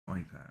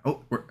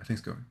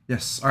Everything's going.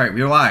 Yes. All right,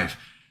 we are live.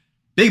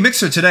 Big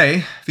mixer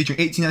today, featuring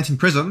 1819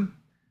 Prizm.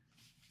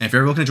 And if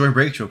you're ever looking to join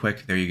breaks real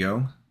quick, there you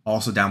go.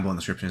 Also down below in the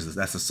description is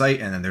that's the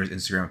site, and then there's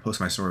Instagram. I post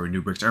my story where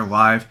new breaks are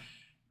live.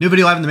 New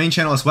video live on the main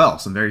channel as well.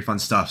 Some very fun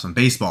stuff. Some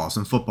baseball,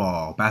 some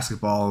football,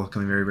 basketball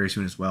coming very, very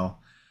soon as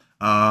well.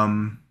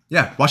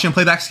 Yeah, watching on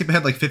playback, skip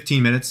ahead like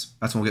 15 minutes.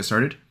 That's when we'll get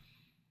started.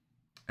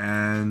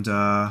 And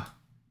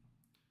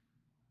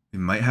we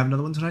might have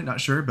another one tonight, not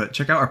sure, but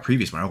check out our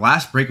previous one. Our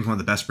last break was one of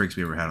the best breaks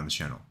we ever had on the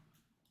channel.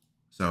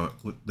 So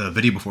the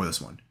video before this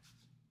one,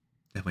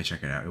 definitely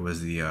check it out. It was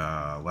the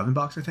 11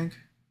 box, I think.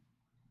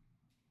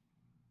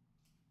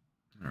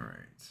 All right.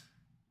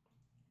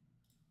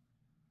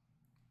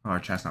 Oh, our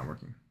chat's not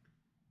working.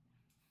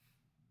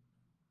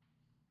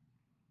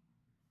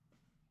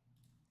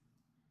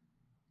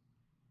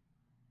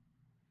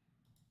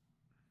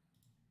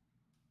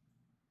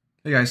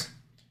 Hey guys,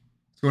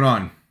 what's going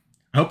on?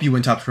 I hope you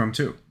win Top Chrome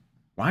too.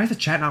 Why is the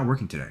chat not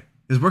working today?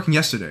 It was working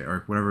yesterday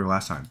or whatever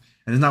last time,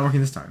 and it's not working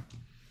this time.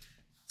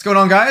 What's going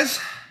on, guys?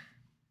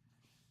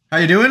 How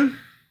you doing?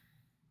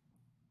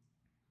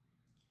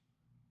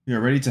 You're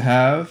ready to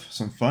have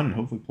some fun and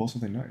hopefully pull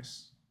something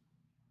nice.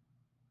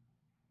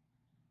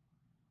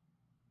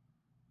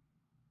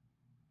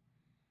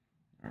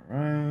 All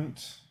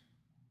right.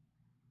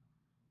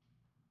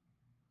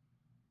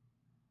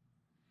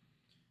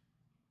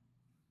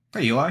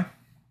 Hey Eli,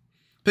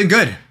 been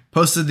good.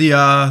 Posted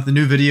the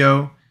new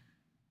video.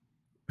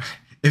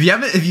 If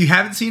you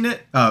haven't seen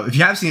it, if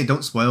you have seen it,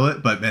 don't spoil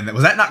it. But man,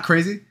 was that not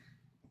crazy?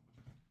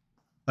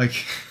 Like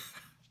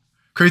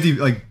crazy,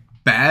 like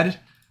bad,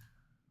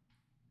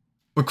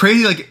 but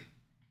crazy, like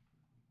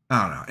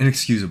I don't know,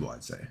 inexcusable.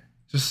 I'd say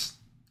just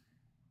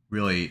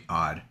really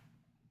odd.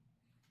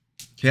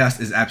 Chaos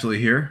is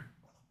absolutely here,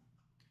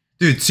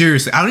 dude.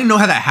 Seriously, I don't even know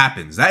how that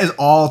happens. That is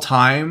all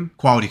time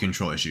quality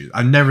control issues.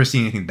 I've never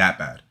seen anything that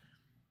bad.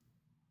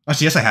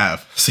 Actually, yes, I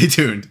have. Stay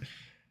tuned.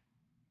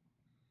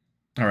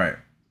 All right.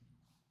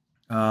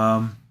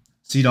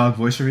 C-Dog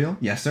voice reveal?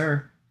 Yes,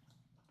 sir.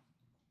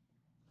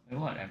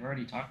 What? I've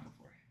already talked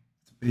before.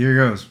 Here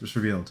goes. Just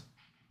revealed.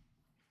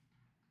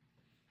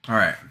 All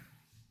right.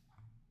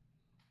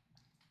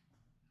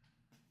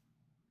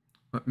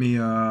 Let me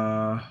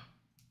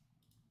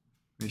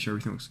make sure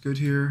everything looks good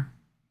here.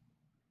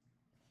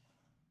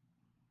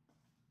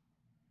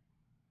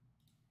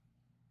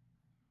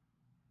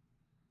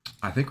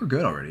 I think we're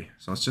good already.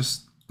 So let's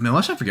just, I mean,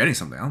 unless I'm forgetting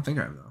something. I don't think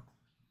I am, though.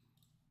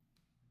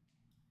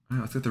 All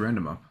right, let's get the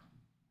random up.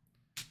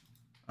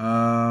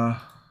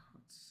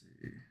 Let's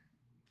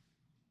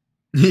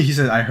see. He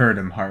said, I heard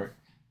him, Heart.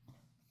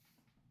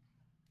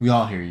 We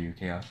all hear you,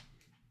 Chaos.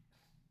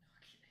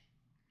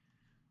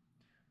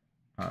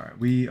 All right,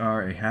 we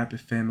are a happy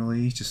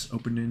family, just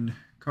opening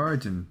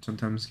cards and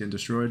sometimes getting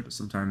destroyed, but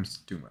sometimes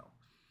doing well.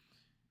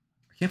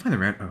 I can't find the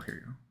random. Oh, here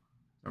you go.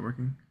 Is that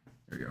working?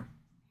 There you go.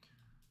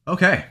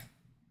 Okay.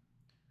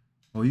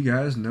 Well, you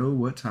guys know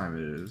what time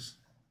it is.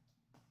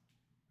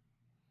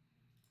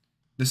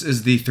 This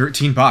is the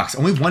 13 box.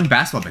 Only one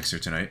basketball mixer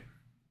tonight.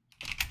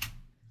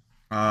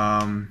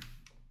 What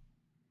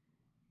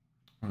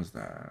was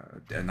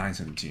that?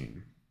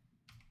 917.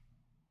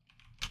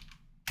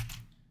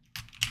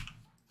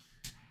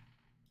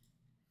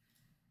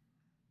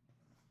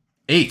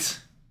 Eight.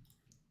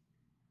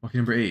 Lucky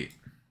number 8.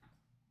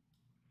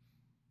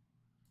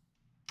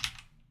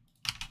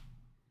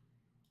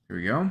 Here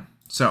we go.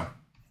 So,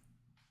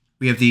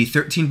 we have the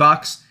 13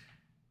 box.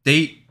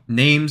 Date,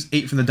 names,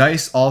 8 from the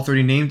dice, all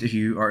 30 named. If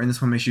you are in this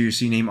one, make sure you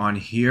see name on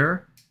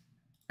here.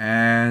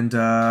 And,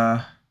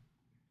 yeah,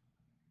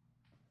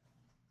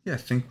 I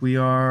think we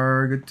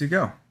are good to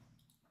go.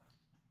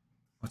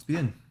 Let's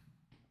begin.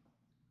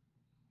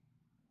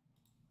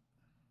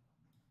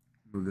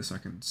 Move this so I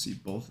can see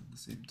both at the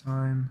same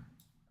time.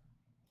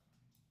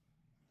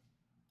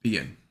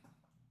 Begin.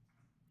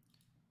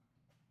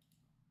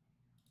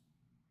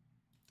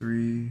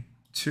 3,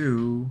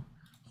 2,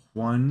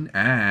 1,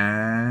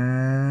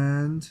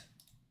 and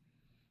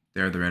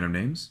there are the random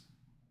names.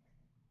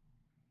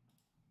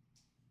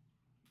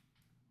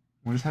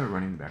 We'll just have it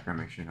running in the background,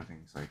 make sure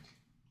nothing's like,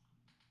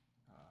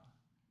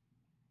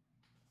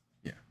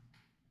 yeah.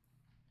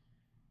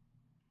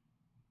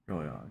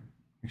 Really odd.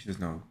 Make sure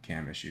there's no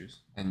cam issues.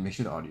 And make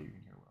sure the audio you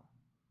can hear well.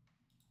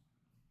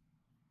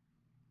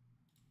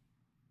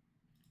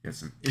 Got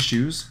some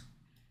issues.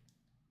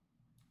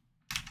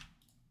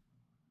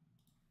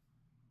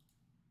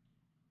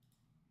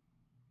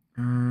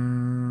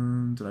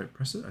 Did I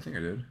press it? I think I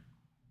did.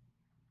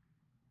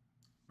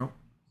 Nope.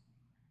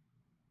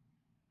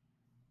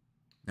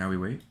 Now we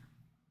wait.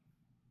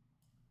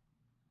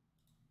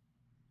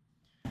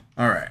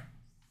 All right.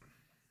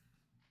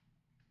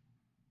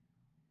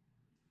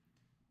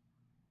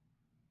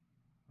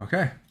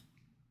 Okay.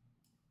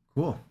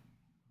 Cool.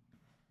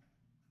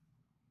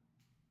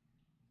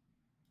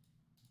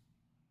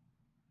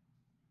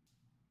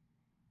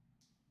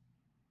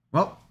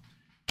 Well,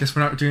 guess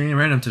we're not doing any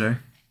random today.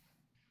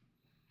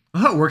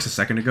 I thought it works a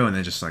second ago and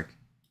then just like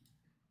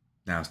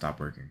now stop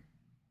working.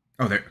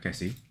 Oh, there. Okay,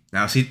 see.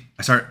 Now see,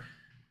 I start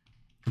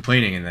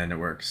complaining, and then it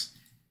works.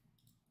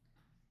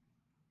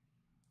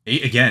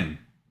 8 again.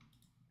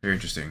 Very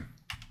interesting.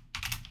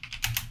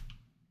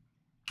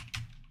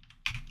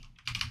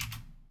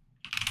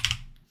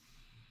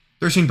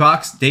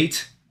 $13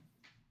 date.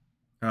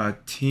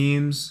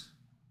 Teams.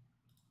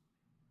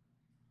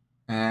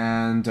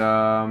 And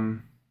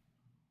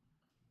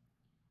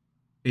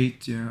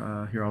 8,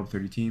 yeah, here are all the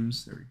 30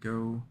 teams. There we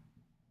go.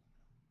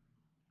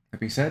 That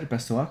being said,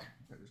 best of luck.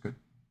 That was good.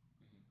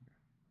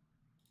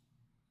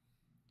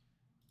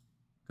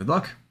 Good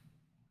luck.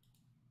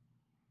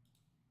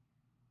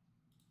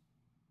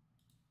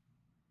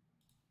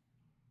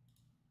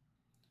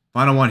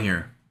 Final one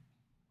here.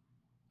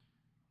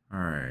 All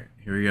right,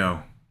 here we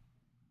go.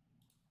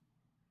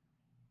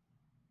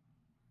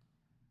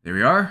 There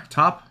we are,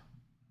 top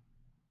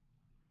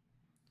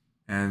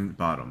and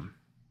bottom.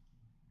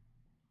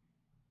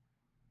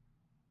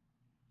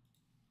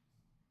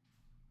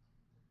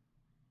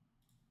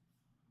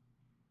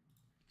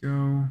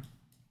 Go.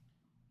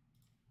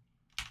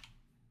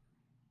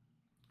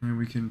 And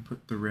we can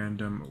put the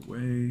random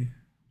away.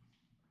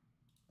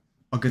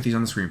 I'll get these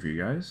on the screen for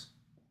you guys.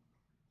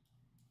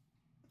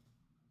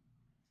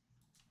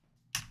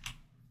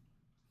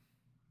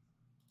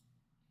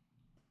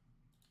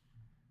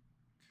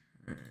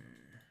 Okay.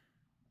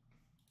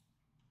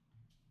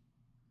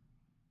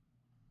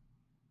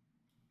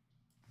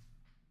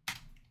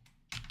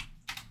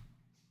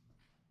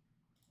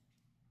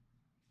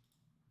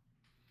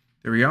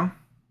 There we go.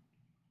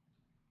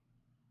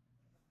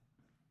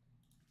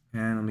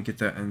 And let me get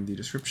that in the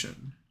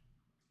description.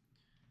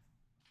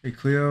 Hey,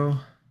 Cleo.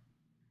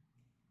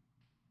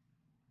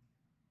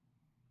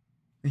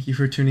 Thank you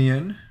for tuning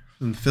in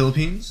from the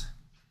Philippines.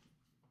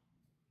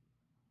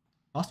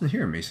 Awesome to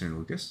hear, Mason and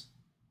Lucas.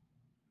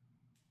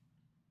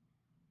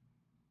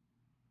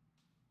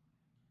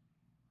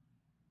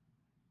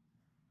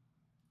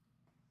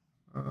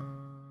 Okay.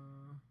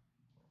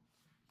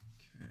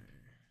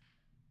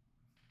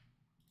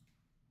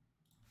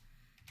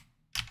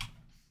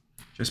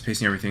 Just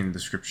pasting everything in the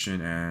description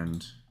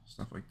and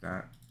stuff like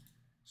that,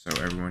 so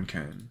everyone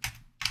can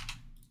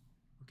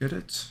get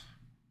it.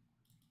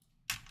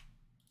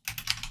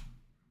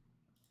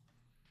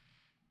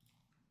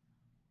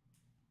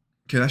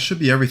 Okay, that should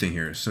be everything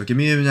here. So give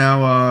me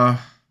now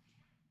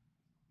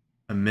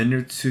a minute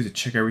or two to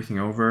check everything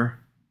over,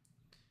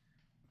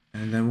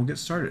 and then we'll get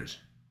started.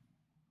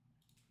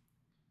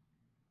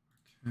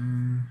 Okay.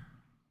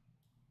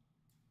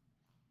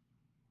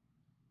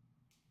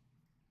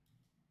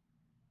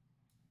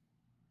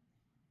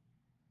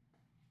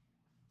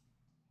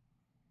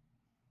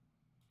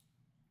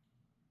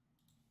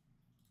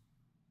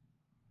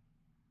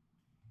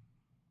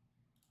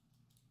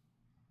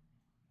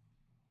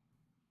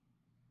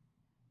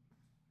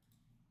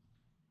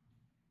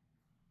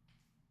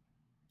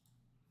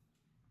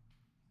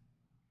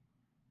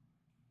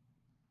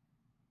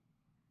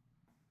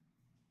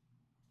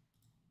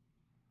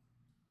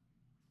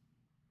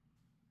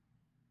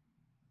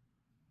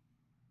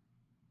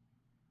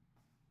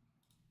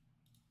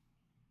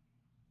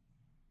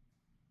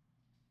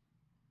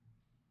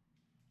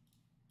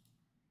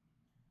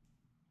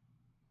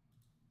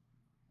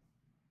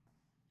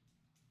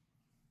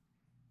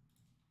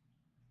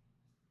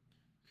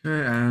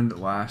 Okay, and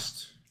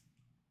last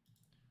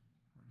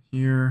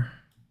here.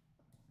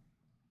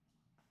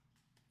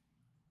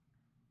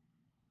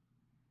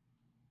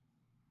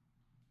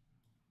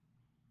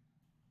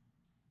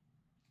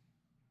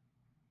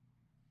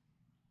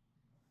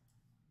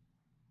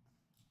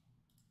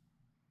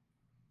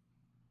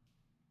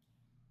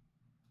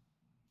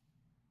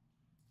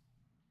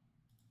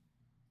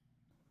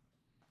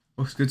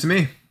 Looks good to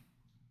me.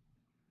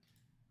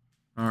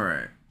 All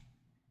right.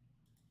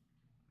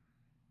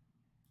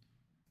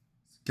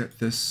 Let's get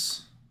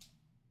this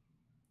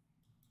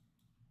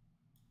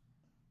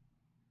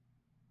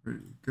ready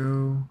to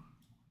go.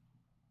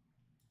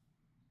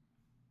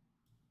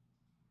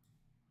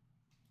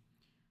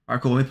 All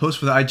right, cool. Let me post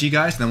for the IG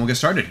guys, and then we'll get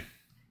started.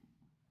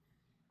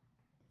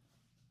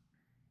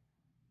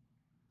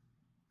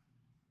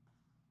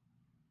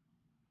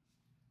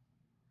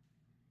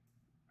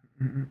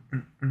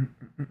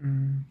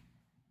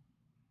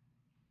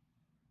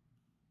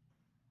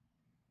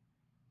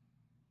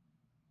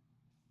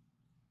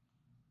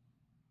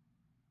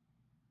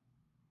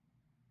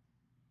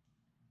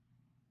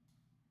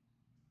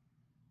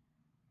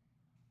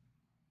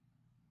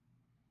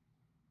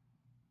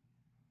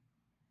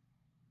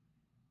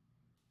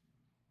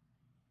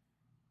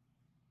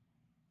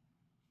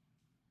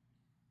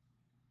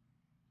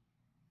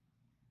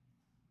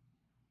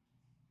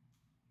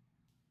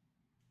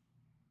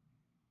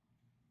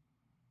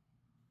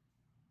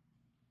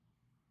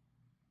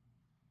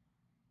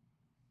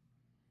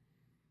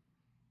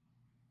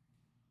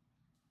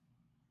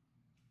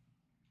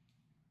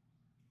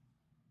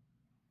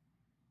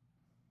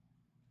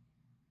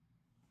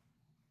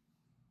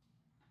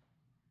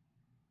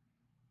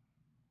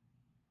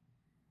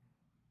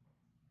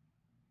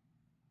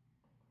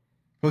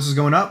 Post is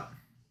going up,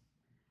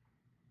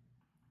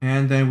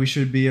 and then we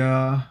should be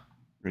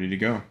ready to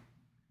go.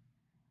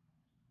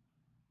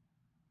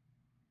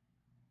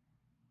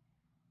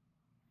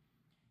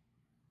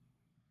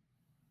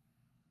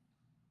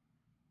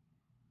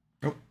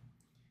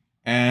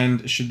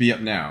 And it should be up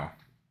now.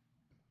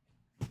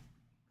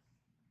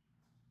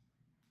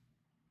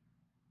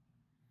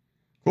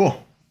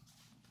 Cool.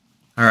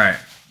 All right.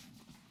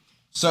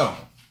 So.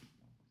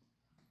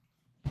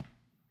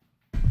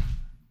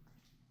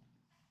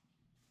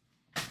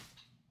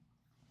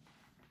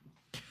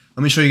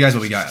 Let me show you guys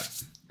what we got.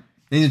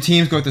 Then the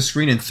teams go with the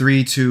screen in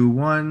 3, 2,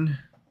 1.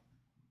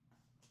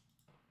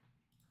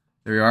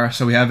 There we are.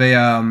 So we have a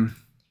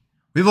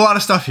lot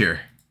of stuff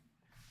here.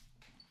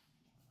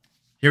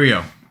 Here we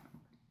go.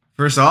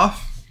 First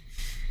off,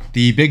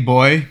 the big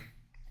boy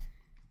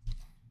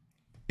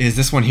is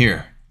this one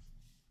here.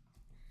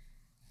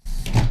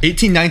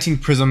 1819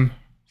 Prizm,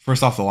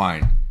 first off the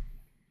line.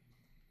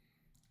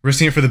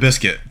 Risking it for the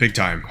biscuit, big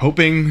time.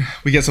 Hoping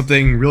we get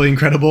something really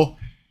incredible.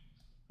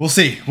 We'll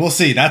see. We'll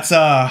see. That's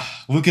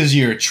Luka's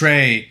year.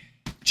 Trey,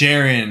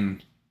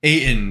 Jaren,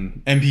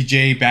 Ayton,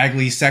 MPJ,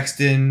 Bagley,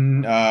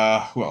 Sexton.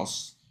 Who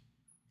else?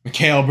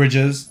 Mikal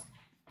Bridges. Is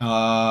that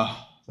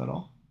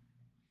all?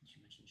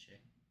 You mentioned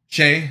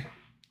Shea.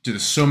 Dude,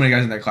 there's so many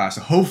guys in that class.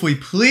 So hopefully,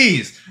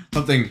 please,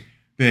 something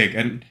big.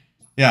 And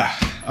yeah,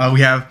 we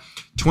have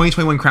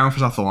 2021 Crown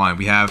first off the line.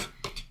 We have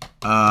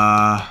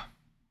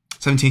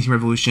 17 Team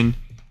Revolution,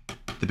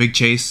 the Big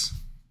Chase.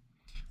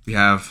 We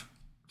have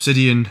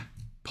Obsidian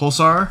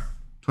Pulsar,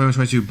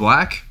 2022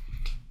 Black,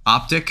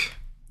 Optic.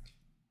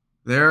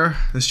 There,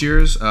 this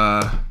year's.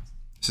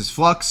 This is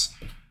Flux,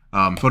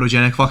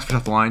 Photogenic, Flux first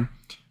off the line,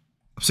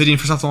 Obsidian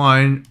first off the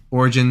line,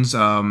 Origins,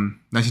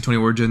 1920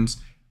 Origins,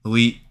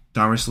 Elite,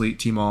 Dominus Elite,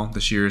 Team All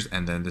this year's,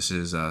 and then this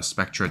is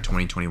Spectra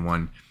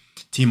 2021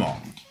 Team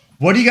All.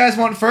 What do you guys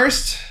want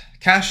first?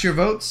 Cast your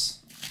votes.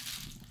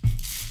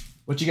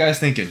 What you guys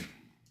thinking?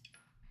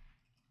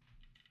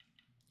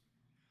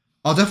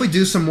 I'll definitely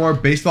do some more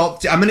baseball.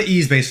 I'm going to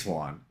ease baseball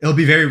on. It'll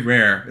be very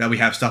rare that we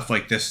have stuff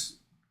like this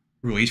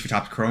released for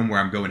Top Chrome where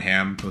I'm going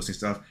ham, posting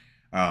stuff.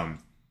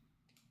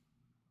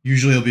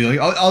 Usually it'll be like,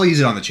 I'll ease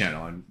it on the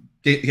channel and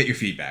get your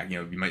feedback.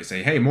 You know, you might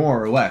say, hey,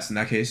 more or less. In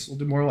that case, we'll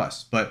do more or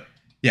less. But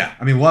yeah,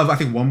 I mean, we'll have, I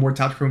think, one more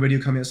Top Chrome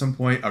video coming at some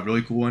point, a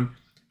really cool one.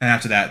 And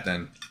after that,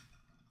 then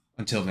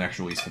until the next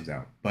release comes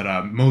out.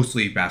 But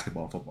mostly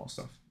basketball and football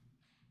stuff.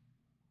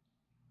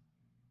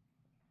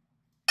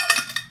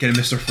 Get a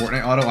Mr.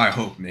 Fortnite auto? I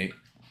hope, Nate.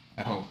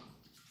 I hope.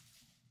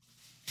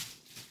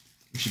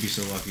 We should be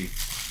so lucky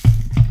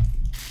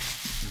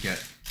to get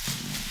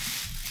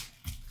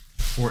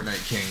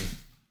Fortnite King.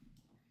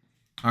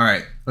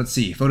 Alright, let's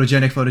see.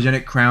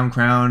 Photogenic, crown,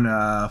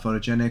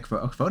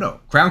 photogenic, photo.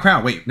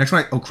 Crown. Wait, next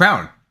one. Oh,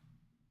 crown.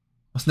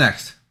 What's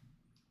next?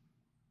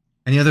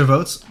 Any other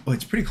votes? Oh,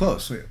 it's pretty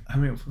close. Wait, how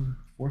many?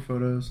 4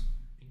 photos.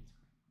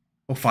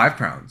 Oh, 5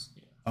 crowns.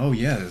 Oh,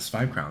 yeah, there's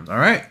 5 crowns.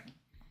 Alright.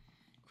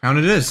 Crown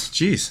it is.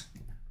 Jeez.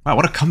 Wow,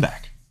 what a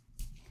comeback.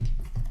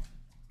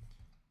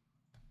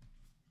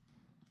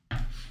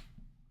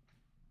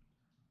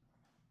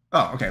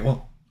 Oh, okay.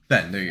 Well,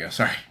 then, there you go.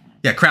 Sorry.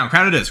 Yeah, crown.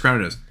 Crown it is.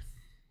 Crown it is.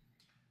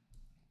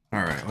 All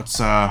right, let's,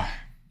 I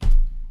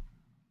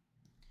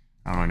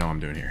don't really know what I'm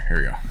doing here.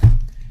 Here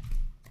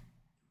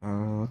we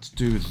go. Let's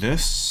do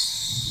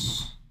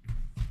this.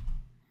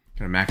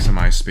 Gotta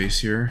maximize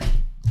space here.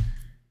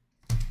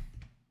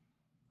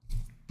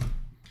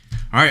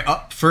 All right,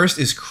 up first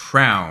is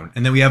Crown,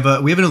 and then we have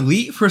an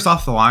Elite first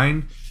off the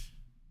line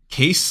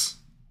case.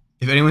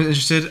 If anyone's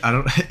interested, I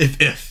don't.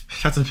 If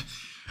that's a.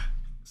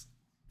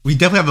 We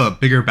definitely have a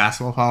bigger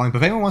basketball following, but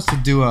if anyone wants to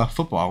do a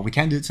football, we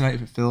can do it tonight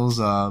if it fills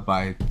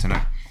by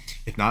tonight.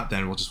 If not,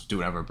 then we'll just do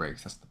whatever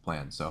breaks. That's the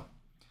plan. So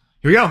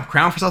here we go.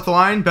 Crown first off the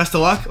line. Best of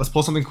luck. Let's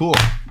pull something cool.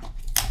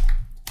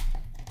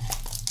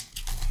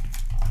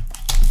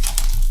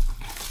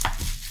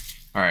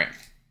 All right.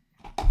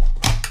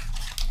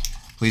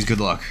 Please, good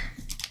luck.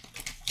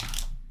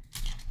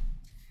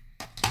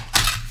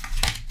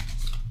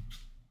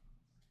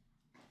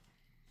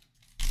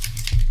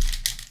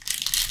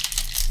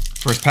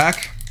 First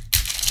pack.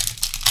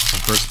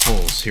 First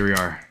pulls. Here we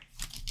are.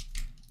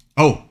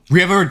 Oh, we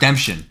have a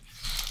redemption.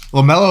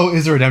 LaMelo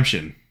is a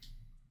redemption.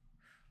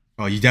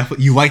 Oh,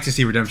 you like to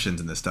see redemptions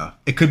in this stuff.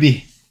 It could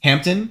be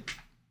Hampton.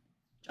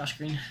 Josh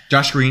Green.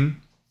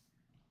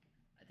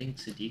 I think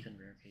Sadiq on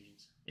rare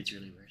occasions. It's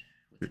really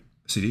weird.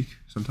 Sadiq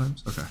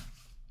sometimes? Okay.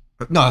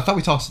 But no, I thought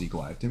we saw Sadiq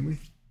live, didn't we?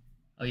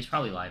 Oh, he's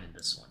probably live in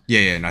this one.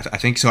 Yeah, no, I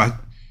think so.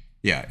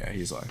 Yeah,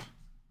 he's live.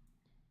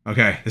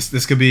 Okay,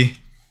 this could be.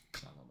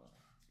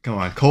 Come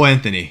on, Cole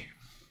Anthony.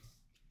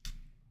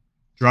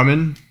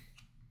 Drummond.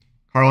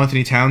 Karl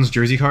Anthony Towns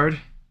jersey card.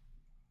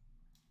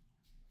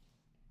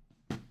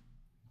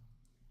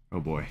 Oh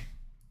boy.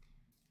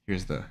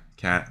 Here's the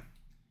cat.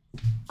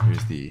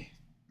 Here's the.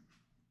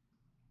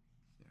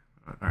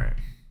 All right.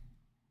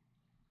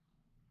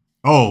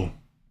 Oh.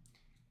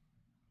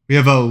 We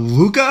have a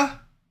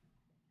Luka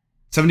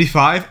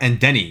 75 and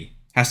Denny.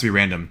 Has to be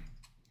random.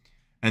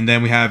 And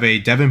then we have a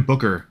Devin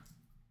Booker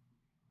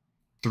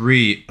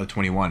 3 of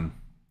 21.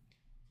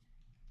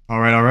 All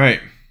right.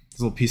 There's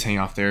a little piece hanging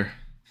off there.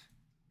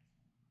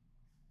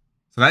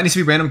 So that needs to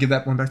be random. Give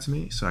that one back to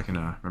me so I can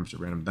remember to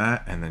random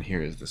that. And then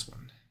here is this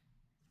one.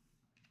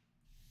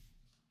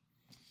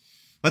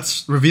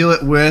 Let's reveal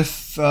it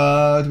with,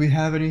 do we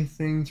have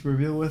anything to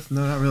reveal with?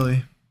 No, not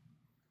really.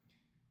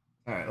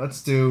 All right,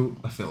 let's do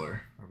a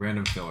filler, a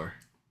random filler.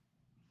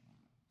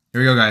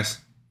 Here we go, guys.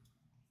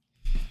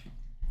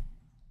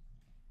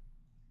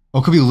 Oh,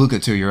 it could be Luka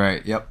too, you're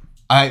right, yep.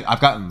 I've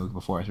gotten Luka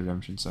before as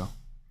redemption, so.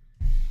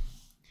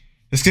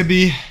 This could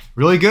be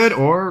really good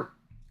or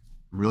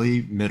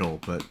really middle,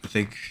 but I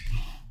think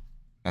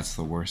that's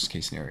the worst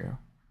case scenario.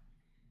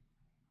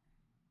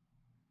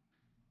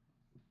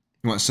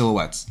 You want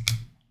silhouettes?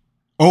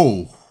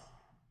 Oh.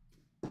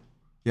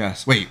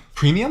 Yes. Wait,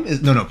 premium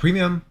is no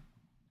premium.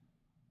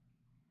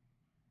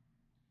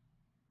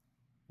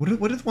 What did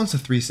the 1 to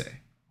 3 say?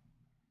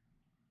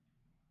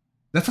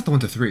 That's not the 1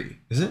 to 3,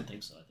 is it? I don't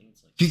think so. I think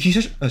it's like. Can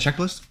you check a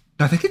checklist?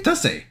 No, I think it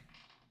does say.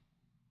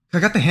 I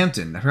got the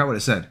Hampton. I forgot what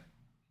it said.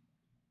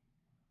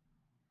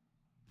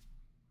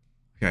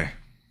 Okay.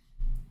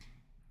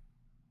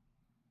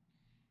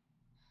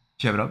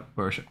 Do you have it up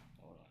or should?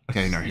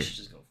 Okay, no, here.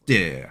 Just go for it.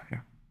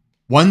 Yeah.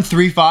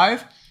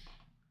 135.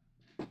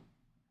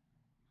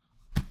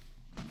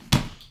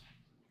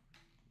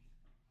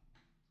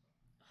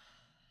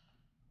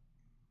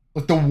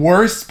 Like the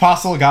worst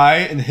possible guy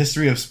in the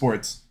history of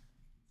sports.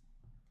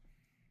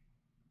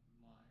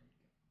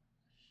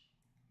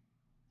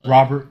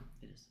 Robert.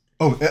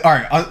 Oh, all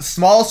right.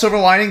 Small silver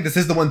lining. This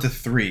is the 1 to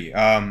 3,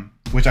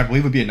 which I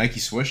believe would be a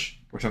Nike swoosh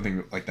or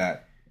something like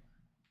that.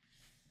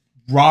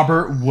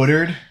 Robert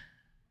Woodard.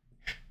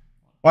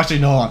 Well, actually,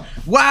 no, hold on.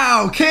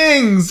 Wow,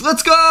 Kings!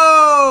 Let's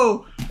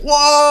go!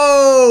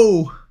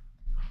 Whoa!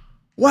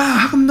 Wow,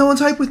 how come no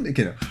one's hyped with me?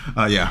 Okay,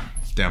 no. Yeah,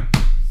 damn.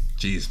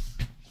 Jeez.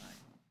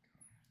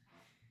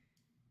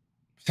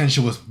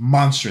 Potential was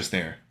monstrous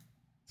there.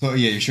 So,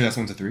 yeah, you sure that's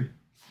 1 to 3?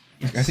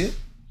 Yes. Can I see it?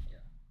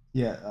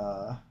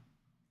 Yeah,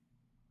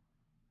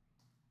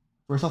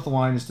 first off the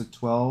line is to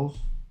 12,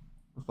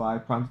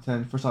 5, prime to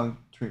 10. First off,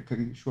 could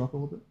you show up a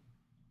little bit?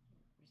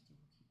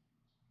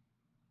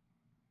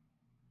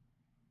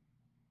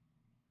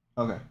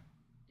 Okay.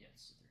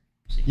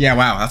 Yeah,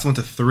 wow, that's 1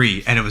 to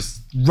 3, and it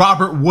was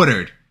Robert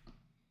Woodard.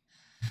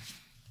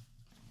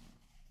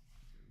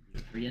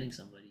 You're forgetting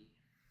somebody.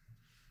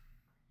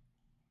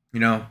 You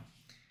know,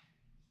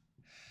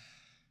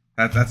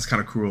 that's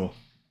kind of cruel.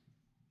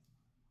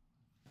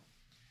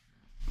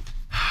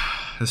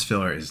 This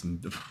filler is.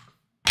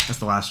 That's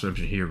the last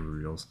redemption here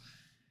reveals.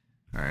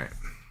 All right.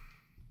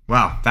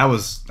 Wow, that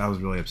was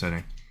really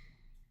upsetting.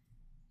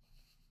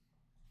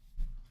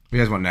 What do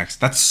you guys want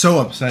next? That's so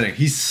upsetting.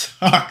 He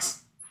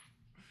sucks.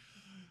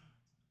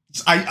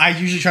 I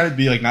usually try to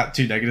be like not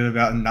too negative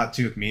about and not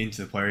too mean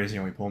to the players. You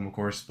know, we pull them, of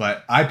course,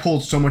 but I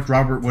pulled so much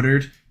Robert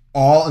Woodard,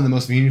 all in the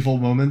most meaningful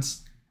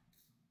moments.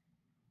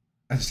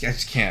 I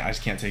just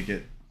can't take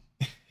it.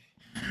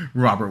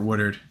 Robert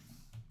Woodard.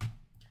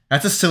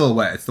 That's a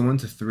silhouette. It's the 1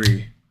 to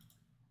 3,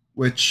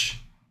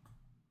 which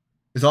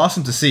is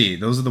awesome to see.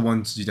 Those are the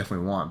ones you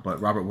definitely want, but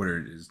Robert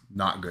Woodard is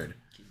not good.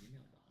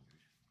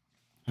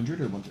 100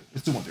 or 130?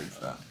 Let's do 130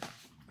 for that.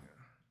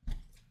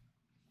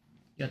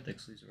 You got thick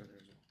sleeves over there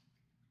as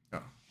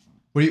well.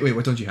 Oh.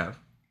 What don't you have?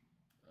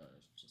 I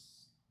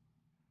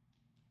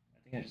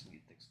think I just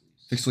need thick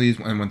sleeves. Thick sleeves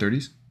and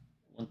 130s?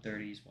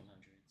 130s,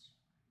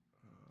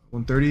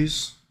 100s.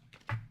 130s.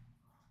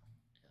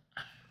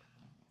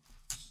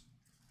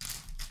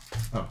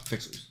 Oh,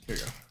 thick sleeves. Here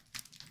you go.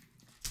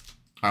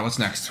 Alright, what's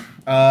next?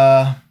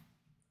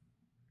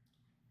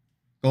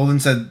 Golden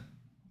said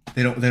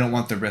they don't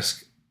want the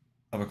risk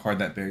of a card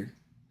that big.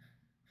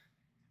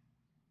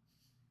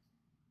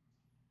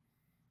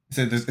 He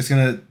said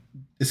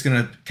it's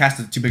gonna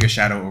cast too big a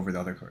shadow over the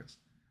other cards.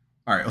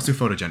 All right, let's do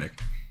photogenic.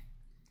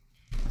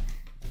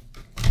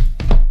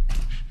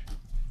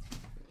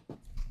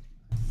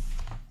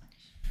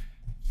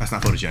 That's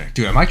not photogenic,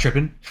 dude. Am I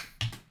tripping?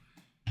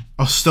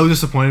 I was so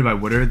disappointed by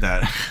Woodard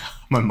that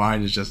my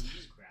mind is just.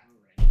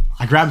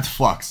 I grabbed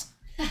Flux.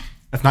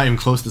 That's not even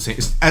close to the same.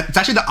 It's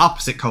actually the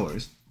opposite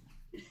colors.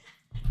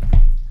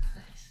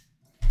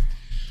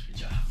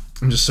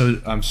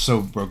 I'm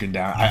so broken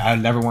down. I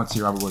never want to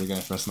see Robert Woodard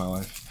again for the rest of my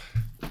life.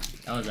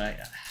 That was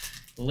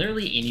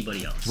literally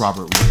anybody else.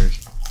 Robert Woodard.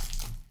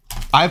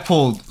 I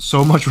pulled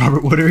so much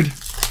Robert Woodard.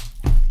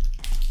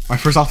 My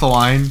first off the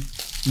line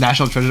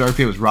National Treasure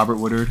RPA was Robert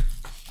Woodard.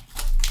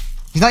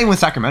 He's not even with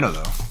Sacramento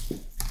though.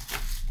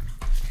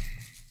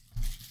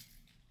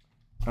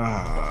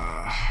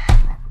 Oh,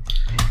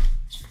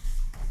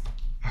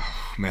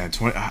 man,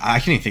 I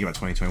can't even think about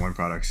 2021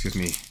 products. Gives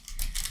me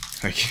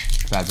like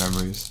bad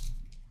memories.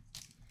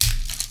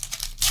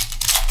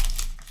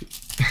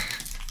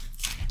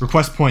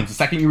 Request points. The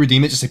second you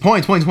redeem it, just say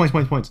points. You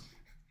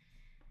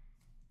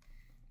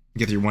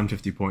get your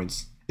 150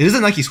 points. It is a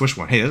Nike swoosh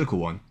one. Hey, that's a cool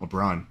one.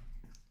 LeBron.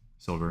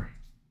 Silver.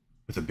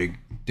 With a big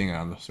ding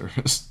on the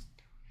surface.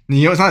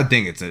 You know, it's not a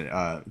ding. It's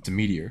a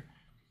meteor.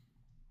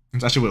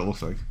 That's actually what it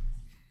looks like.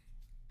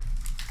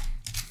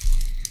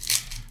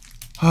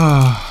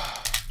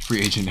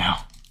 Free agent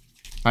now.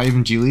 Not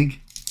even G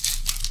League.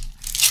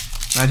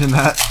 Imagine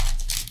that.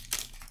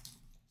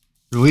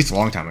 Released a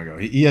long time ago.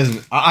 He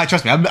hasn't. I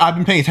trust me. I've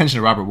been paying attention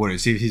to Robert Woodard.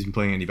 See if he's been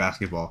playing any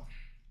basketball.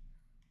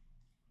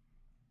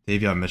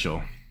 Davion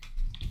Mitchell.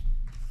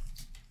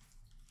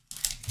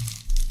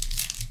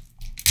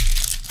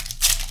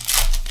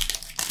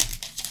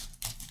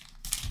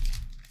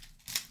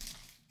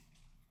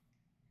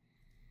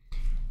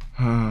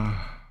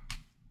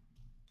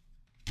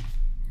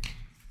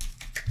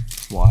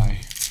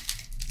 Why?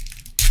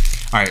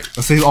 Alright,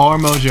 let's save all our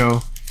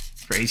mojo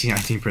for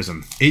 1819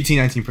 Prizm.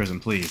 1819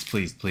 Prizm, please,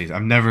 please, please.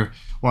 I've never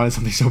wanted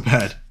something so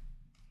bad.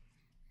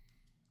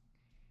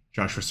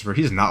 Josh Christopher,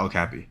 he does not look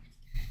happy.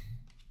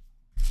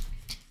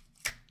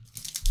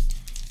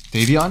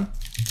 Davion?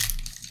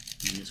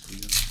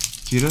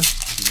 Cheetah?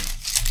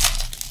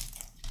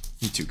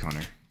 Me too,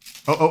 Connor.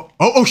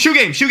 Oh, shoe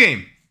game, shoe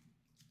game!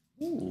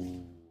 Ooh.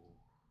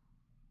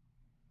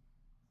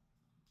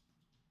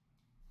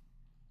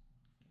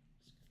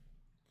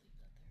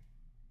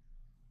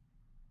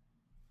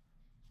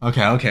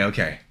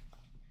 Okay.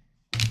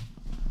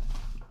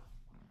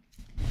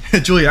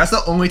 Julia, that's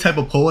the only type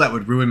of pull that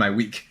would ruin my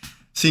week.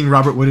 Seeing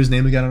Robert Woodard's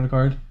name again on the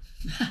card.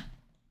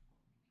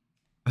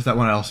 That's that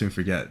one I'll soon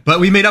forget. But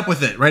we made up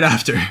with it right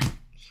after.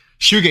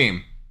 Shoe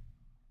game.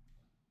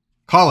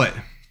 Call it.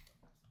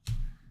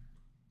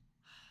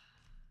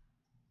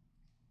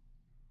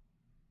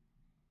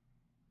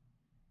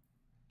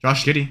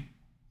 Josh Giddey.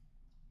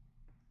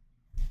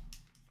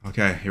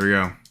 Okay, here we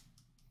go.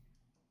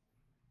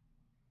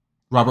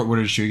 Robert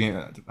Woodard's shoe game.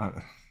 I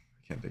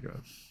can't think of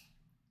it.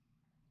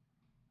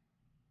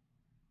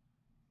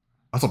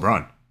 That's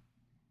LeBron.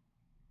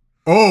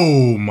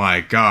 Oh my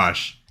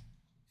gosh.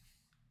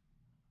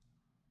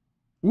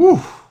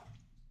 Woo.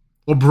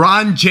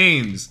 LeBron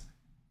James.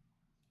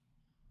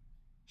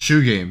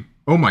 Shoe game.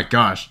 Oh my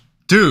gosh.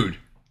 Dude.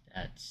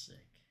 That's sick.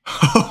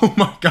 Oh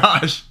my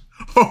gosh.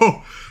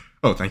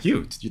 Oh, thank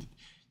you.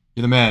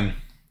 You're the man.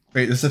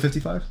 Wait, this is a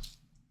 55?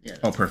 Yeah.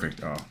 Oh,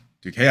 perfect. Oh,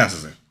 dude, Chaos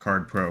is a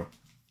card pro.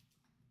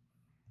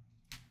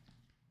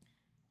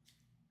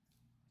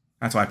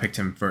 That's why I picked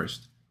him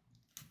first.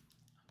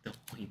 The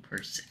only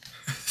person.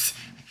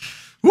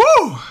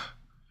 Woo!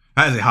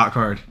 That is a hot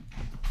card.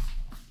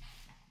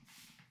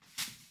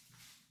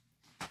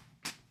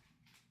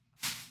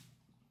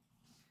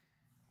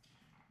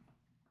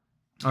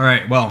 All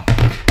right, well,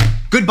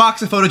 good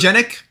box of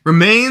Photogenic.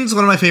 Remains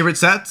one of my favorite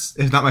sets,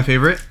 if not my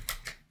favorite.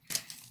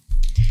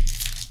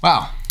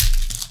 Wow.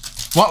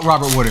 What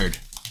Robert Woodard?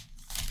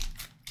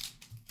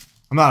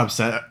 I'm not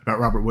upset about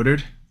Robert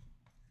Woodard.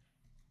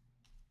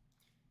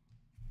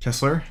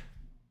 Kessler,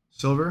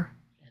 silver.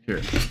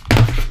 Here.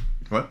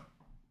 What?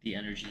 The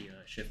energy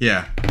shift.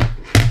 Yeah.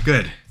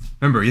 Good.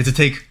 Remember, you have to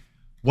take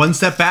one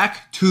step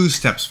back, 2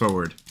 steps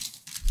forward.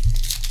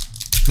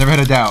 Never had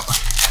a doubt.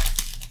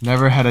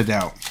 Never had a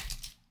doubt.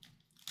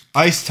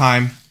 Ice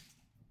time.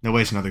 No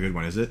way, it's another good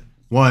one, is it?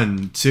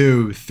 1,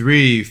 2,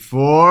 3,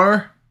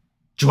 4.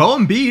 Joel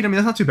Embiid. I mean,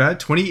 that's not too bad.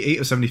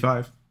 28 of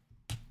 75.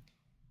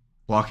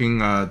 Blocking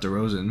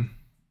DeRozan.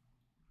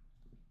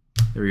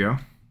 There we go.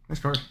 Nice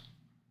card.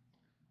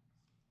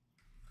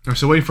 I'm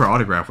still waiting for an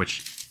autograph,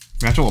 which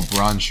actual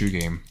LeBron shoe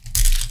game.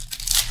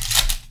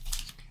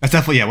 That's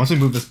definitely, yeah, once we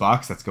move this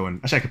box, that's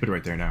going. Actually, I could put it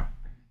right there now.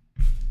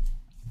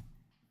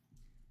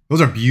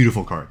 Those are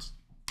beautiful cards.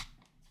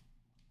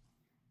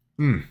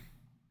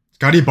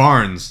 Scotty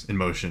Barnes in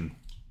motion.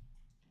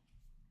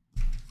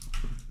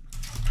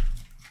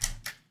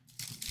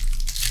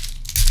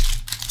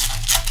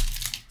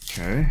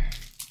 Okay.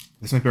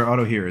 This might be our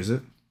auto here, is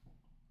it?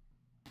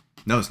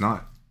 No, it's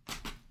not.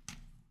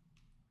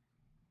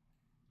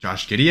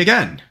 Josh Giddey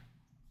again.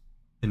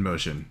 In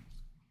motion.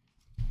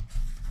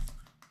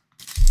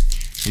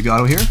 Maybe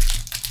auto here?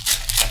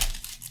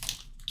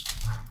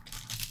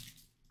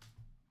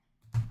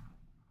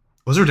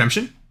 Was it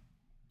redemption?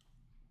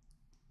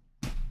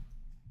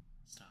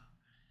 Stop.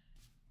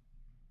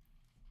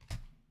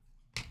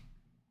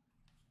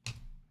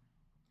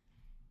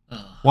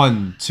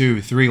 One,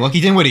 two, three.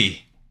 Lucky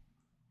Dinwiddie.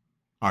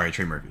 All right,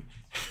 Trey Murphy.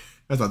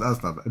 That's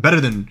not bad. Better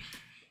than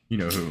you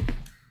know who.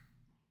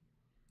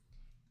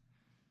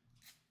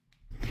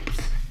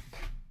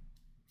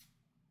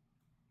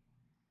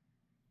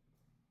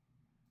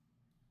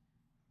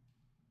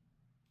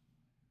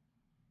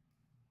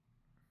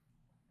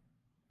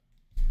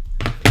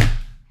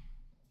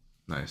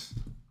 Nice.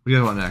 What do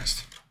you want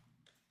next?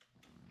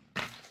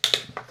 Did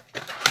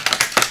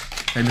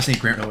I miss any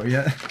Grant Miller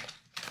yet?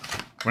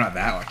 We're not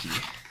that lucky.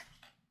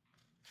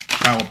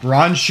 All right, well,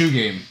 bronze shoe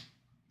game.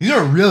 These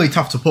are really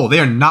tough to pull. They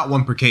are not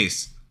 1 per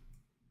case.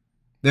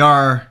 They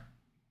are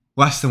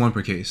less than 1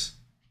 per case.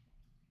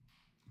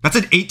 That's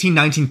an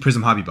 1819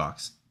 Prizm hobby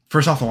box.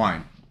 First off the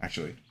line,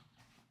 actually.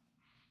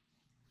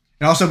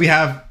 And also we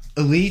have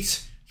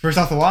Elite first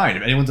off the line.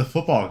 If anyone's a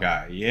football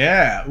guy.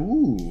 Yeah.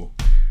 Ooh.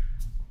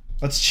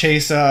 Let's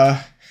chase,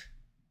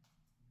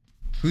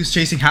 who's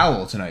chasing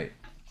Howell tonight?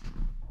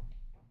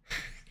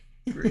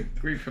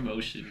 Great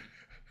promotion.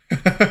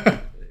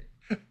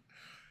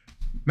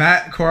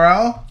 Matt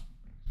Corral?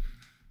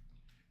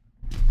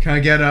 Can I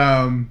get,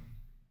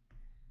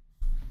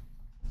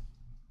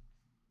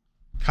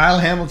 Kyle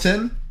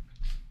Hamilton.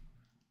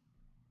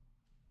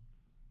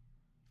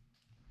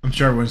 I'm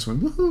sure everyone's going,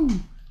 woohoo.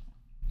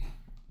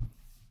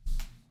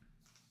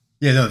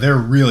 Yeah, no, they're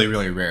really,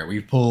 really rare.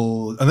 We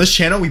pulled, on this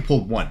channel, we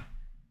pulled one.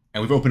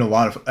 And we've opened a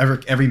lot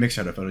of, every mix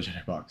out of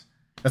photogenic box.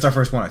 That's our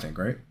first one, I think,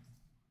 right?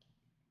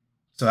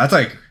 So that's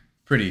like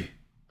pretty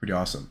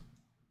awesome.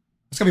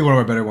 It's gonna be one of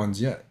our better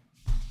ones yet.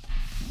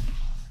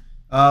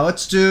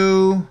 Let's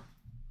do,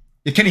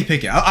 yeah, Kenny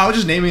Pickett. I was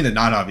just naming the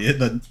not obvious,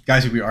 the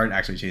guys who we aren't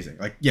actually chasing.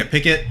 Like, yeah,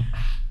 Pickett.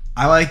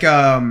 I like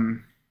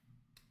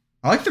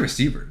the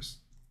receivers.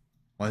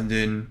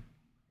 London,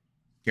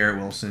 Garrett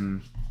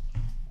Wilson.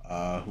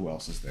 Who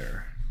else is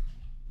there?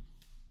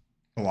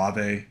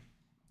 Olave.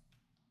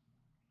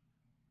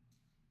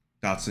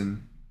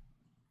 Dotson.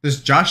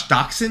 There's Josh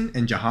Doxson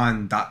and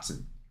Jahan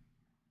Dotson.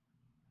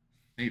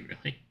 Wait,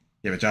 really?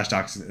 Yeah, but Josh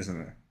Doxson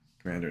isn't a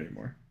commander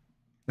anymore.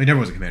 He never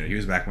was a commander. He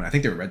was back when, I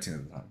think they were red team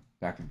at the time.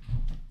 Back in,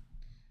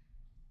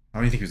 I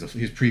don't even think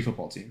he was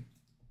pre-football team.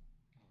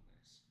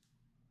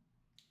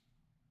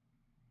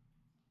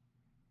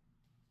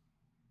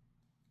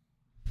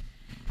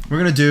 We're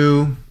going to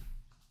do,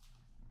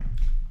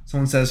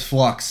 someone says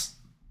flux.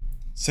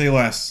 Say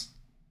less.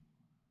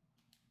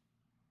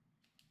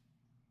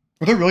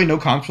 Are there really no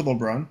comps for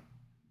LeBron?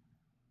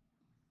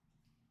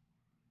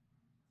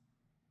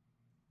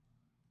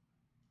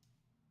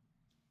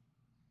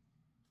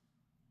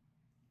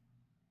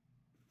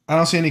 I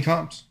don't see any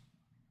comps.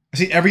 I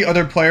see every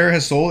other player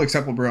has sold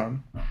except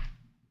LeBron. What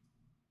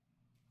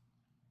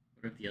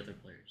have the other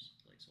players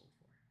like sold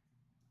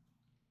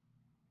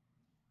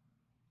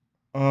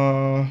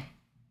for?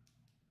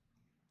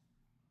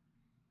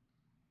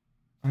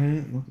 I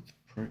didn't look at the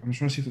price. I'm just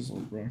trying to see if there's a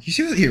LeBron. Can you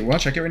see this here?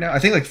 Want to check it right now? I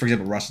think, like, for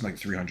example, Russ in like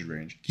 300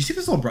 range. Can you see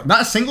this LeBron?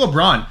 Not a single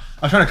LeBron. I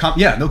was trying to comp.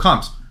 Yeah, no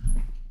comps.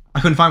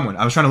 I couldn't find one.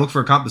 I was trying to look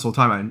for a comp this whole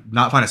time. I did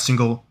not find a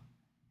single.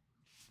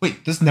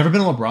 Wait, there's never been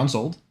a LeBron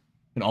sold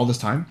in all this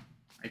time?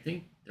 I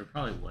think there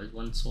probably was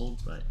one sold,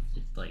 but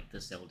it's like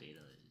the sale data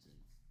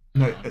isn't.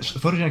 No, the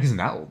photogenic isn't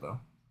that old though.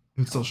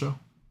 It would still show.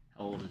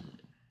 How old is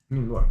it? I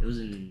mean, look. It was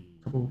in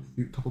couple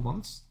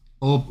months.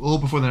 A little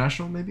before the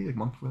national, maybe like a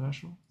month before the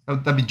national.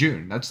 That'd be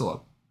June. That's still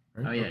up.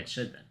 Right? Oh yeah, it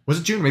should then. Was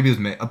it June? Maybe it was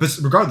May. But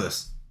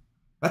regardless,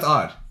 that's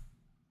odd.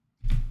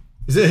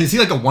 Is he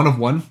like a 1 of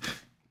 1?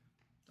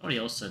 Somebody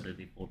else said that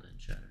they pulled it in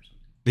chat or something.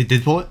 They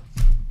did pull it?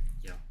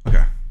 Yeah.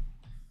 Okay.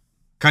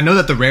 I know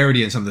that the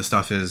rarity in some of this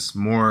stuff is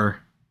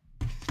more.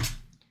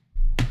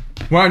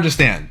 Well, I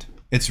understand.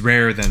 It's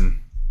rare than.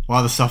 A lot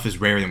of the stuff is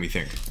rarer than we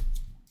think.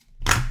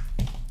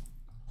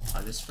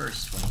 This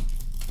first one.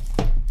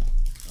 Oh,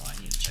 I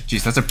need to check.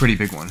 Jeez, that's a pretty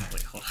big one.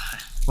 Wait, hold on.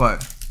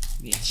 What?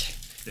 I need to check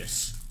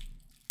this.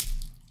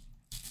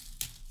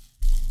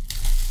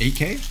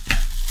 8K? I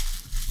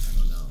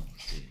don't know.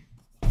 Let's see.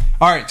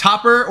 All right,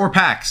 topper or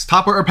packs?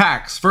 Topper or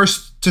packs?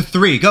 First to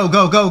 3. Go,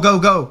 go, go, go,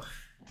 go.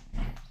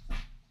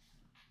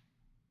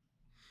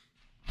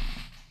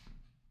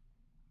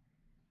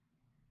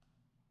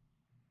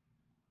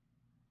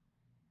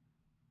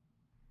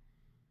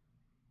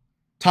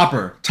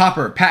 Topper,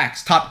 topper,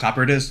 packs,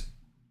 topper it is.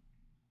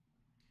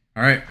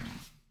 All right.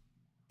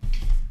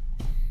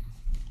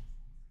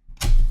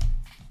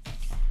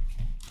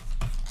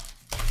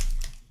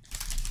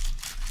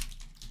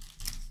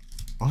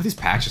 All of these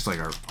packs just like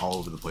are all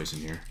over the place in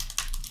here.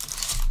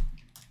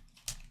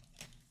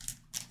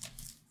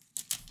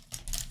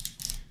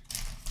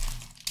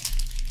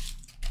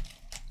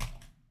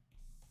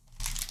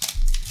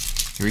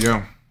 Here we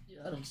go.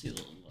 Yeah, I don't see a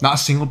little. Not a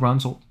single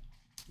bronze sold.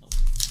 Nope.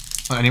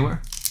 Not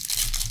anywhere.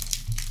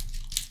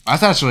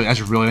 That's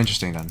really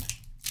interesting then. I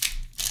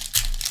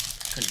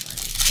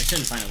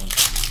couldn't find it one.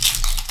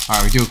 All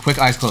right, we do a quick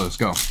eyes closed.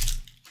 Go.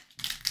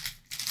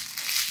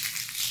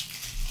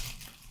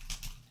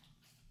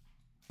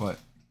 What?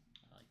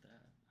 I like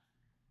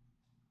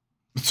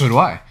that. So do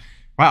I.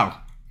 Wow.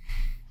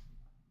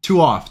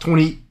 2 off.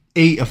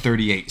 28 of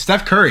 38.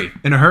 Steph Curry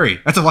in a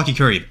hurry. That's a lucky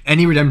Curry. If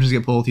any redemptions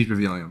get pulled, he's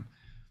revealing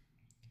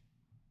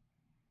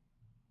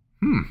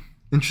them.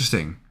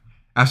 Interesting.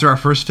 After our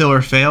first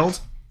filler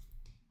failed,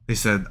 they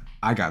said,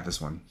 I got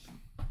this one.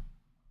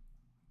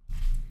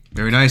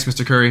 Very nice,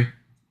 Mr. Curry.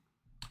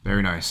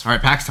 Very nice. All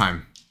right, packs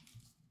time.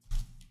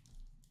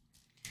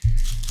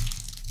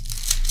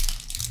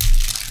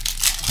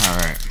 All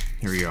right,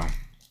 here we go.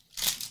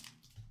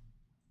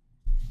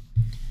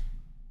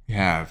 We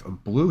have a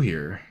blue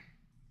here.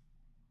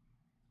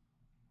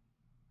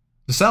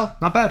 The sell,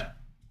 not bad.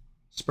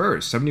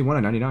 Spurs, 71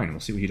 and 99. We'll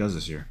see what he does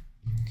this year.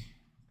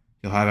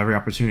 He'll have every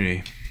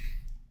opportunity.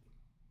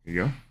 Here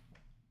you go.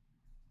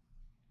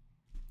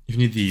 If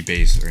you need the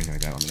base or anything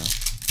like that, let me know.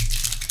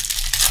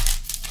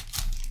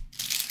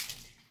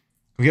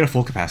 Can we get a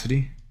full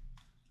capacity?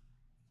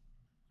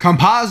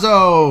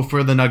 Compazzo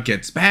for the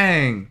Nuggets.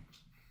 Bang!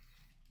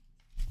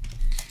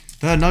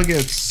 The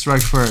Nuggets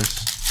strike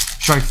first.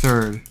 Strike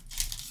third.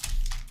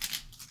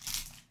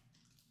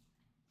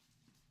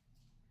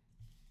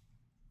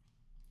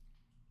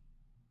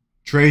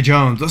 Trey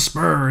Jones. The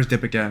Spurs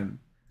dip again.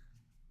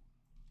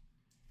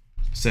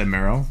 Said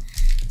Merrill.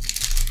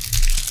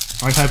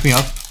 Am I typing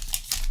up?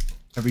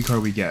 Every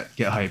card we get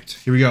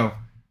hyped. Here we go.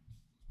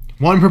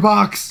 1 per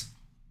box.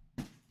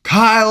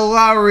 Kyle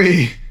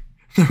Lowry.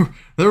 The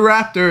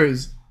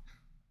Raptors.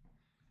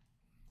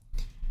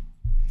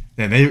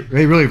 Yeah, they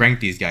really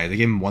ranked these guys. They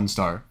gave them 1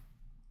 star.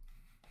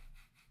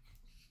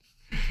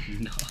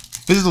 No.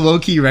 This is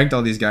low-key ranked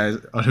all these guys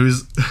on who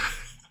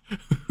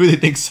they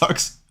think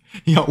sucks.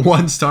 He got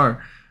 1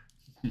 star.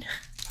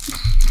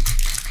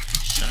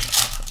 Shut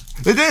up.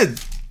 They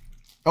did.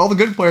 All the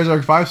good players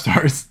are 5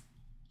 stars.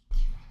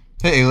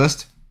 Hey,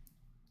 A-list.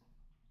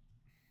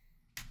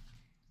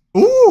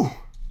 Ooh.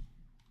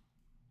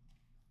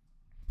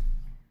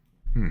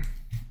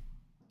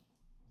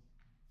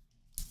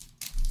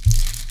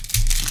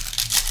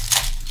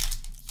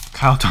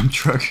 Kyle dump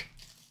truck.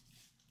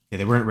 Yeah,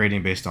 they weren't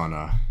rating based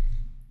on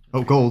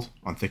gold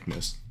on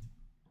thickness.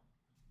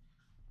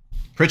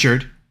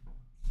 Pritchard.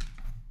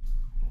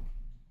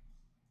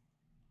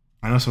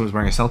 I know someone's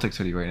wearing a Celtics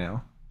hoodie right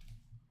now.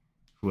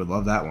 Who would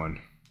love that one?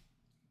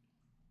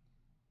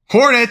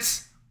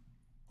 Hornets.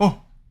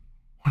 Oh,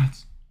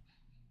 Hornets.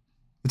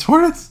 It's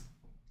Hornets.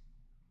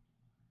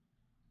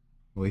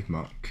 Malik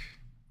Monk.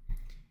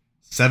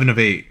 7 of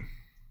 8.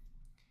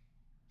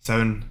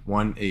 7,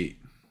 1, 8.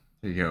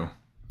 There you go.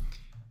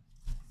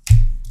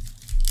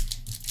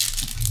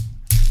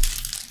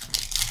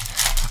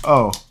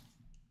 Oh,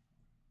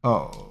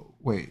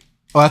 wait.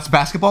 Oh, that's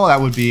basketball? That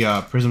would be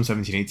Prizm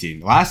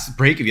 1718. Last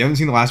break, if you haven't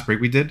seen the last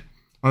break we did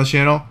on this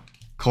channel,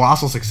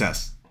 colossal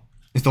success.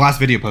 It's the last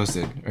video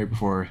posted right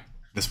before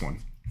this one.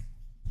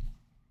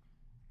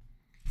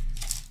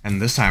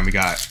 And this time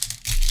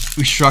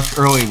we struck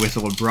early with a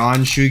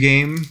LeBron shoe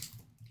game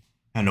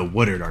and a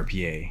Woodard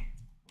RPA.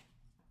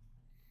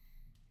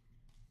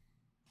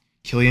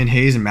 Killian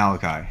Hayes and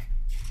Malachi.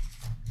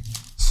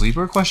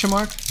 Sleeper, question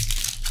mark?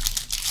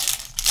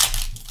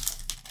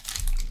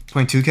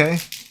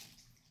 22K?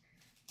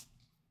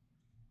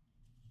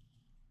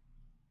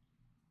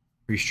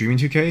 Are you streaming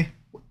 2K?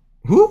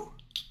 Who?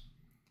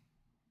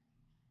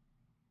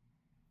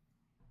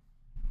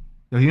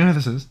 Yo, you know who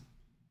this is?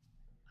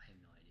 I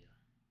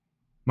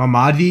have no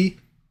idea. Mamadi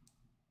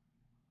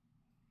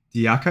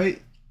Diakite?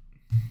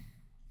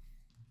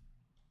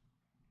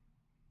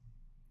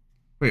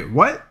 Wait,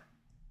 what?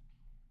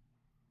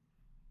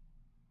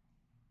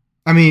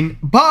 I mean,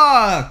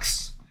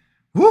 Bucks!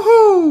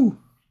 Woohoo!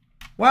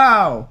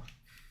 Wow!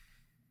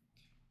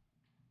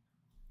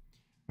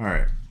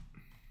 Alright.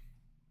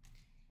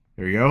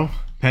 There we go.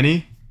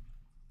 Penny.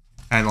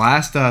 And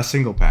last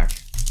single pack.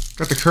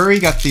 Got the Curry,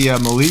 got the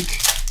Malik.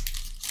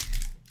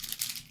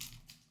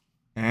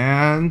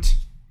 And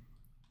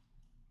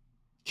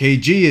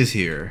KG is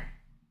here.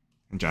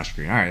 And Josh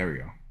Green. Alright, there we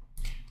go.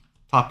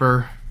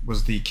 Popper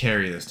was the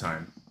carry this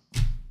time.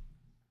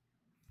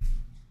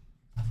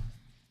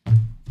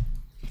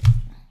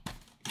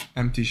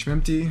 Empty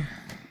schmempty.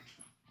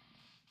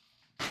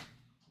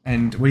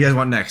 And what do you guys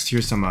want next?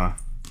 Here's some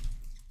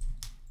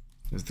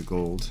there's the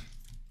gold.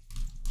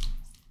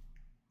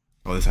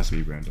 Oh, this has to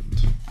be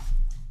randomed.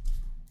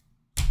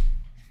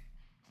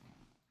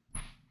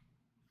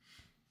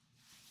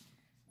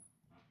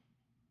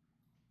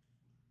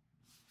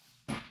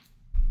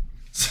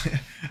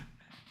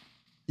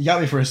 You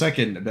got me for a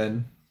second,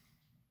 Ben.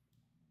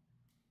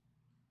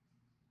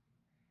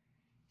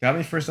 Got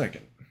me for a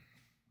second.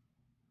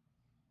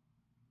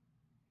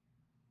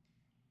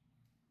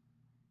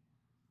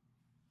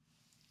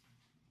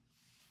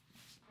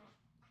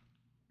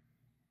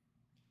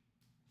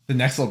 The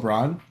next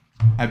LeBron?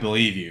 I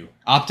believe you.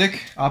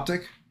 Optic?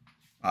 Optic?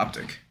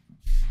 Optic.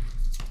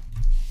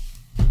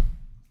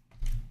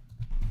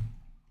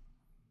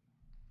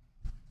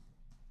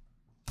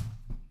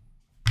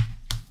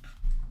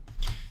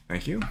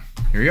 Thank you.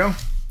 Here we go.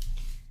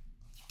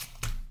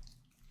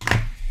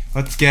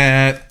 Let's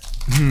get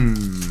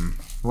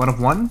 1 of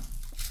 1.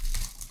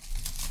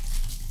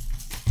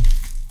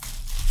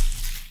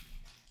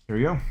 Here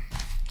we go.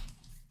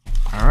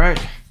 All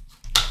right.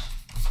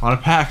 A lot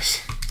of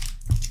packs.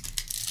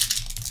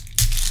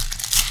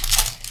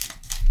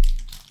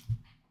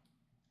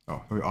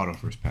 Oh, we auto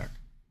first pack.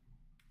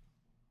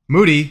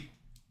 Moody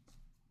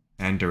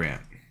and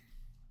Durant.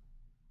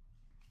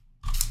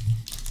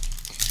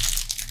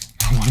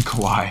 I want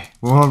Kawhi.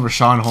 We'll have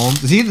Rashawn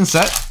Holmes. Is he even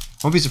set?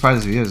 Won't be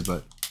surprised if he is,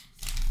 but.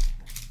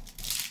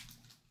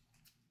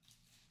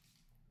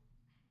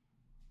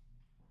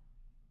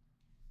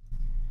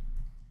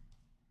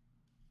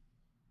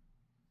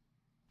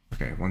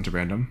 Okay, 1 to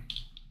random.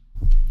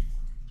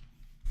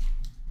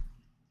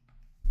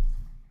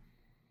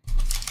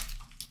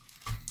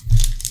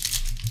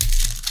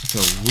 So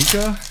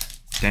Luka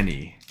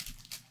Denny.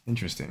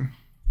 Interesting.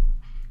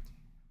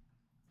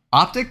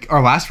 Optic,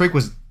 our last break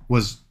was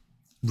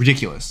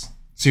ridiculous.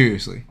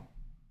 Seriously.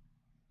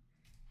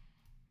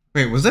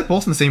 Wait, was that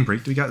both in the same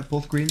break? Do we got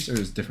both greens or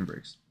is it different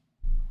breaks?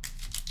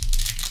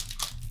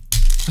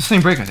 It's the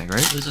same break, I think,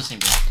 right? It was the same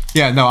break.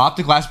 Yeah, no,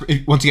 Optic last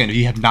break. Once again, if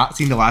you have not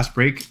seen the last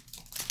break,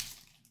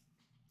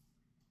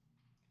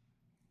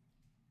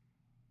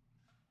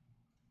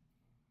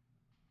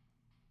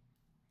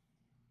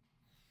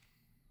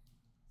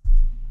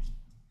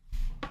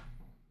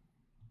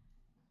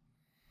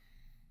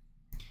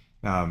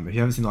 If you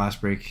haven't seen the last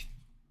break,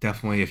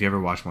 definitely, if you ever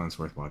watch one, it's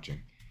worth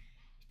watching.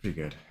 It's pretty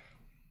good.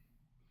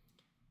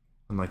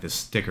 Unlike the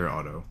sticker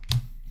auto.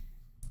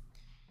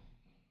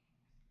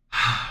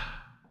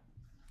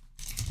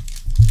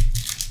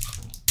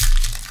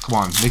 Come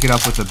on, make it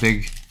up with the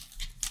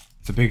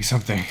big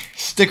something.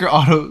 Sticker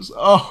autos.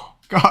 Oh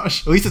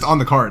gosh, at least it's on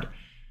the card.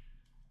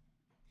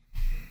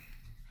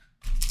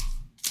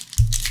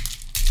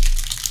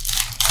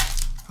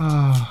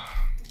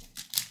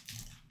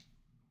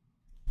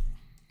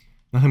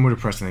 Nothing more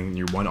depressing than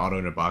your one auto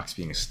in a box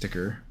being a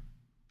sticker.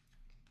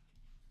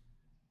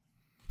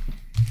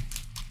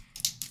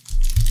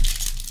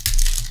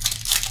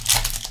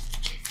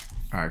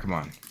 All right, come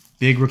on.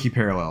 Big rookie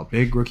parallel.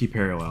 Big rookie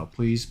parallel.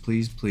 Please,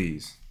 please,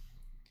 please.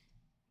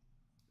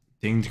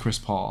 Dinged Chris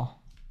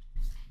Paul.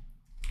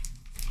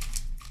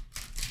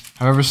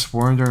 Have I ever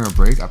sworn during a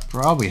break? I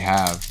probably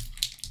have.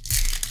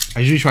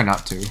 I usually try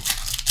not to.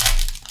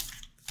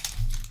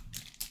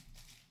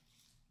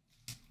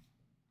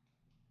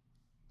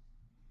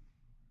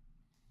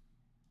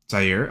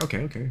 Zaire.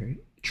 Okay.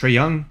 Trae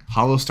Young.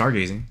 Hollow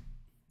Stargazing.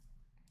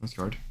 Nice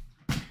card.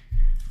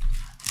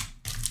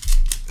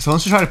 Someone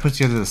should try to put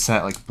together the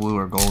set like blue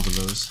or gold of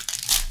those.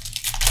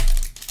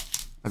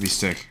 That'd be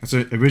sick. That's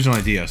an original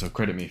idea, so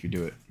credit me if you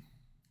do it.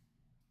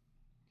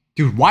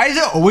 Dude, why is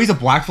it always a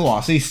black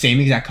velocity, same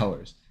exact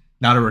colors?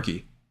 Not a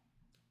rookie.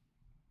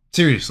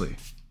 Seriously.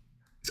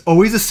 It's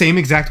always the same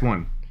exact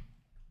one.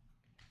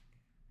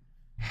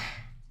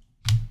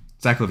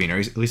 Zach LaVine,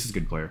 at least he's a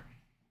good player.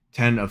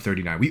 10 of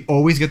 39. We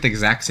always get the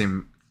exact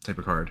same type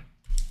of card.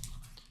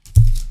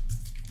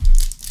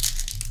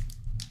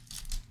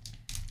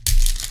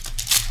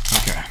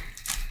 Okay.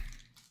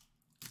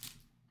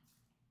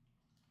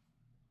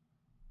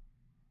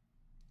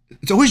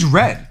 It's always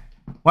red.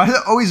 Why is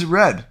it always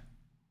red?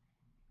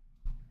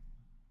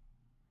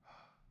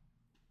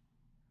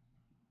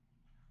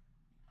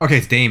 Okay,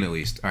 it's Dame at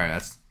least. All right,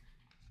 that's...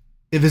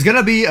 If it's going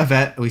to be a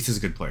vet, at least it's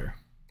a good player.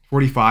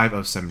 45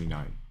 of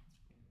 79.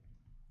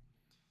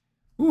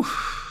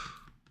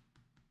 Oof.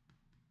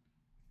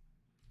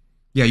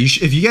 Yeah,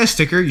 if you get a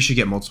sticker, you should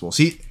get multiple.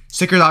 See,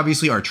 stickers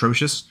obviously are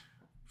atrocious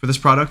for this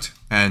product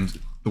and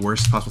the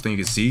worst possible thing you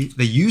can see.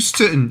 They used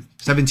to, in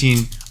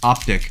 17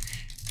 Optic,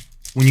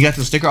 when you got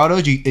the sticker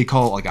autos, they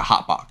call it like a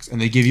hot box, and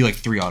they give you like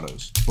 3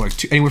 autos, or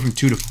like anywhere from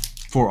 2 to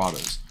 4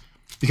 autos.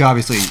 Because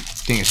obviously,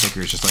 getting a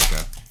sticker is just like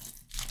a,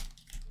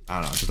 I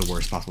don't know, it's just the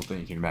worst possible thing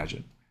you can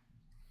imagine.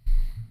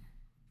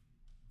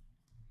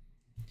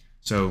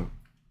 So,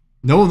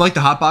 no one liked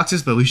the hot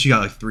boxes, but at least you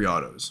got like 3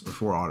 autos or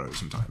 4 autos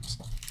sometimes.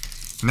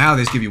 Now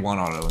they just give you 1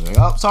 auto and they're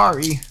like, oh,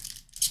 sorry.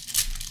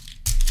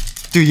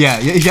 Dude, yeah,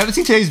 if you haven't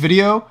seen today's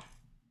video,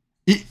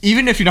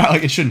 even if you're not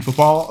like interested in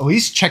football, at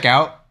least check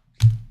out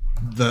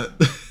the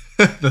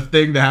the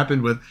thing that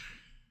happened with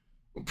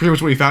pretty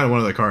much what you found in one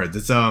of the cards.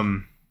 It's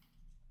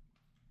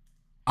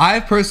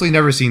I've personally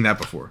never seen that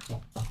before.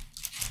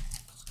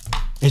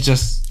 It's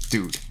just,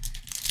 dude.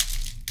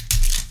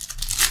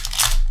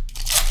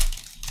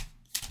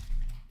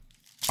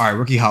 All right,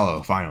 rookie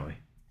hollow, finally.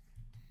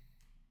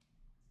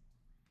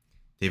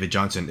 David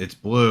Johnson, it's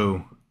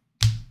blue.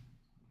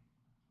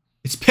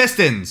 It's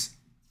Pistons.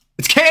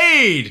 It's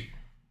Cade.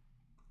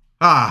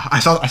 Ah, I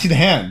see the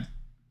hand.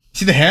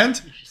 See the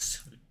hand?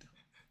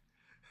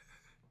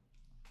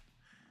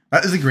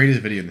 That is the greatest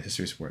video in the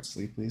history of sports.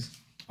 Sleep, please.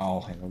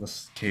 I'll handle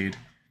this. Cade.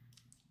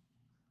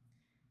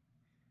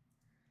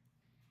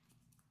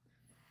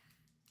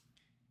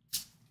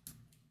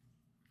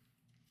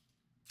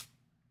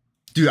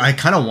 Dude, I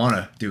kind of want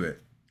to do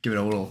it. Give it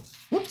a little...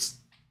 Whoops.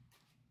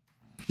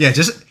 Yeah,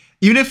 just...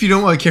 Even if you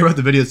don't want to care about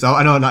the video itself,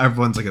 I know not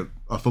everyone's like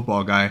a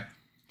football guy.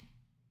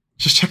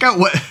 Just check out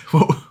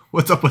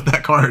what's up with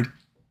that card.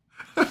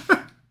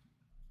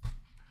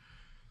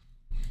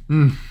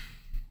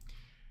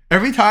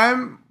 Every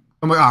time,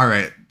 I'm like, all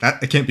right,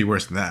 it can't be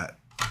worse than that.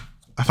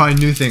 I find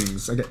new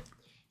things. I get,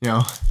 you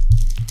know,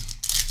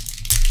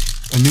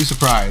 a new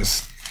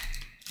surprise.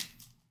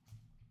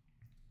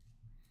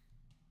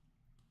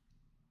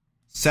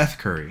 Seth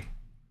Curry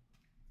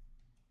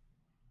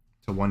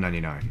to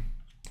 199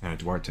 and a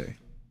Duarte.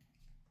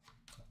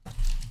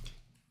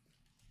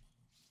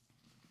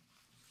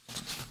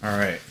 All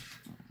right.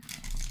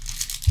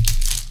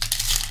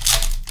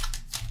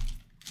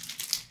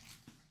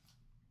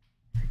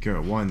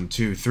 Go 1,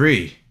 2,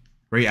 3.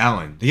 Ray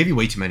Allen. They gave you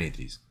way too many of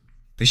these.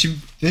 Those should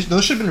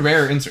have been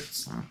rare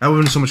inserts. That would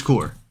have been so much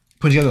cooler.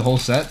 Putting together the whole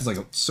set, there's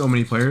like so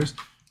many players.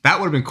 That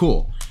would have been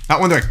cool. That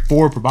one, they're like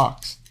 4 per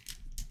box.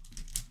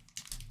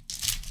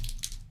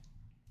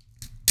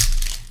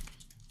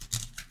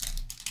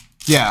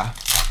 Yeah.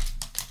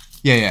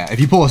 If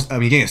you pull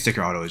getting a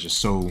sticker auto is just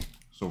so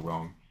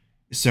wrong.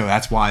 So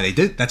that's why they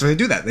do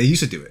that. They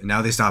used to do it, and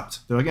now they stopped.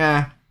 They're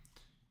like,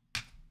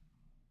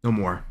 no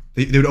more.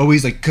 They would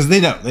always like, because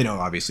they know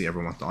obviously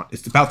everyone wants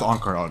it's about the on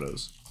card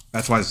autos.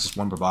 That's why it's just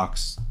 1 per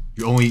box.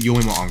 You only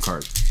want on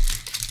card.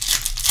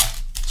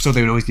 So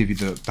they would always give you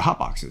the hot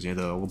boxes, you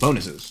know, the little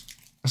bonuses.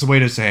 That's a way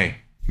to say,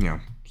 you know,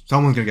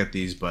 someone's gonna get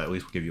these, but at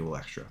least we'll give you a little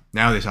extra.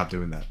 Now they stopped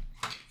doing that.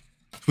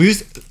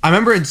 I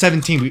remember in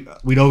 17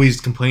 we'd always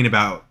complain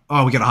about,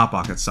 oh, we got a hot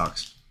box that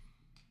sucks.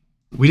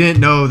 We didn't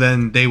know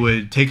then they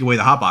would take away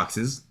the hot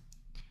boxes.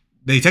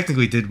 They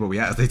technically did what we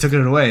asked. They took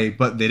it away,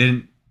 but they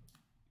didn't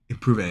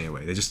improve it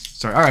anyway. They just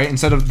started, all right,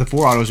 instead of the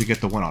 4 autos, you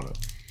get the 1 auto.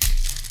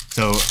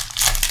 So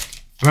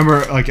I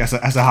remember, like, as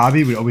a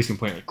hobby, we'd always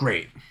complain, like,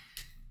 great.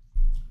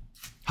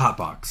 Hot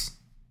box.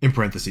 In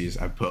parentheses,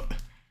 I put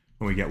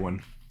when we get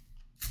one.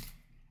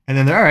 And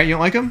then they're, all right, you don't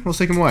like them? We'll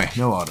take them away.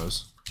 No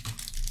autos.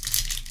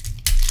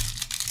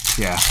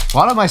 Yeah. A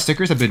lot of my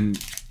stickers have been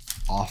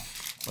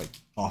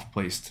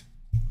off-placed.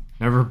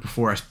 Never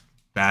before as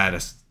bad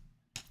as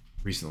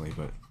recently,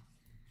 but...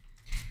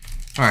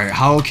 Alright,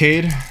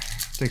 Holocade.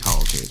 Take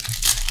Holocade.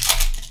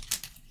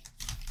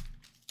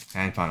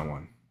 And final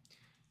one.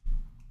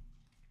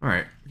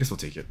 Alright, I guess we'll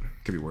take it.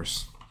 Could be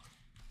worse.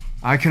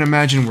 I can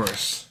imagine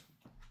worse.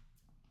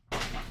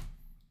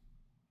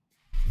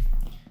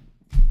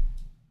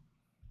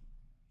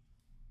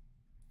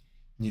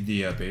 Need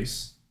the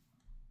base?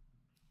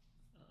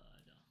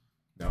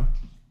 No. No?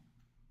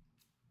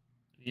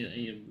 Yeah, I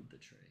need to move the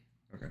tray.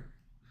 Okay.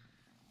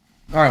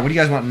 Alright, what do you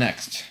guys want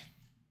next?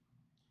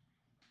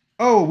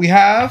 Oh, we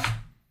have...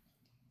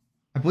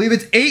 I believe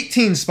it's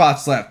 18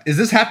 spots left. Is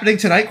this happening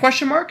tonight,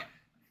 question mark?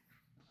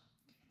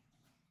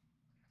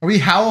 Are we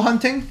howl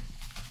hunting?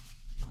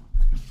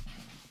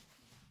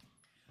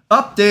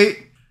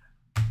 Update!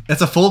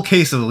 That's a full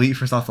case of Elite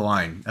first off the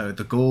line.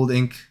 The gold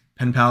ink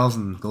pen pals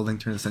and gold ink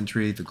turn of the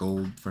century, the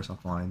gold first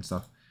off the line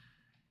stuff.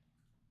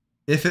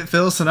 If it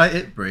fills tonight,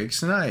 it breaks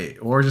tonight.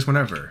 Or just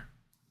whenever.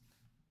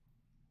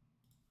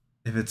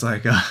 If it's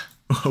like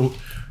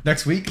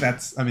next week,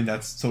 that's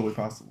totally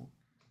possible.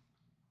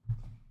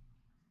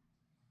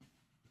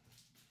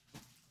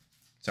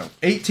 So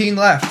 18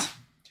 left.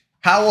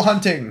 Howl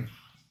hunting.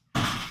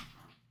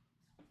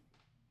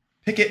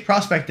 Picket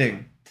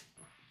prospecting.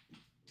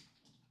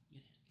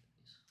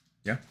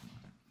 Yeah.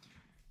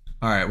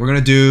 All right, we're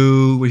gonna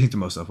do. What do you think the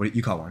most of? What do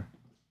you call one?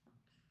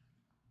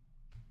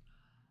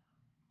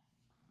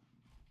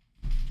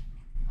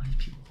 Why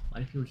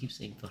do people keep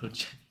saying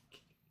photogenic?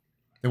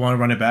 They want to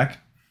run it back.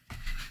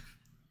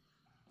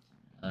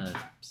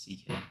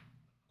 CK.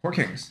 Poor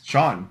Kings.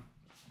 Sean.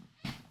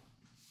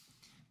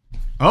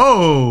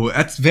 Oh,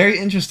 that's very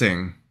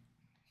interesting.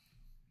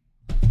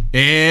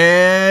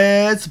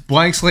 It's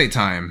blank slate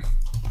time.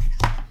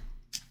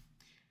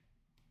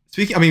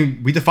 Speaking, I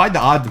mean, we defied the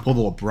odds to pull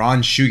the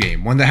LeBron shoe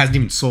game, one that hasn't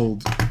even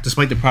sold,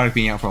 despite the product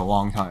being out for a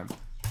long time.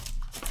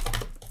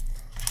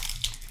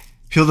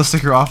 Peel the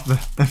sticker off and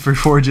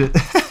reforge it.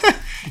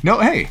 No,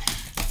 hey.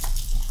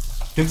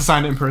 Get to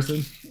sign it in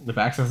person. The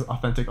back says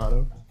authentic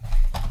auto.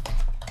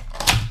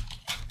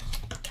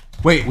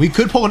 Wait, we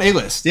could pull an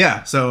A-list.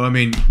 Yeah, so, I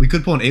mean, we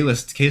could pull an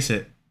A-list case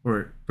hit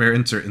or rare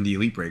insert in the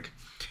Elite break.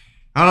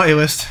 I don't know,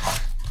 A-list.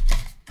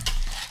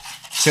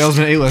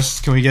 Salesman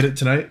A-list. Can we get it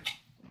tonight?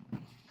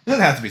 It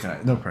doesn't have to be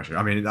tonight. No pressure.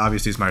 I mean,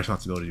 obviously, it's my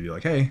responsibility to be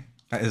like, hey,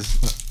 that is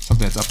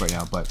something that's up right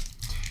now, but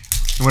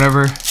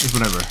whatever is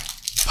whatever.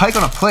 Pike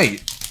on a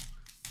plate.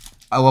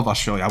 I love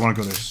Australia. I want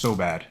to go there so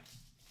bad.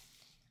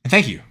 And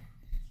thank you.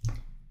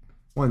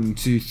 1,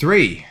 2,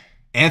 3.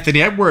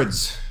 Anthony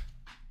Edwards.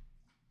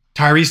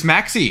 Tyrese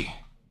Maxey.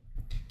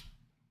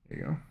 There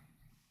you go.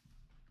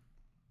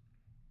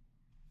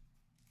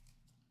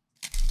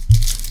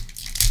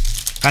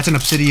 That's an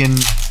Obsidian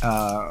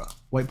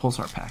White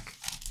Pulsar pack.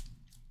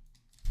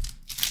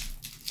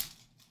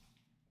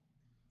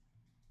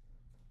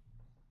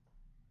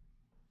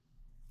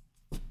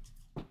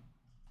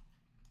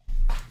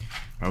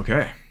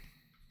 Okay.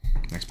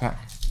 Next pack.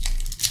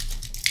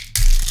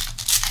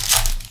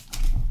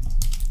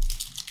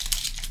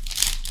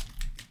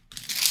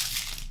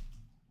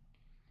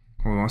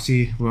 We want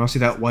to see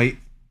that white.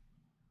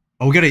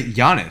 Oh, we got a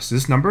Giannis. Is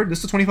this numbered?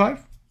 This is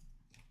 25?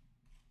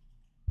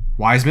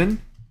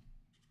 Wiseman.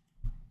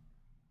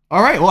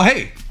 All right. Well,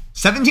 hey,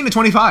 17 to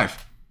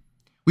 25.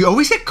 We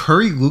always get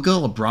Curry, Luka,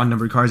 LeBron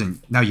numbered cards,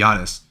 and now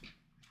Giannis.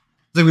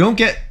 It's like we don't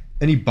get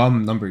any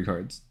bum numbered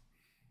cards.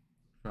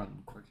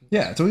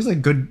 Yeah, it's always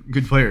like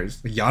good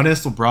players. Like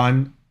Giannis,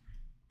 LeBron,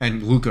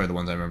 and Luka are the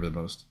ones I remember the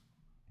most.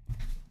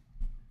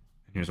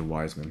 And here's a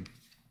Wiseman.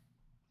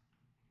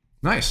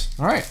 Nice.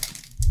 All right.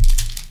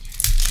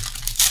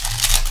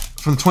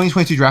 From the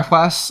 2022 draft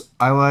class,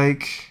 I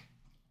like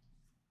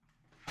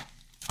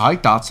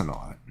Dotson a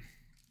lot.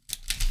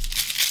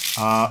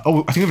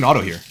 Oh, I think we have an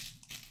auto here.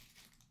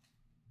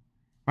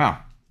 Wow.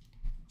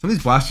 Some of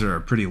these blasters are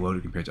pretty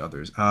loaded compared to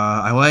others.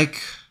 I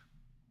like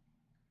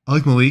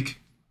Malik.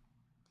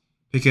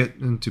 Pickett,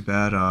 isn't too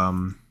bad.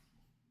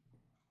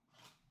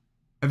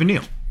 Evan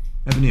Neal.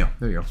 There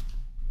you go. That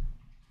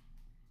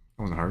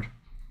wasn't hard.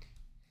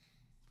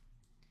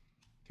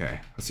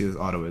 Okay, let's see what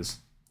this auto is.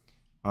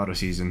 Auto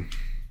season.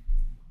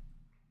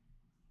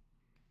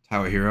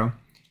 TAKEHIRO.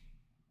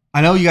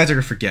 I know you guys are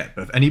going to forget,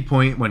 but if any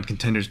point when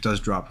Contenders does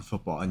drop for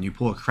football and you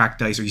pull a cracked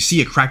dice or you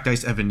see a cracked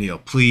dice Evan Neal,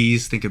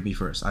 please think of me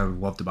first. I would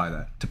love to buy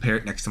that. To pair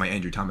it next to my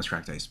Andrew Thomas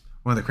cracked dice.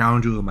 One of the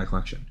crown jewels of my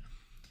collection.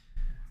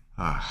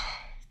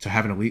 To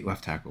have an elite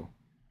left tackle.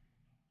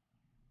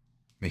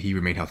 May he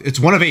remain healthy. It's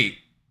 1 of 8.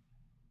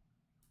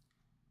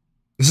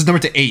 This is number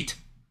to 8.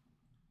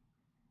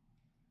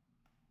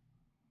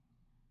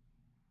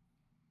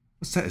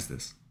 What set is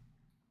this?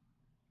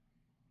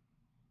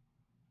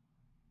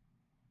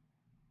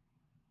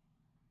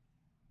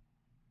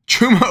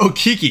 Chuma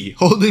Okiki,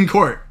 holding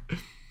court.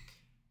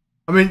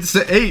 I mean, it's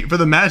the 8 for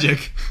the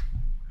Magic.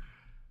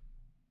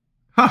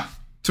 Huh.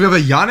 So we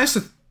have a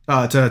Giannis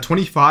to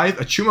 25,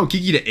 a Chuma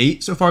Okiki to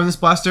 8 so far in this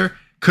blaster.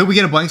 Could we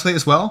get a blank slate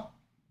as well?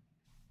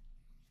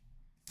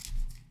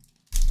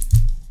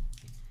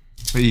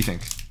 What do you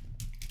think?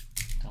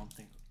 Don't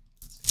think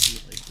it's gonna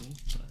be likely,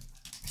 but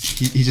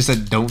He just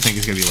said don't think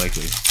it's gonna be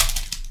likely.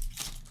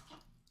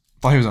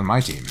 Thought he was on my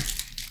team.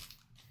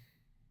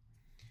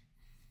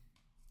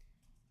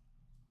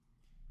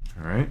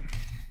 All right.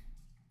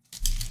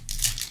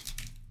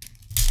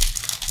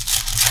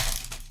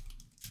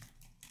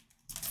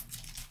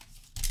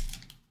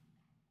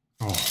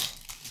 Oh,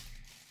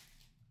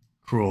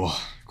 cruel,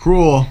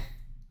 cruel.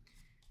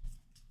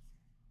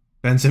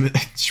 Ben Simmons,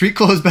 street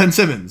clothes. Ben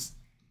Simmons.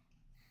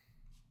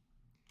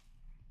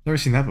 Never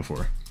seen that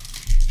before.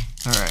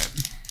 All right.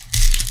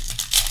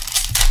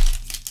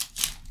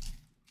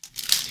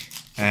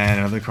 And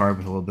another card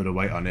with a little bit of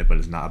white on it, but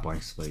it's not a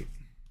blank slate.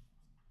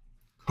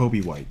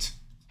 Kobe White.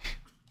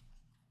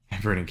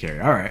 And Vernon Carey.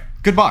 All right.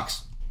 Good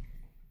box.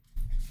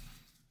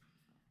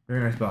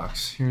 Very nice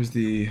box. Here's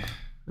the...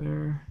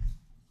 There.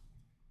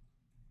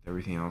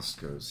 Everything else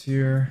goes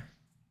here.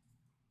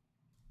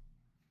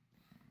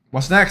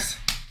 What's next?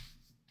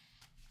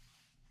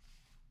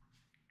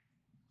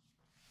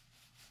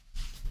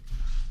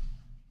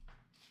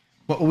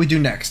 What will we do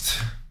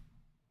next?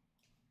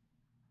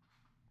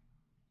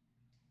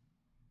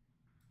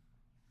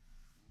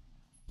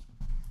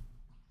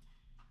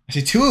 I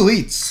see 2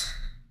 elites.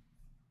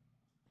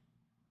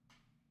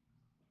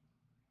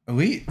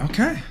 Elite?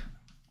 Okay.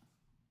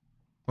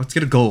 Let's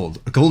get a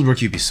gold. A gold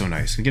rookie would be so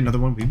nice. Can we get another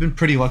one? We've been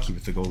pretty lucky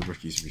with the gold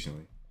rookies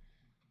recently.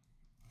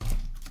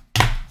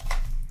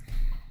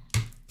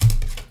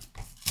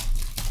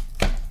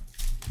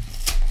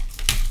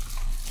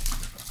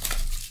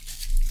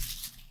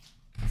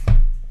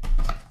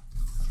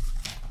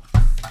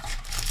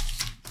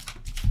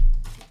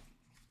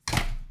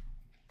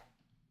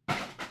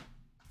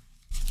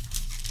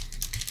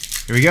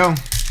 Here we go.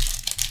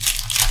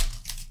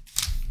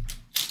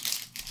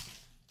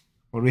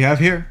 What do we have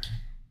here?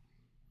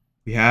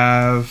 We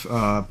have,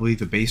 I believe,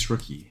 the base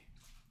rookie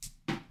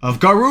of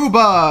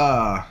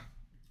Garuba.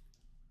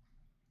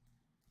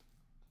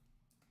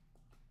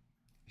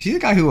 Is he the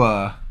guy who,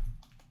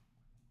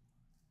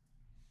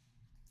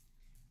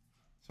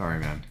 sorry,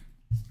 man.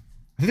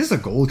 I think this is a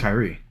gold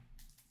Kyrie.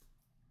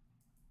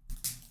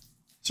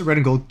 It's a red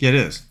and gold. Yeah, it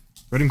is.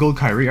 Red and gold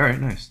Kyrie. All right,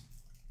 nice.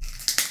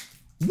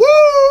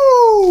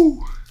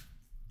 Woo!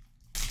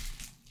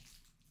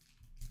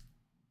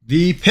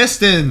 The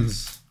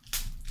Pistons.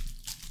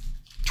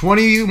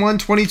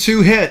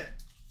 21-22 hit.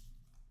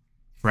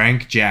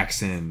 Frank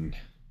Jackson.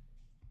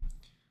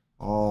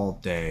 All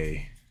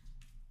day.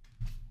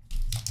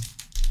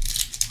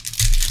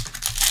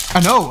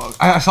 I know.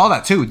 I saw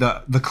that too.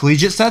 The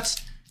collegiate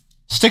sets.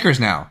 Stickers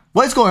now.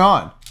 What is going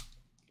on?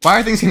 Why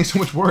are things getting so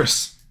much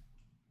worse?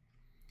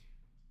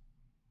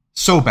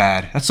 So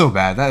bad. That's so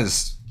bad. That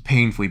is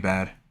painfully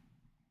bad.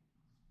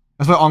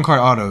 That's why on-card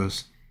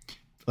autos,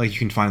 like you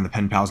can find in the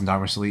Pen Pals and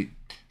Diamond Elite,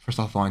 first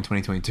off line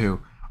 2022,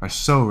 are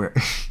so rare.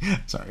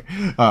 Sorry.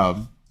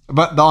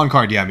 But the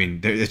on-card, yeah, I mean,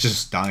 it's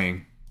just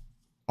dying.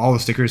 All the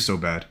stickers, so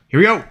bad. Here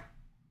we go.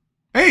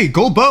 Hey,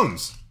 gold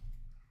bones.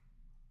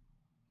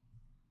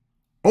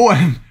 Oh,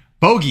 and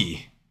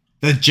Bogey.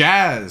 The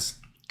Jazz.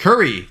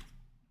 Curry.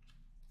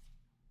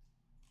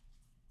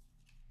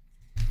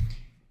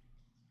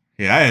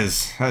 Yeah, that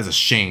is a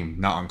shame.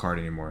 Not on card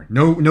anymore.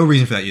 No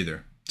reason for that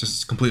either.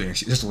 Just completely,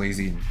 just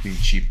lazy and being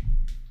cheap.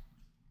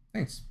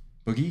 Thanks,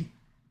 Boogie.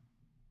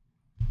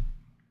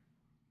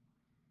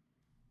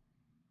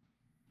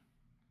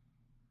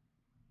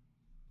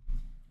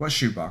 What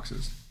shoe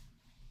boxes?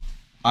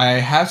 I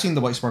have seen the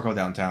White Sparkle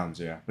downtowns,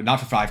 yeah, but not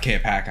for 5K a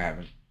pack. I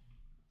haven't.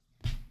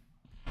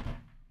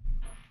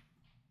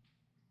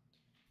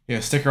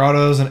 Yeah, sticker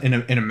autos and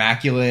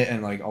immaculate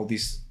and like all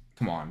these.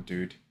 Come on,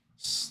 dude.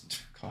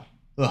 God.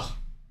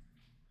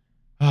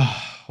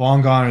 Ugh.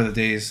 Long gone are the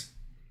days.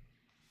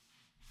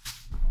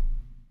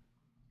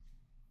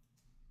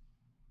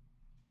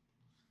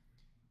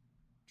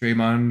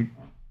 Draymond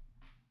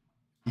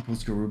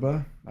equals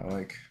Garuba.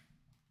 I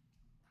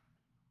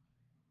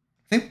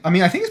think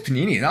it's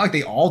Panini. Not like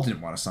they all didn't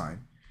want to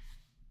sign.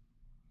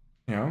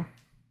 You know?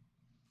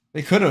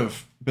 They could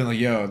have been like,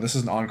 yo, this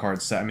is an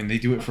on-card set. I mean, they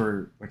do it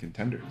for like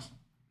contenders.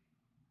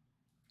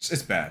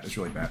 It's bad. It's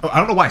really bad. Oh, I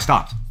don't know why I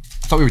stopped.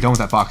 I thought we were done with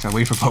that box. I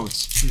waited for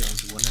votes. Dude, I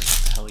was wondering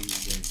what the hell you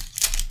were doing.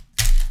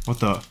 What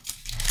the?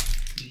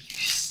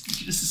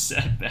 You just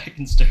sat back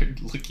and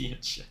started looking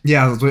at shit.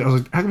 Yeah, I was like,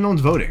 how come no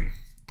one's voting?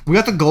 We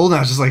got the gold and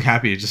I was just like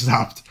happy it just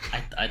stopped.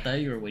 I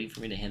thought you were waiting for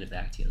me to hand it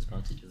back to you. I was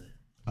about to do it.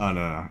 Oh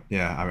no.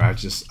 Yeah, I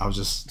was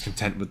just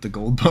content with the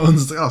gold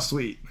bones. Like, oh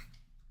sweet.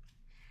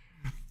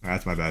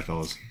 That's my bad,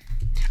 fellas.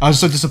 I was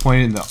so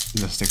disappointed in the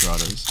sticker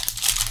autos.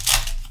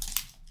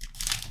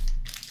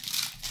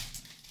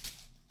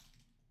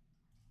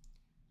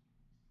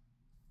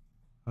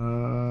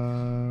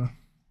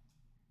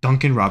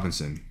 Duncan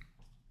Robinson.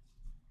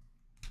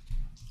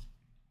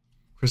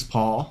 Chris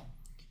Paul.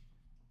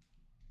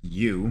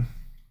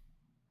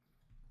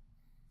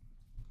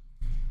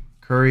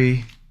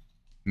 Curry.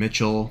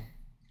 Mitchell.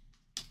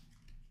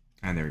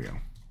 And there we go.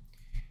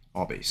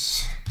 All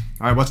base.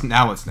 All right, what's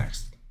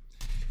next?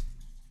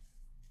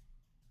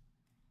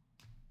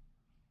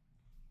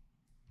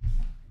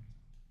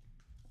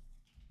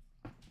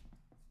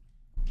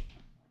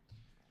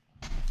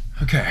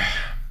 Okay.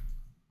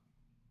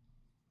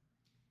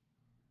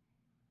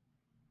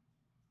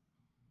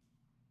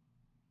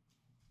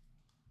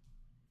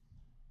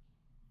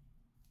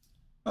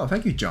 Oh,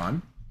 thank you,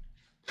 John.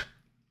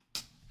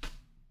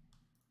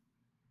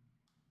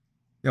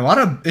 Yeah, a lot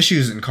of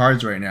issues in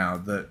cards right now.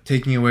 The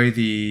taking away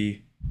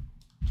the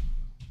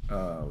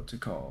what's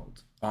it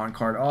called? On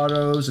card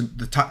autos and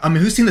the top. I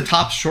mean, who's seen the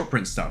top short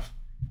print stuff?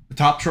 The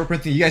top short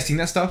print thing. You guys seen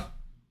that stuff?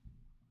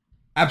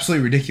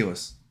 Absolutely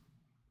ridiculous.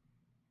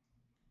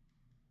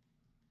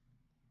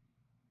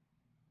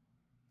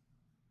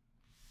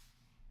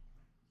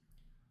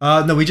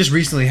 No, we just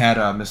recently had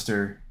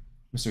Mr.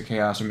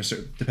 Chaos or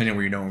Mr. depending on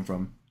where you know him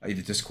from,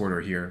 either Discord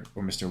or here,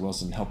 or Mr.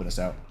 Wilson helping us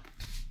out.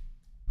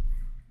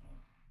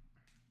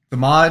 The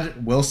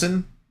mod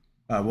Wilson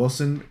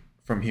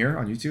from here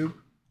on YouTube,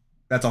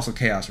 that's also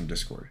Chaos from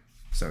Discord.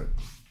 So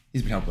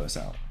he's been helping us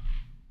out.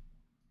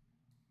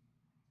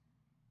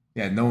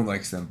 Yeah, no one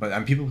likes them,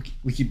 but people,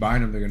 we keep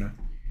buying them. They're gonna,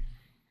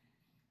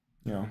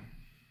 you know,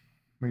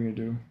 what are you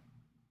gonna do?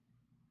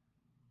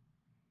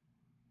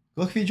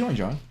 Look if you join,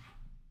 John.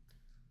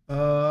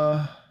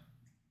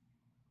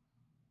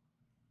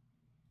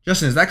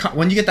 Justin, is that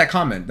when you get that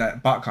comment,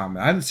 that bot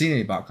comment? I haven't seen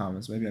any bot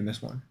comments. Maybe I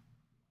missed one.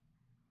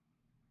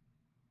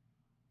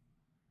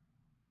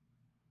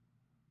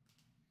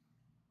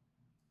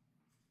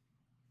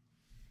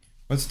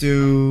 Let's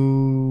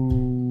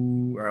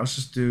do. All right, let's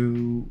just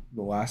do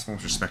the last one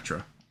for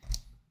Spectra.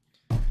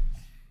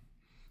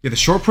 Yeah, the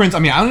short prints. I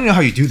mean, I don't even know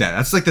how you do that.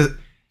 That's like the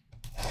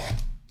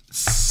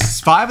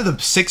 5 of the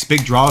 6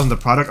 big draws in the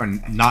product are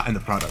not in the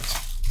product.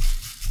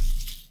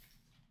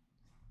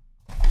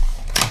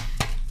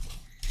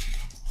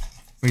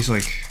 At least,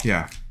 like,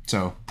 yeah.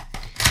 So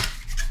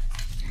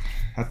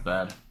that's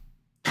bad.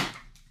 Isn't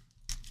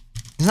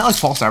that like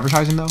false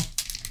advertising though?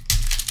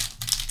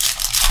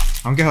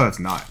 I don't get how that's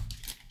not.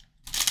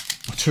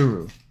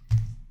 True.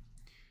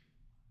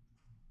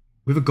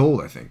 We have a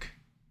gold, I think.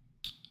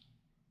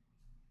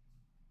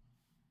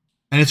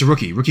 And it's a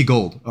rookie. Rookie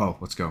gold. Oh,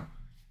 let's go.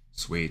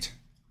 Sweet.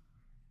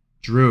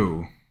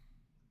 Drew.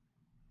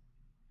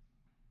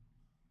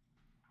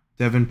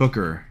 Devin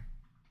Booker.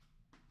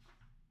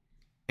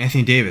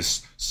 Anthony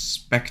Davis.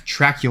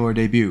 Spectacular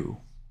debut.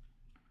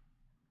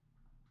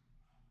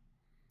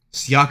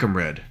 Siakam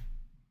red.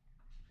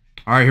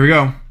 Alright, here we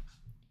go.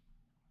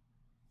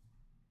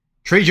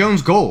 Trey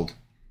Jones gold.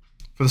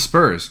 For the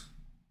Spurs.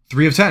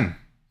 3 of 10.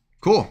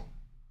 Cool.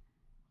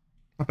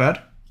 Not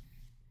bad.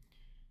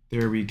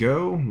 There we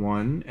go.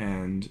 1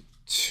 and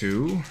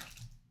 2.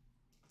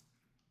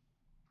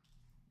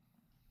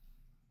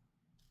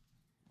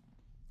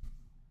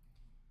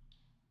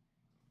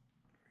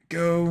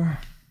 Go.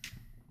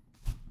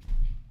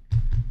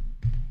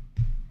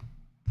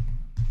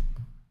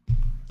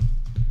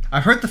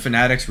 I've heard the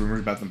Fanatics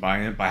rumors about them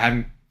buying it, but I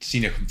haven't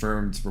seen a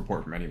confirmed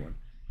report from anyone.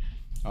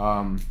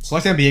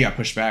 Select NBA got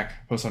pushed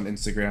back. Post on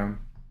Instagram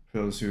for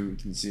those who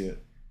didn't see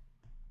it.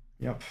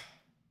 Yep.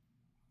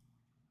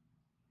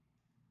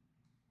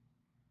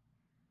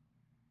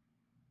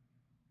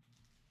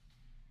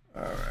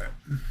 All right.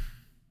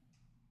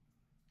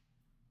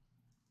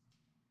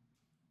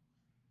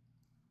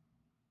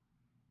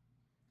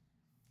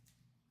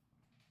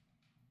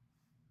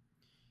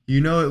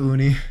 You know it,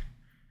 Looney.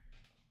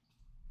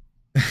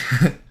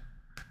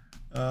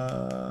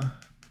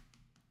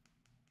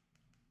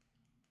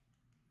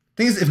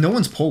 Thing is, if no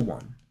one's pulled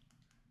one,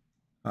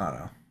 I don't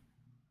know.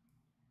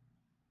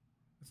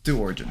 Let's do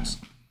Origins.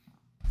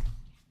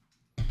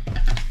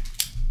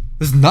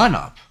 There's none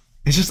up.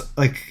 It's just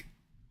like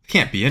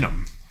can't be in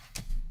them.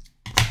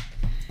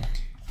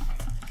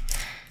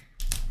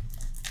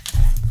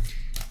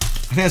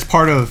 I think that's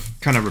part of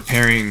kind of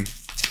repairing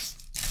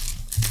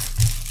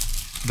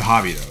the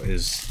hobby, though.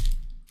 Is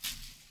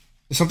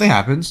if something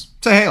happens,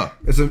 say, hey, look,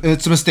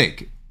 it's a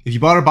mistake. If you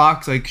bought a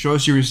box, like show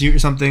us your receipt or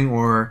something,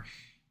 or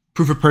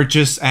proof of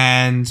purchase,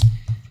 and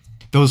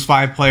those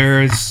 5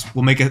 players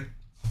will make it.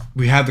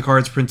 We have the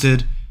cards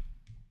printed.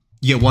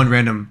 You get 1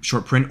 random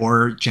short print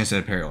or chance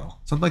at a parallel,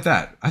 something like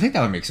that. I think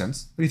that would make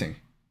sense. What do you think?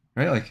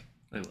 Right? Like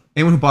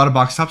anyone who bought a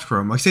box Topps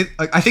Chrome, like say,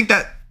 like I think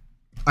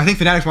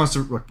Fanatics wants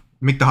to like,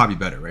 make the hobby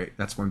better, right?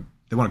 That's when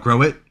they want to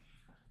grow it.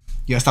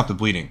 You gotta stop the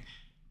bleeding.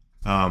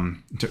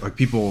 Like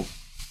people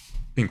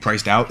being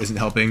priced out isn't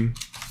helping.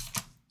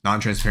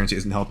 Non-transparency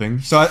isn't helping.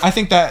 So I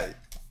think that,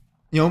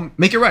 you know,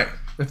 make it right.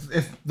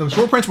 If the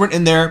short prints weren't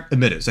in there,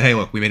 admit it. Say, hey,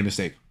 look, we made a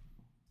mistake.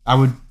 I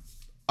would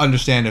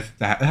understand if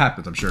that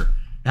happens. I'm sure it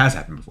has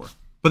happened before.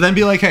 But then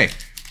be like, hey,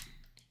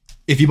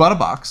 if you bought a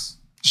box,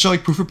 show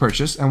like proof of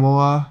purchase, and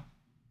we'll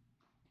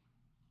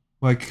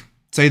like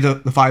say the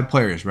 5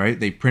 players, right?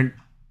 They print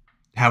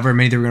however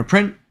many they were gonna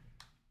print,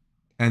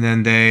 and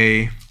then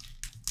they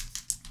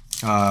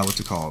what's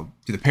it called?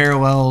 Do the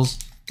parallels,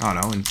 I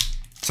don't know, and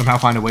somehow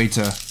find a way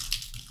to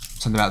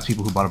send them out to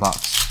people who bought a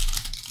box.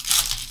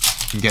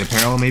 And get a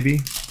parallel maybe.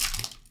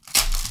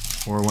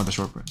 Or one of the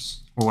short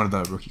prints. Or one of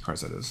the rookie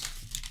cards, that is.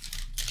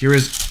 Here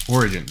is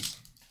Origins.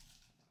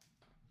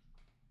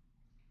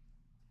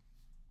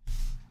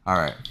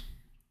 Alright.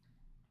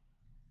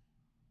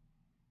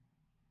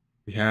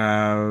 We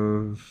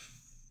have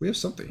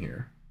something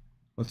here.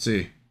 Let's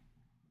see.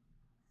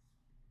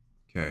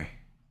 Okay.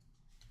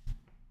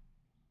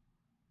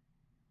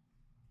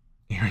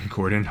 Aaron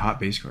Gordon, hot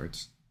base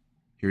cards.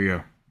 Here we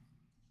go.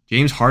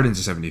 James Harden's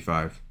a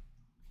 75.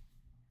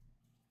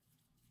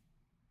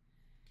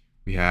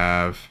 We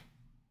have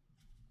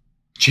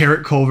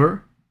Jarrett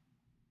Culver.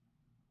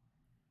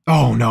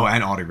 Oh, no,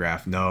 and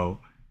autograph. No.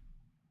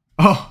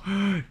 Oh,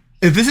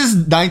 if this is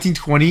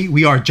 1920,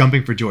 we are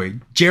jumping for joy.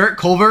 Jarrett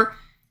Culver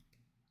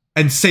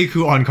and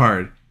Sekou on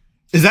card.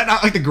 Is that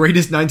not like the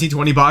greatest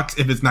 1920 box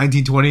if it's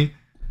 1920?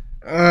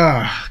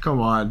 Come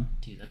on.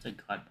 Dude, that's a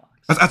god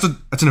box. That's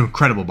an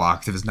incredible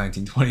box if it's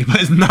 1920,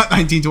 but it's not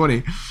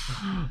 1920.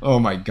 Oh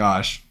my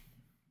gosh.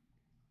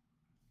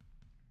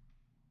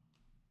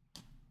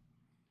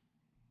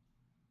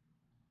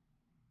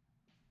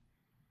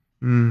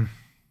 Hmm.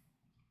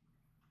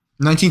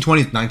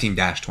 1920 is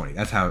 19-20.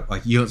 That's how,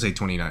 like, you don't say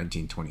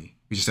 2019-20. You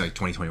just say like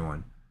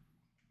 2021.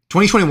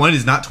 2021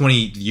 is not the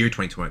year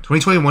 2020.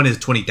 2021 is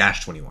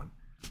 20-21.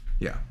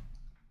 Yeah.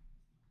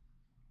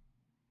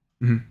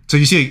 So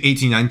you see like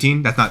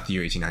 1819, that's not the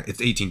year 1819, it's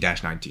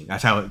 18-19.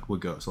 That's how it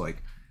would go. So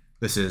like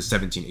this is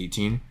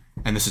 1718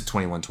 and this is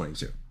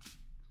 2122.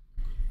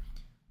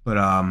 But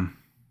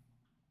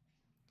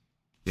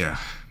yeah,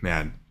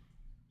 man.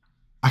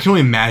 I can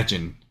only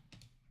imagine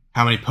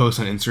how many posts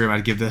on Instagram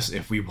I'd give this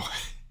if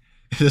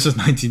this was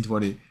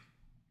 1920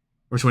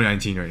 or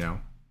 2019 right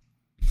now.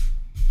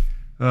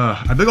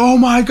 I'd be like, oh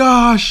my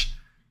gosh,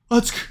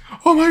 oh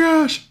my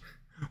gosh,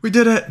 we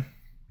did it.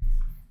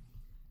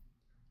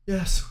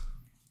 Yes.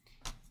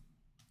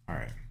 All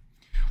right.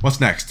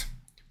 What's next?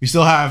 We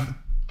still have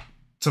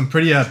some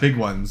pretty big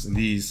ones in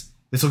these.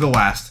 This will go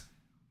last.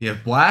 We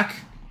have black,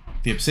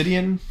 the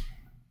obsidian.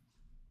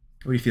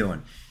 What are you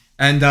feeling?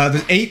 And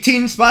there's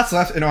 18 spots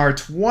left in our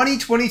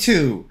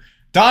 2022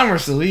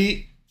 Donruss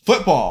Elite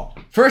Football.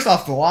 First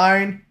off the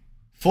line,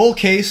 full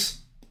case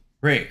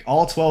break.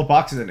 All 12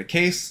 boxes in a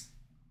case.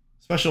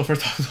 Special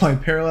first off the line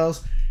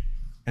parallels.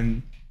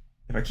 And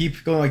if I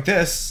keep going like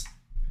this,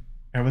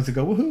 everyone's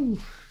gonna go, woohoo.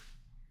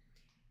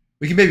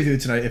 We can maybe do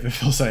it tonight if it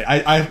feels right.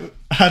 I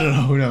don't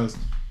know, who knows.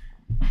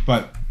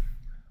 But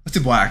let's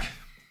do black.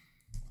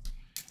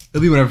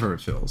 It'll be whatever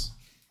it feels.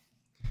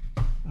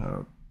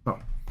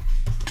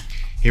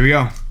 Here we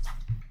go. If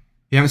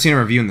you haven't seen a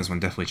review in this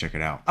one, definitely check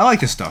it out. I like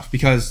this stuff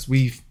because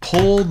we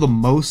pull the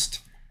most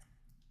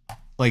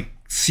like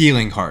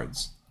ceiling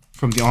cards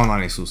from the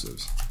online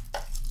exclusives.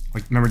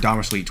 Like remember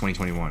Donruss Elite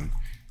 2021.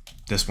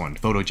 This one,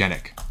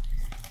 photogenic.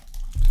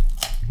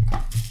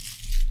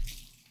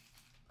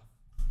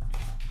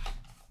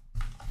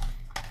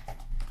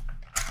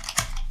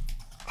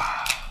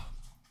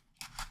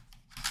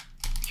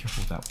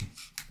 Careful with that one.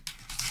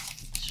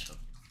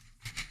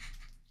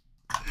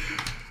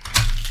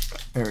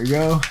 There we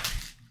go.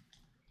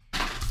 I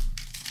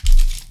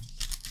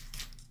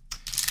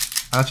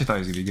actually thought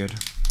he was gonna be good.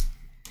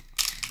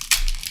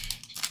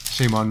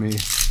 Shame on me. Yeah,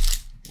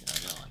 I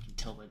know. I can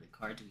tell by the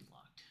cards we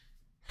locked.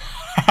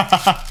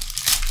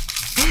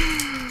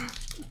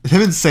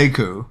 Him and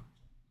Sekou.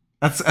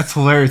 That's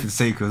hilarious with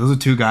Sekou. Those are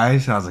two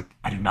guys. And I was like,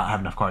 I do not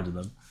have enough cards with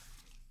them.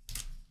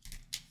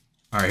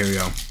 All right, here we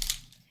go.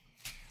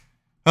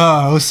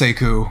 It was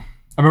Sekou. I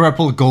remember I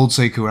pulled a gold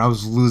Sekou and I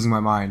was losing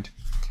my mind.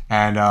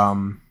 And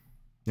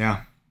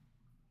yeah.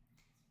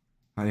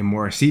 Not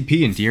anymore.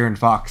 CP and De'Aaron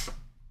Fox.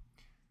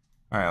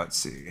 All right, let's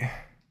see.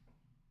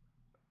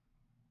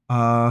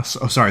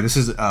 Sorry. This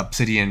is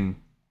Obsidian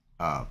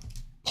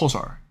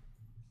Pulsar.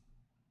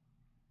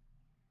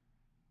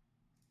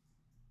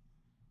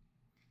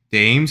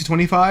 Dame to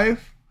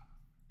 25.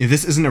 If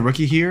this isn't a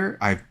rookie here,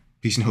 I have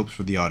decent hopes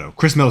for the auto.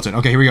 Chris Middleton.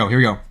 Okay, here we go. Here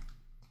we go.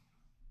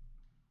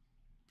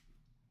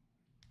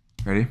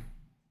 Ready?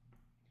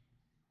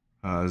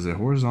 Is it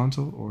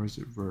horizontal or is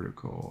it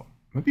vertical?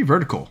 It might be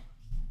vertical.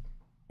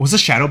 Was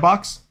this Shadow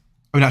Box?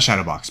 Oh, not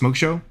Shadow Box. Smoke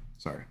Show?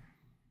 Sorry.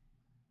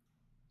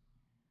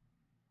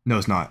 No,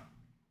 it's not.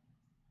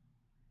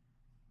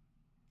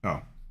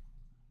 Oh.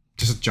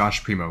 Just a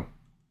Josh Primo.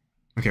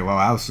 Okay, wow,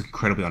 that was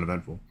incredibly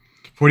uneventful.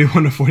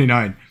 41 to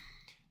 49.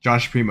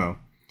 Josh Primo.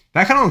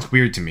 That kind of looks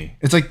weird to me.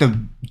 It's like the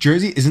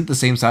jersey isn't the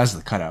same size as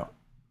the cutout.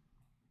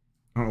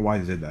 I don't know why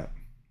they did that.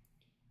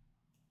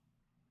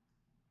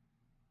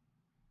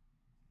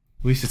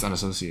 At least it's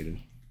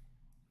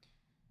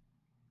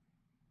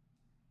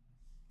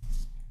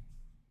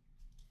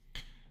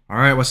All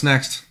right, what's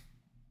next?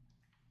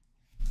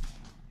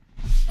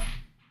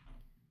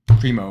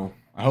 Primo,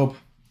 I hope.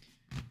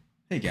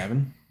 Hey,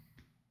 Gavin.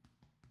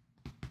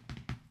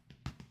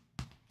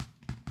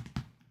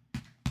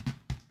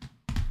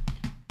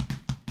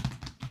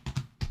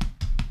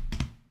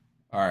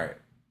 All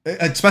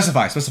right.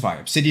 Specify.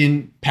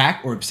 Obsidian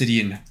pack or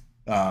obsidian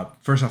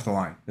first off the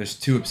line. There's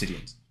 2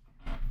 obsidians.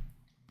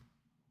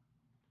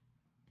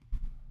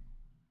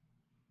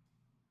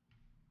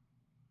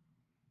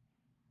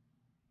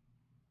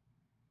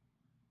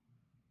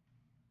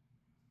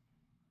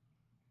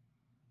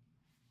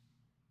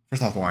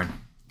 First off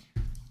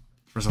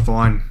the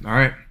line. All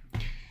right.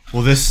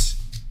 Will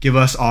this give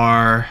us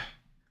our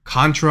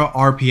Contra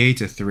RPA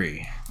to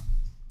 3?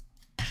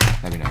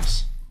 That'd be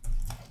nice.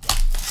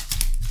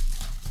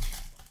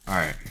 All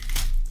right.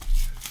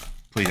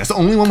 Please. That's the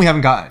only one we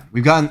haven't gotten.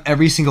 We've gotten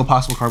every single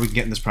possible card we can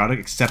get in this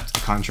product except the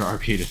Contra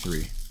RPA to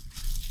 3.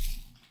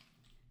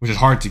 Which is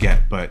hard to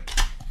get, but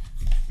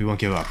we won't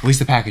give up. At least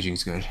the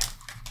packaging's good.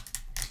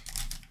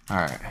 All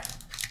right.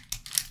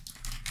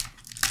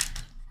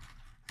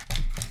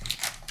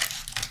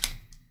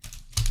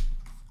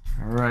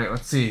 All right,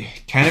 let's see.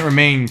 Can it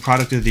remain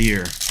product of the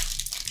year?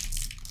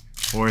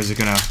 Or is it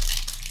gonna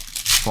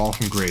fall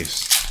from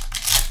grace?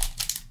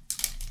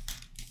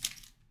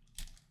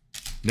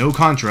 No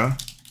Contra.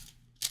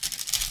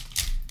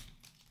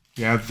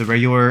 We have the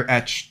regular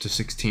etch to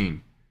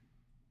 16.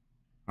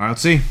 All right,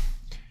 let's see.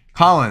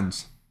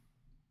 Collins.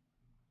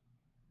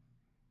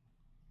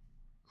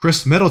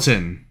 Chris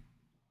Middleton.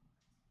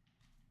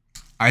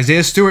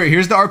 Isaiah Stewart.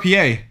 Here's the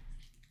RPA.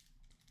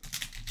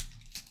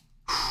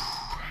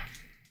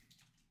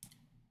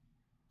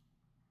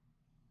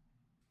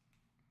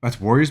 That's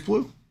Warriors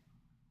blue.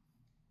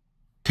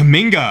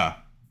 Kuminga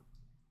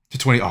to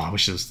 20. Oh, I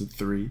wish it was the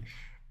 3.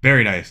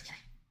 Very nice.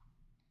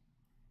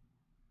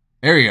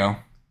 There you go.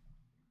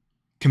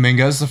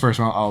 Kuminga is the first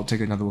one. I'll take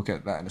another look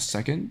at that in a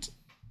second.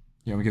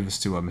 Yeah, let me give this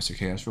to Mr.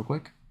 Chaos real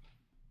quick.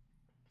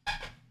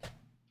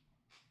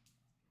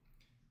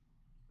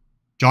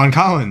 John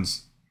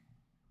Collins.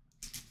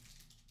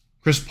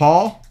 Chris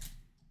Paul.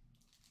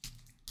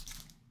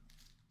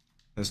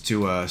 That's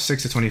to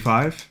 6 to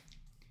 25.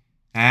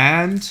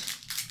 And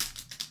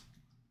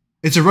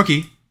it's a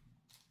rookie.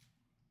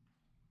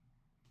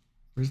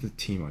 Where's the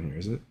team on here?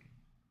 Is it?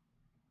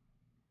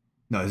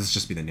 No, this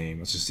just be the name.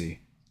 Let's just see.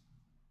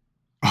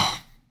 Oh,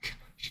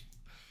 gosh.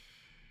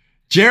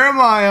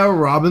 Jeremiah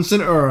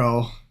Robinson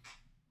Earl.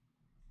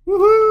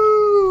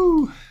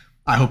 Woohoo!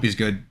 I hope he's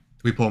good.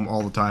 We pull him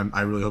all the time.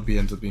 I really hope he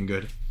ends up being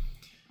good.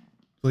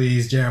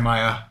 Please,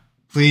 Jeremiah.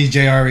 Please,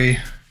 JRE.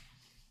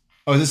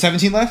 Oh, is it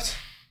 17 left?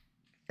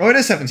 Oh, it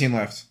is 17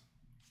 left.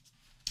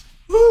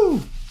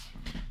 Woo!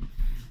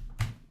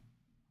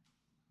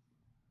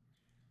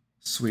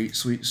 Sweet,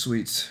 sweet,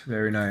 sweet.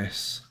 Very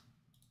nice.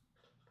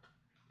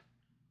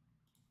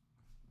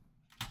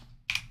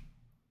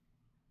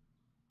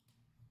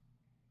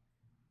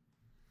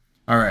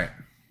 All right.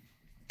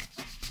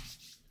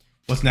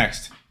 What's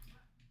next?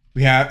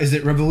 We have, is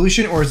it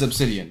Revolution or is it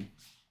Obsidian?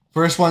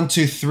 First 1,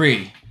 2,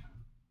 3.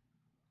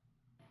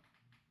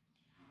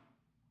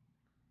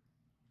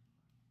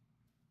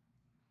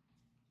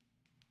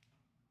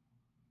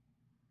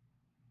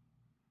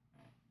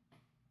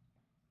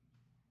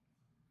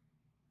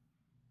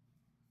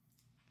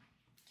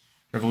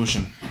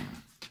 Revolution.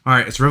 All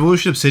right, it's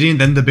Revolution, Obsidian,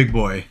 then the big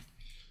boy.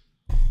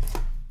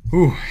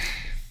 Ooh.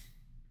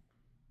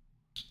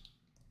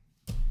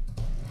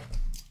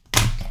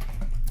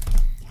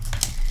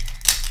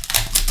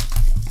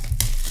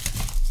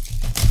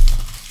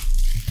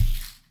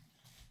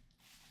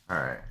 All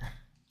right.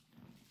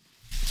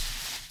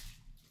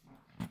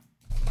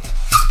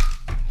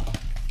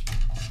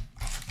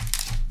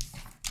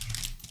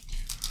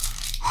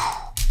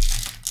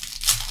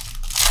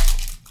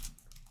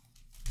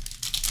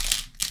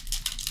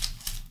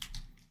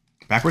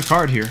 Backwards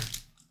card here.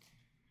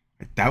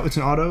 I doubt it's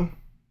an auto.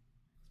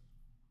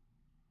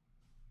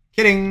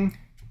 Kidding.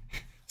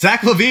 Zach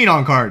LaVine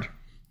on card.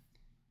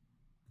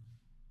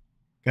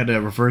 Got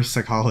a reverse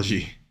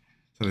psychology.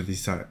 Some of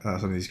these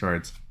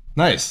cards.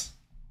 Nice.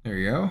 There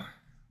you go.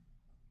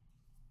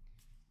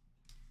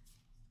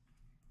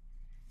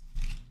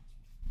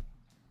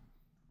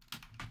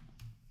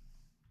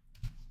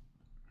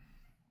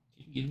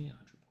 Can you give me 100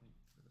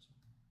 points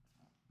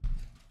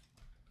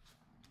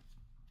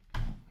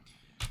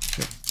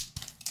for this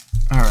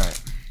one? All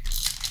right.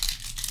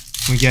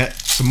 We get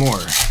some more.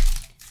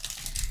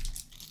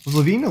 Was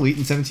LaVine elite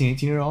in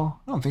 17-18 at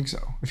all? I don't think so.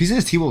 If he's in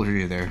his T-Wolves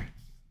review there.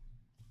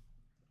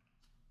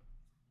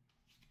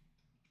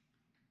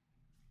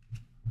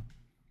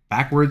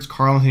 Backwards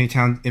Karl Anthony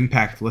Towns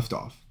Impact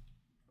Liftoff.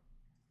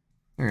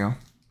 There you go.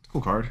 It's a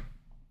cool card.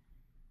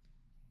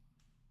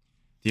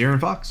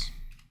 De'Aaron Fox.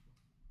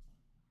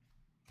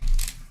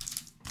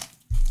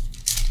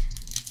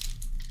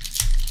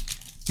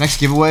 Next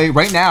giveaway.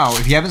 Right now,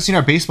 if you haven't seen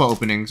our baseball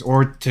openings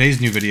or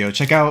today's new video,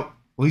 check out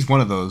at least one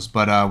of those.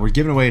 But we're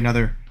giving away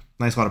another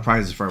nice lot of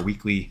prizes for our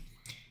weekly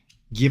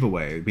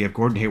giveaway. We have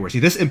Gordon Hayward. See,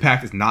 this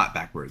Impact is not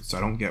backwards, so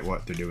I don't get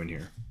what they're doing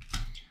here.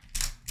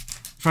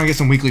 Trying to get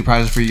some weekly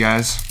prizes for you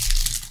guys.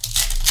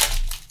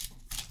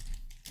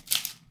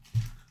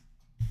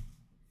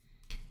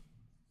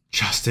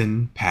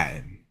 Justin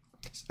Patton.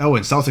 Oh,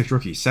 and Celtics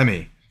rookie,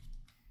 Semi.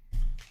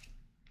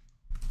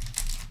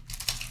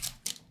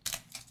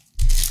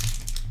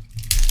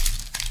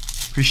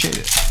 Appreciate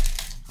it.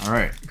 All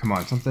right, come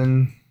on,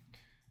 something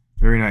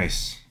very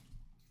nice.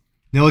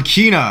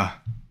 Ntilikina.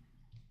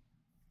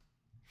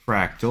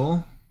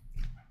 Fractal.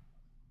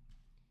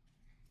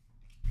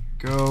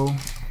 Go.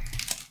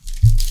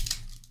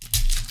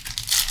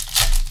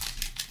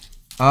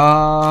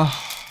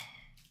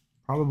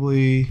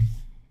 Probably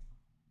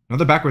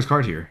another backwards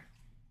card here.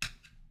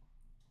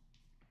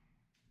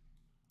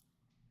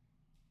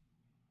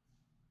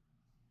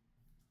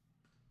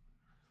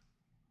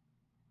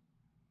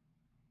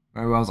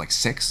 I was like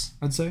 6,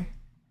 I'd say.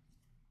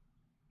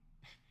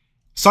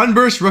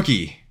 Sunburst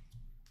rookie.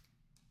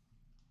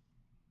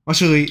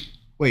 Actually,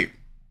 wait.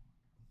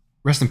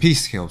 Rest in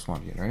peace, Caleb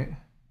Swan again, right?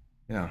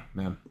 Yeah,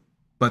 man.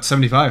 But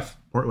 75,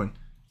 Portland.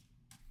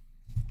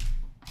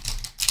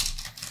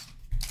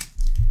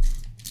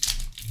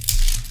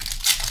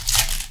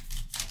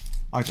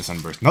 I like the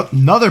Sunburst.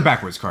 Another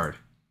backwards card.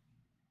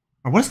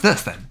 Oh, what is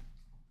this then?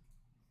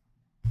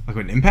 Like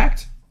an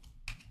impact?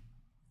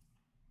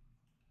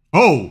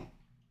 Oh!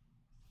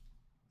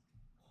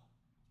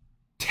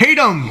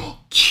 Tatum!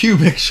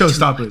 Cubic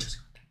showstopper.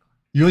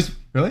 You always,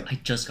 really? I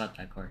just got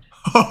that card.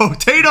 Oh,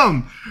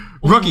 Tatum!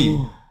 Rookie.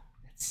 Ooh,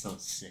 that's so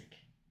sick.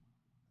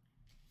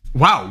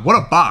 Wow, what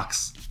a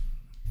box.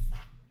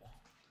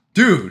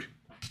 Dude.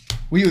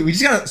 We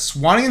just got a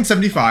Swanigan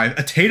 75,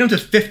 a Tatum to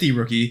 50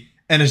 rookie,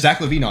 and a Zach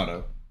LaVine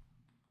auto.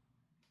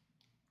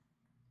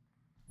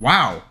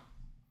 Wow.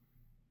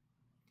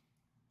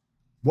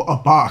 What a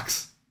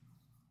box.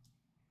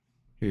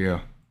 Here you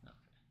go.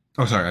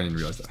 Oh, sorry, I didn't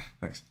realize that.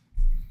 Thanks.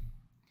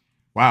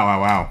 Wow,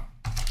 wow, wow.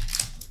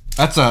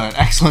 That's an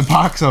excellent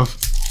box of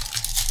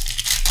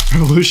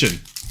Revolution.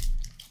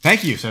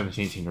 Thank you,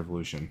 1718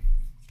 Revolution.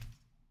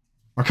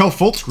 Markel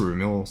Fultz grew a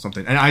little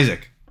something. And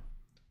Isaac. A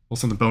little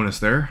something bonus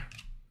there.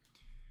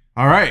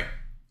 All right.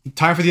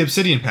 Time for the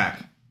Obsidian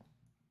pack.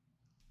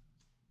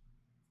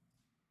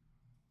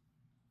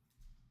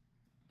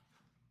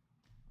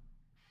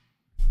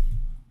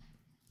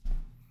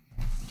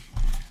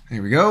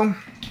 Here we go.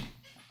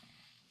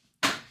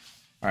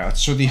 All right,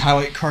 let's show the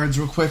highlight cards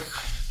real quick.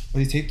 Are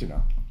these taped or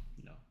no?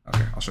 No.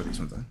 Okay, I'll show these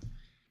ones then.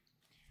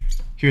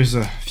 Here's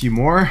a few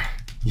more.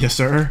 Yes,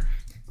 sir.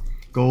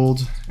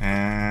 Gold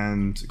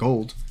and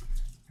gold.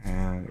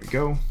 And there we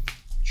go.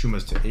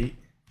 Chuma's to 8.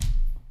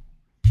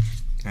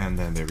 And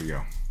then there we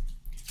go.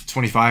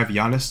 25,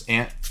 Giannis,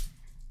 Ant,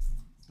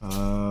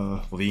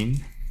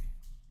 Levine.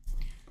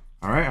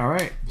 All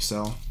right.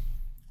 So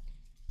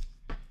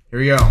here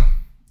we go.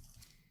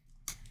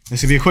 This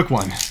could be a quick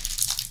one.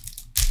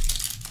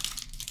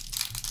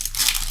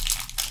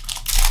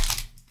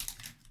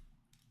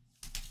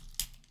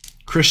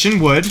 Christian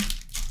Wood.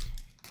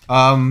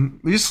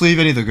 We just leave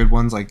any of the good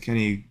ones, like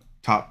any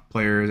top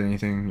players,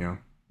 anything, you know.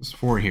 There's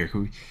 4 here.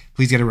 Could we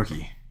please get a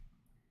rookie?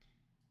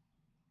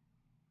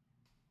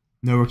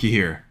 No rookie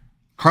here.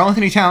 Karl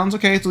Anthony Towns.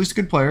 Okay, it's at least a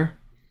good player.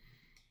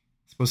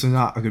 Supposed to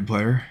not a good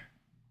player.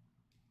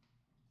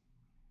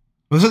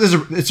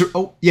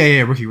 Oh,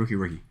 yeah,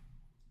 rookie.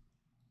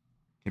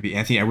 Maybe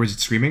Anthony Edwards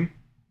screaming.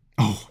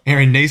 Oh,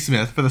 Aaron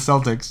Naismith for the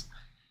Celtics.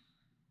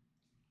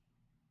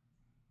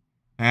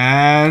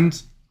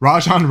 And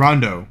Rajon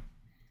Rondo.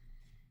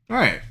 All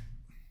right.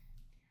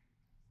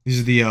 These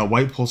are the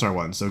white Pulsar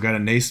ones. So got a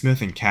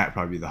Naismith and Cat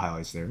probably the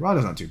highlights there.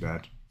 Rondo's not too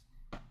bad.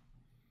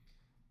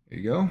 There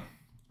you go.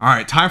 All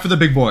right, time for the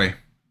big boy.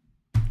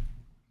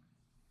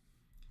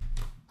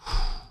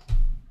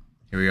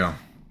 Here we go.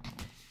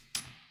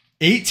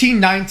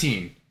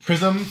 1819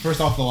 Prizm first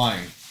off the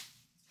line.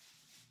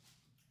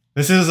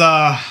 This is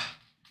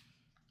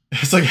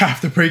it's like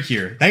half the break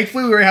here.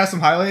 Thankfully we already have some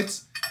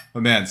highlights,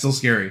 but man, still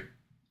scary.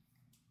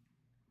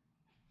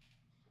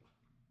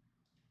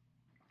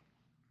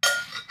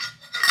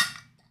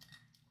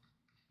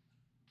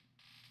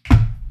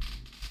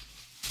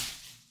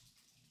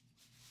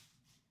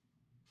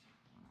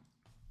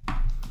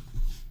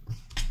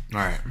 All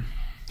right,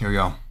 here we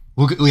go.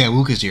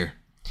 Luke is here.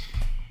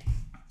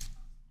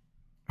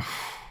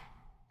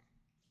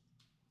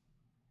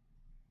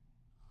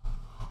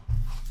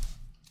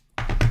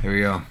 Here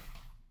we go.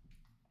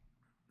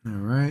 All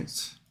right.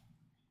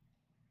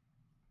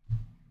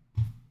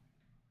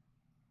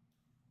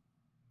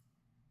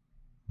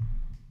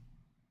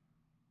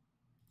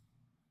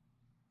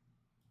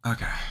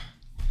 Okay.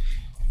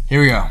 Here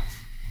we go.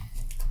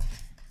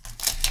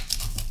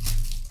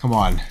 Come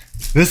on.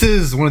 This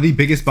is one of the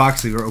biggest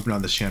boxes we've ever opened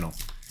on this channel.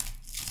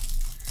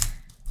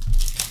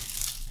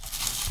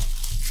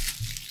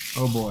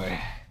 Oh boy.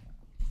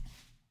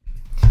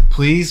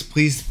 Please,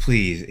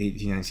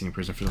 1819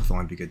 Prizm for the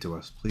line be good to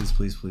us. Please.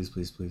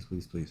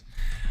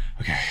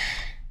 Okay.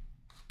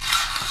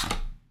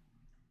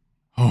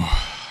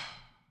 Oh,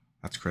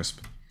 that's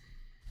crisp.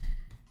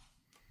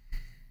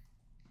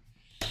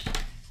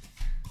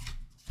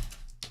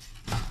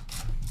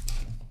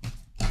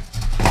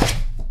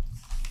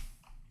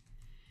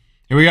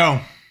 Here we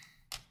go.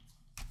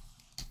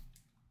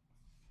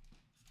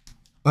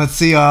 Let's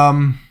see.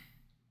 Let's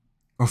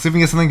see if we can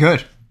get something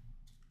good.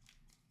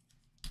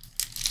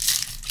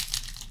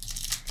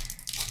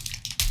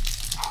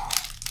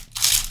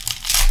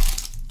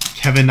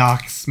 Kevin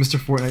Knox, Mr.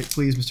 Fortnite,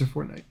 please, Mr.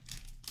 Fortnite.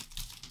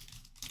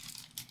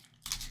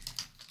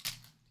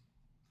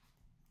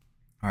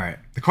 All right,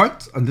 the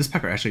cards on this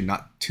pack are actually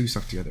not too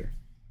stuck together.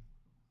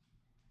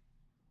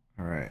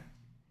 All right,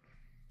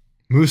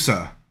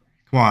 Musa,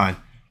 come on,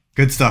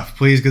 good stuff,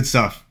 please, good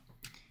stuff.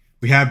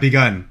 We have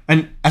begun,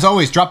 and as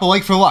always, drop a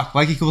like for luck.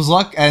 Like equals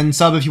luck, and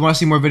sub if you want to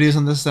see more videos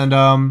on this. And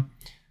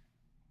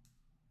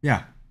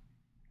yeah,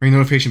 ring the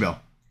notification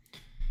bell.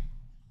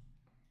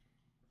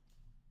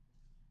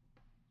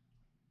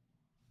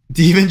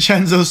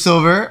 DiVincenzo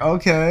Silver,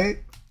 okay.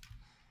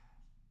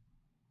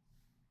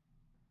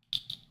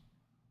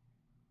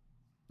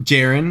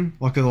 Jaren,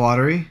 luck of the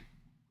lottery.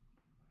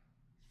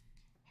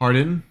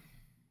 Harden.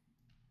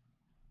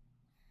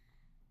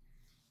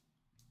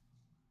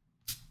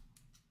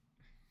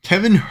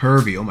 Kevin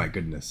Hervey, oh my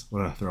goodness, what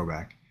a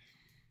throwback.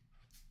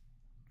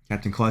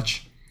 Captain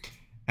Clutch.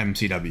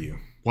 MCW,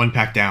 one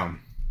pack down.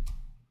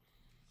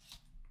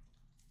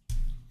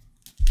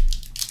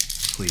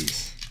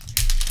 Please.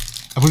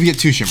 I believe you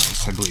get 2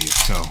 shimmers, I believe,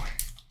 so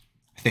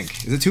I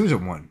think. Is it 2 or is it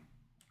 1?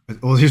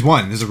 Well, here's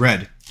 1. There's a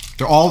red.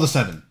 They're all the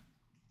 7.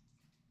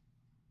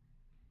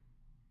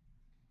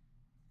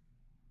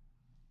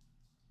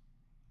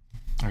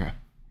 Okay.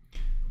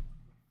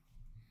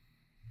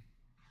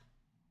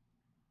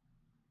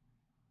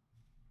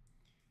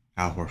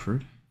 Al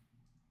Horford.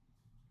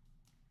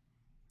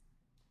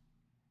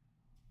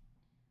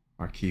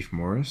 Markieff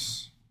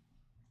Morris.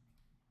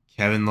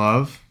 Kevin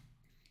Love.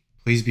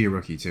 Please be a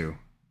rookie, too.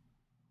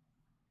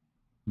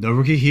 No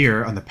rookie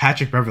here on the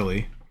Patrick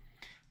Beverly.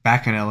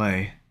 Back in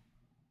LA.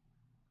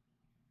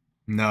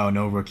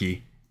 No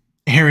rookie.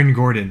 Aaron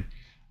Gordon.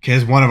 Okay,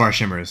 that's one of our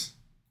shimmers.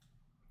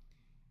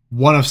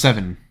 1 of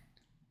 7.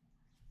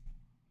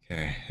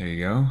 Okay, there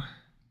you go.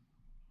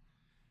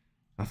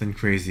 Nothing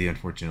crazy,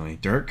 unfortunately.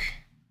 Dirk.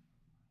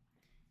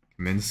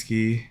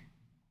 Kaminsky.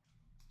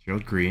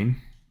 Gerald Green.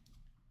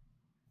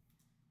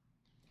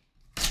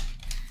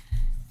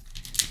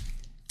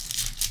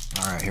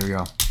 Alright, here we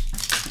go.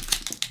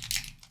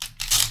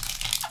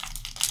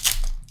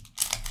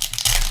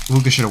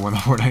 Lucas should have won the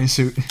Fortnite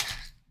suit.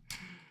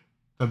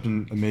 That'd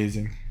been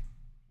amazing.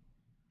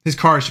 His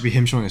card should be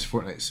him showing his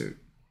Fortnite suit.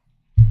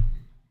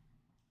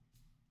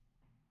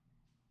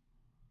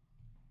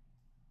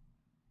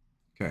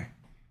 Okay.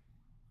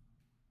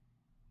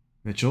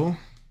 Mitchell.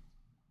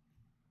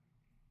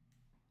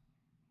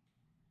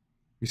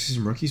 We see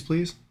some rookies,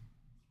 please?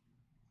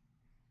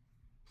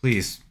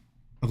 Please.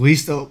 At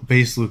least a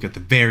base Luke at the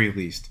very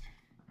least.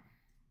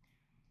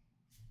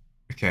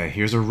 Okay,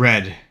 here's a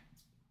red.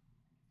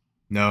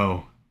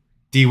 No.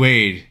 D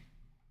Wade.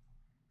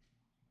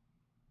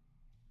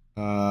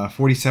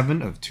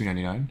 47 of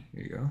 299.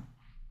 Here you go.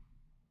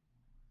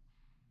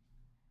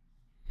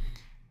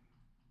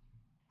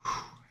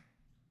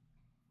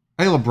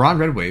 Hey, LeBron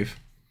Red Wave.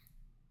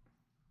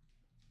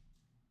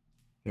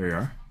 There we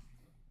are.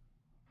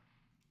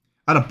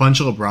 I had a bunch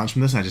of LeBrons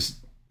from this, and I just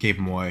gave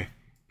them away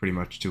pretty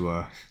much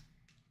to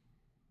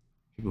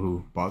people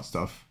who bought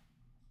stuff.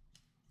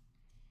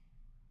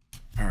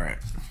 All right.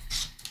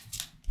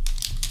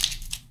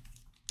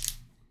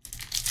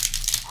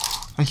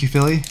 Thank you,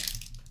 Philly.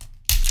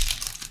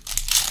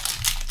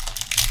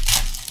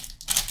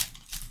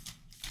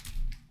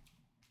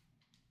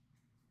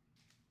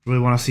 Really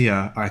want to see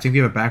I think we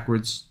have a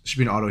backwards. Should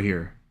be an auto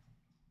here.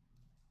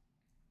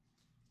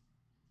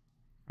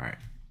 All right.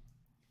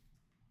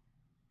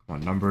 Come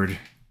on, numbered.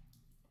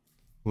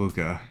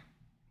 Luka.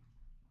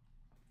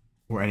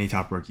 Or any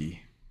top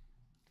rookie.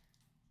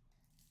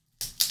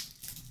 I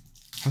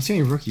don't see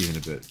any rookies in a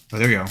bit. Oh,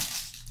 there we go.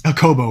 El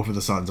Kobo for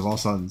the Suns, of all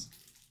Suns.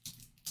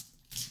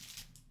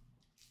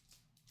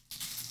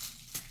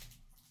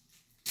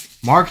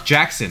 Mark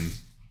Jackson.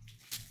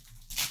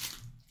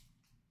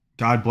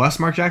 God bless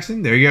Mark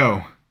Jackson. There you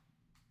go.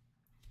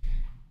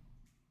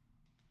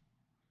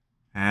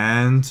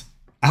 And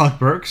Alec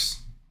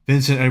Burks.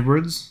 Vincent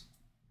Edwards.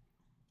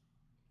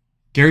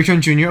 Gary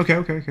Trent Jr.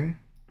 Okay.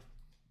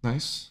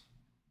 Nice.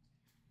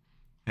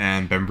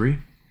 And Bembry.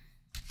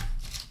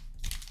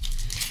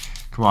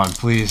 Come on,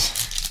 please.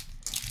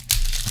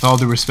 With all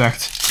due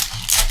respect.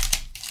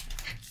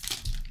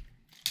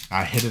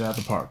 I hit it out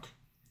of the park.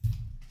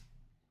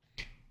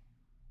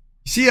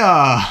 You see,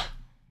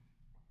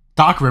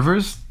 Doc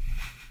Rivers?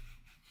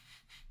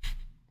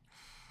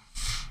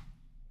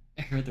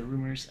 I heard the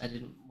rumors. I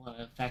didn't want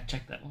to fact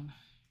check that one.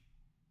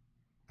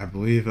 I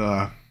believe,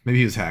 maybe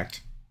he was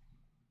hacked.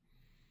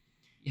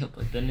 Yeah,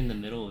 but then in the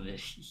middle of it,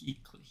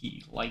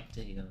 he liked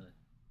a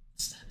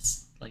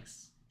like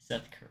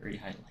Seth Curry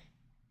highlight.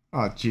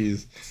 Oh,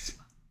 jeez.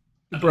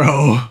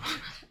 Bro.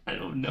 I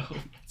don't know.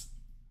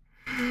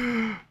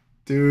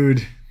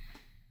 Dude.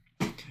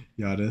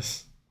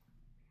 Giannis.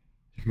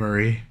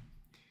 Murray.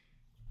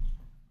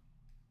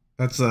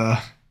 That's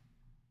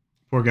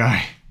poor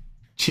guy.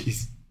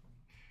 Jeez.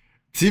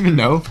 he even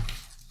know?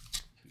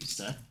 Who's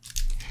that?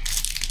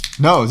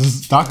 No,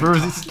 does Doc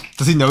Rivers,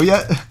 does he know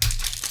yet?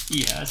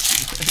 He has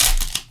to.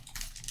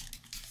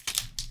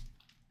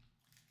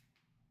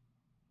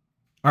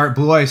 Alright,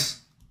 blue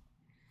ice.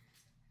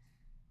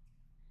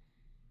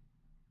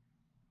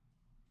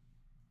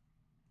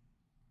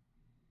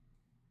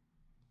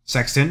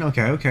 Sexton,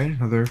 okay.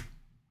 Another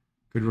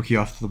good rookie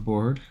off the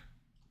board.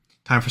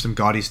 Time for some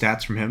gaudy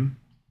stats from him.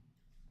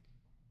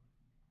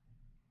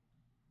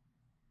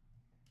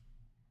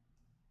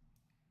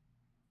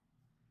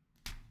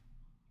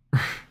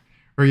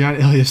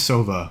 Ryan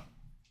Ilyasova.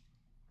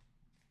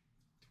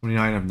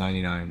 29 of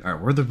 99.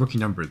 Alright, where are the rookie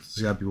numbers? This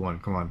has got to be one.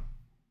 Come on.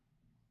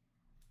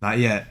 Not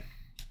yet.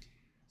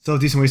 Still a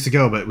decent ways to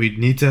go, but we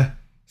need to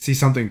see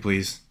something,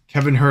 please.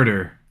 Kevin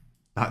Herter.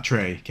 Not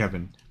Trey.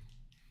 Kevin.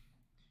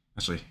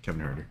 Actually,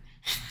 Kevin Herter.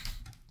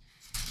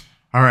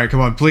 Alright,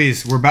 come on,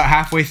 please. We're about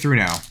halfway through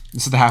now.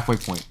 This is the halfway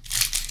point.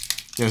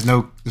 Yeah, there's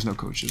no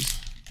coaches.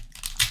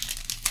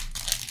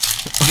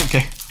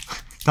 Okay.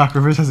 Doc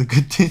Rivers has a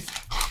good team.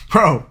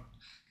 Bro.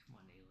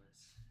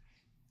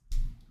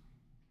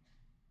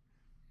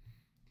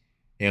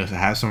 Hey, listen,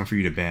 I have someone for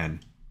you to ban.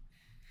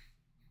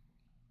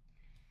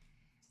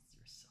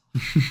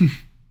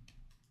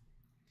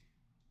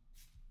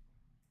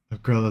 A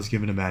girl has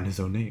given a man his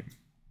own name.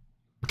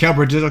 Cal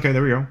Bridges, okay,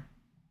 there we go.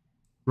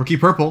 Rookie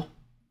purple.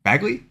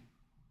 Bagley?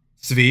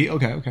 Svi,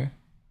 okay.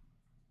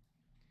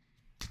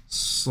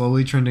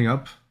 Slowly trending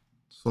up.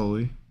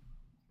 Slowly.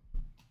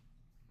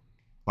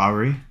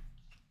 Lowry.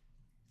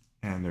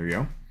 And there we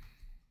go.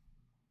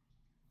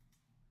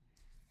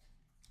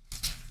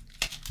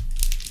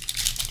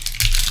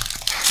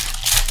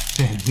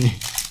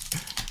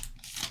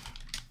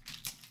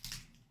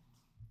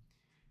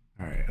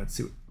 Alright, let's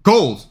see.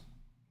 Gold!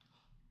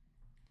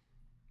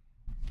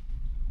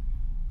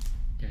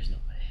 There's no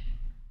way.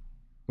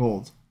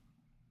 Gold.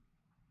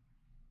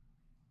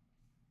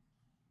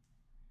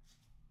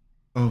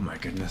 Oh my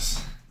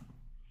goodness.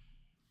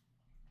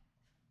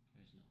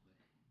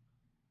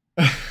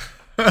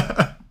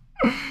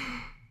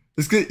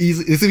 This could be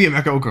a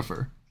Mecha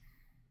Okafor.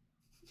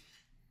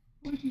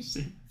 Why did you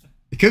say that?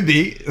 It could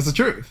be. It's the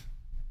truth.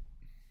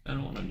 I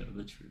don't want to know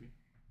the truth.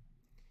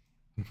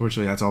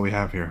 Unfortunately, that's all we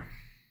have here.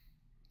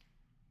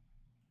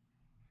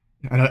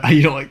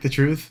 You don't like the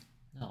truth?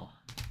 No.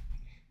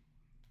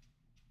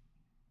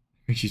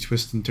 Makes you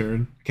twist and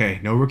turn. Okay,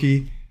 no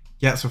rookie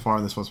yet so far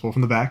in this one. Pull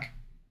from the back.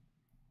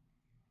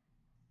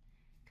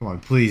 Come on,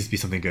 please be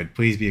something good.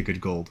 Please be a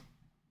good gold.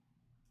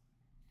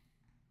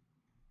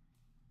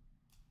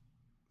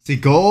 See,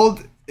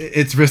 gold,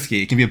 it's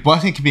risky. It can be a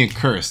blessing, it can be a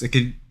curse. It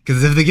could,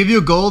 because if they give you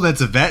a gold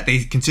that's a vet, they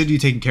consider you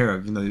taken care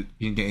of, even though you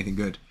didn't get anything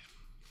good.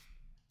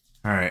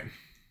 All right.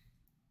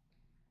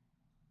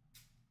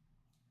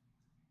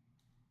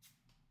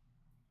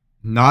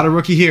 Not a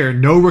rookie here.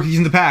 No rookies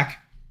in the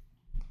pack.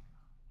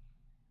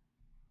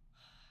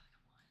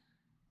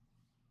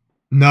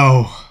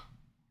 No.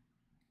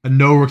 A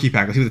no rookie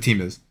pack. Let's see what the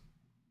team is.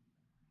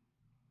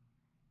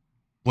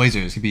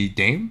 Blazers. Could be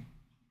Dame.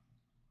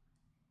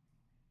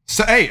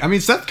 So, hey, I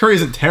mean, Seth Curry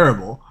isn't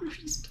terrible. We were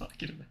just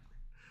talking about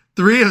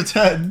 3 of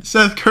 10.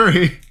 Seth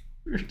Curry.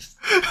 We're just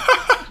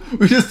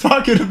We're just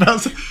talking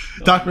about...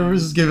 Doc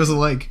Rivers just gave us a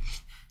like.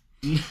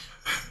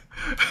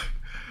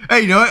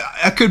 Hey, you know what?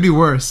 That could be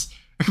worse.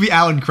 It could be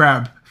Alan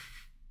Crabb.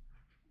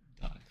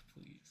 Doc,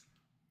 please.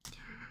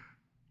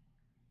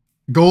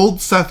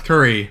 Gold Seth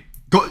Curry.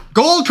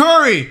 Gold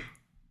Curry!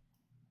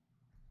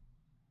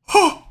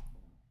 Oh!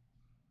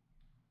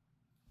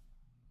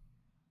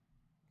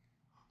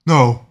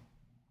 No.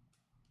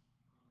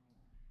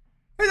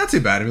 Hey, not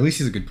too bad. I mean, at least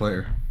he's a good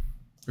player.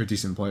 Or a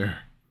decent player.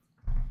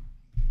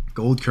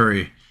 Gold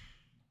Curry.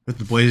 But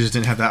the Blazers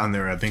didn't have that on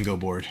their bingo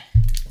board.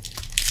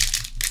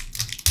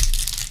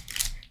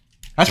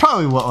 That's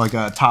probably what, like,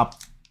 a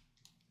top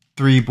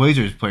 3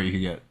 Blazers player you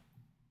could get.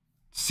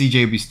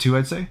 CJ would be 2,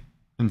 I'd say.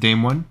 And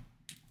Dame 1.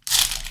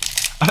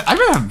 I'd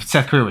rather have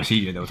Seth Curry with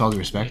CJ, though, with all due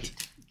respect.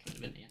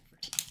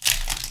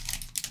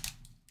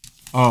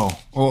 Oh.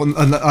 Well,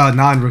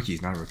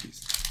 non-rookies.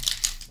 Non-rookies.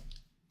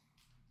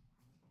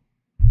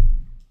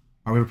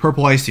 We have a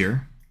purple ice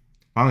here.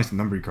 Finally some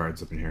numbered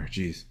cards up in here.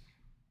 Jeez.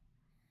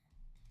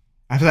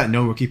 After that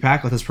no rookie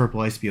pack, let this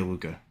purple ice be a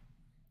Luka.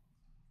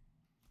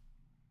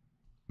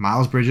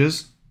 Miles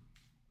Bridges.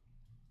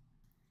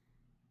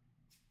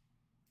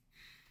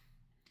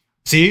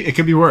 See, it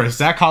could be worse.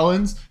 Zach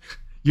Collins,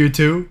 year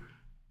 2.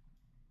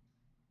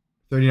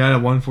 39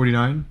 of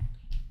 149.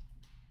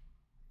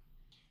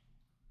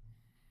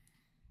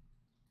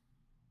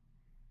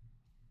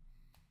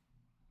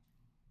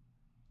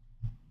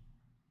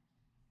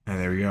 And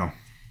there we go.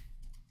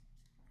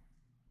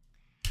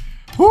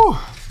 Whew.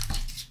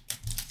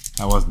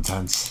 That was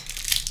intense.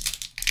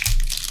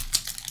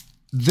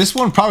 This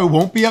one probably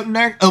won't be up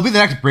next. It'll be the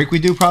next break we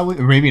do, probably.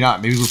 Or maybe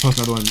not. Maybe we'll post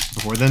another one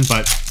before then,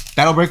 but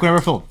that'll break whenever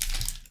filled.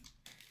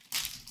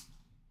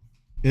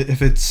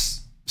 If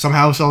it's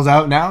somehow sells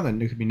out now,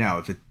 then it could be now.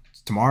 If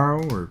it's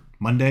tomorrow or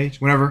Monday,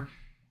 whenever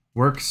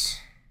works.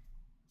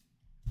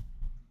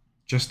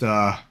 Just,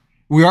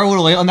 We are a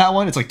little late on that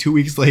one. It's like 2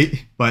 weeks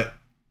late, but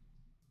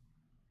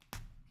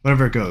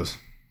whatever it goes.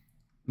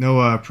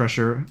 No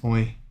pressure.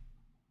 Only,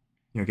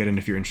 get in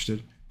if you're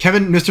interested.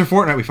 Kevin, Mr.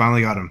 Fortnite, we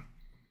finally got him.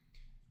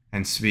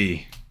 And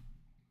Svi.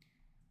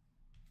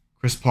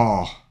 Chris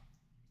Paul.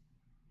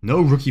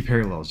 No rookie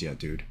parallels yet,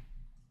 dude.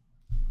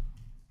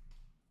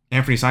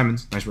 Anthony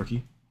Simons, nice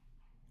rookie.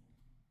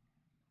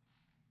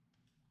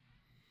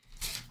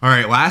 All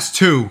right, last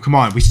two. Come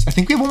on. I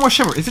think we have one more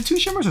shimmer. Is it 2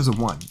 shimmers or is it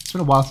 1? It's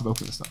been a while since I've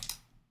opened this stuff.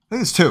 I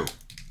think it's 2.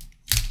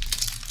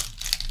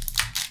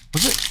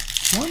 Was it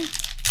 1?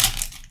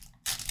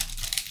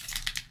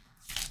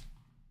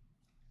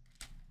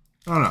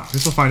 I don't know. I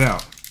guess we'll find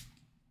out.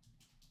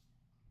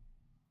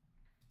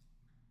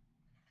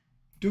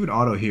 Do an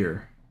auto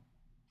here.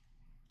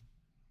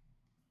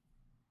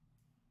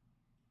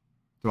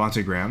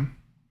 Devontae Graham.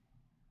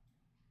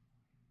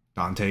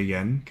 Dante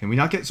again. Can we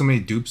not get so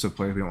many dupes of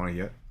players we don't want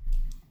to get?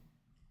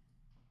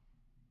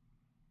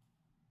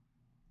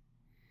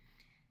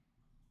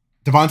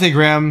 Devontae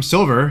Graham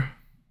silver.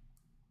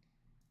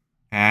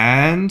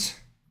 And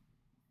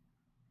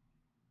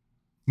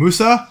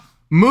Musa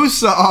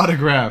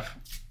autograph.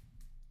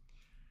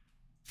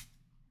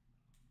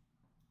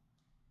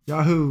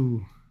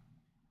 Yahoo.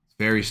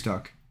 Very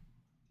stuck.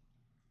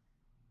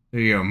 There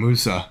you go,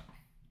 Musa.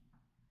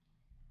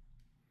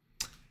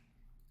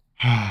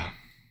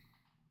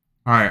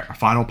 Alright, our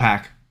final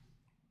pack.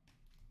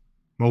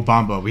 Mo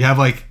Bamba. We have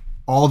like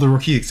all the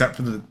rookies except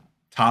for the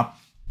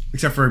top,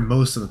 except for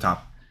most of the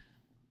top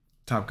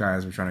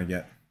guys we're trying to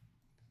get.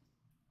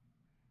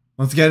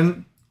 Once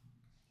again,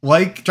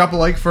 drop a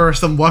like for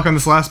some luck on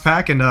this last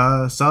pack,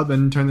 and sub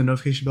and turn the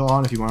notification bell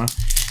on if you want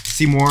to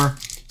see more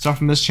stuff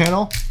from this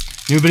channel.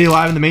 New video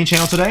live in the main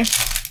channel today.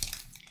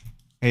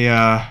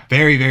 A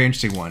very, very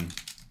interesting one.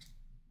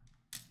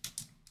 I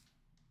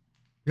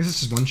guess it's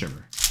just one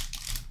shimmer.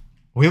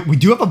 We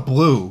do have a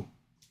blue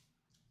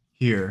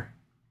here.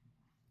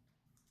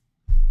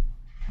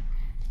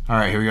 All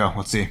right, here we go.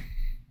 Let's see.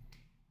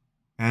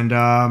 And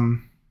for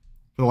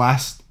the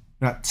last,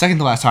 second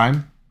to last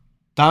time,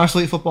 Dynasty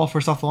Elite Football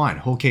first off the line,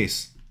 whole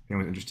case. If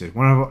anyone's interested.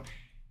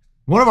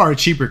 One of our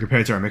cheaper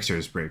compared to our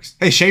mixers breaks.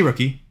 Hey, Shea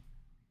rookie.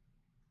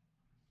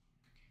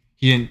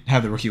 He didn't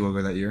have the rookie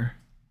logo that year.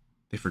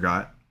 They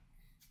forgot.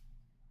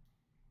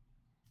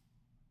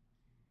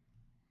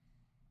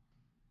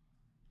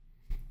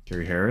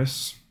 Gary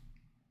Harris.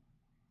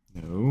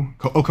 No.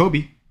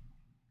 Kobe.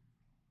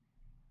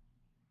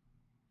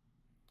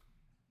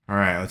 All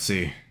right, let's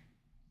see.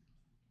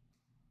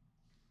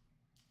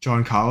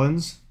 John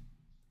Collins.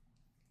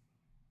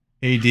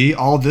 AD.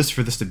 All of this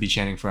for this to be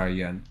Channing Frye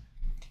again.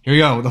 Here we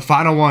go. The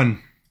final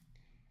one.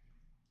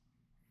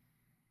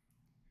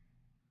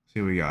 Let's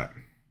see what we got.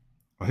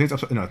 I think it's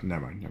upside. No,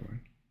 never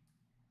mind.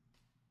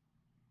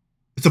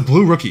 It's a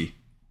blue rookie.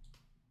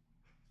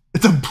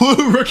 It's a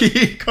blue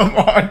rookie. Come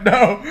on,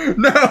 no.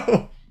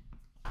 I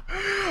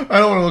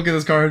don't want to look at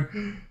this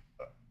card.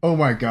 Oh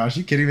my gosh,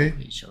 you kidding me?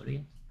 Wait, show it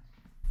again.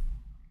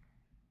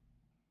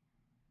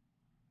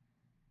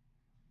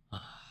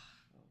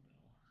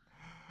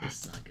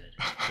 This is not good.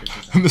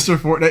 Mr.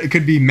 Fortnite. It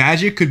could be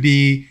Magic, could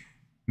be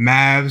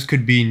Mavs,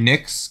 could be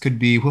Knicks, could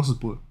be who else is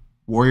blue?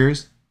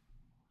 Warriors.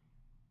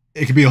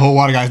 It could be a whole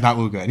lot of guys not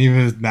look good. And even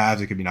if it's Mavs,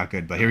 it could be not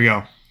good. But here we go.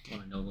 I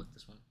want to know look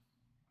this one.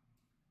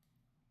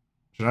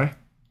 Should I?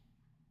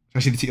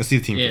 Let's see the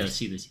team. Yeah, first. let's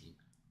see the team.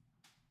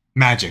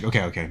 Magic.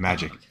 Okay,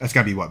 Magic. Oh, okay. That's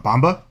gotta be what?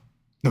 Bamba?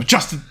 No,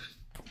 Justin.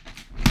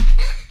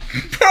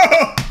 Bro!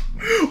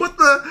 What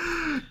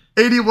the?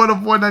 81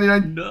 of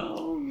 199.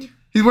 No.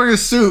 He's wearing a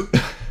suit.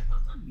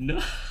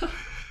 No.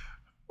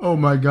 Oh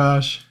my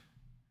gosh.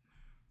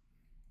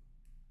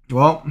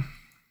 Well,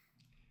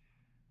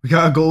 we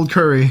got a gold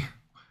Curry.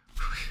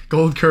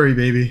 Gold Curry,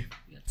 baby.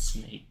 We got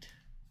snaked.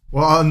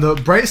 Well, on the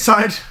bright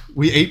side,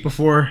 we ate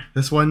before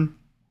this one,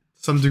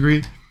 to some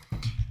degree.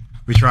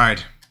 We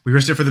tried. We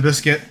risked it for the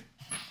biscuit.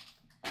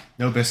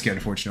 No biscuit,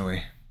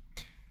 unfortunately.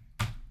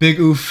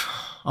 Big oof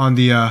on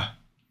the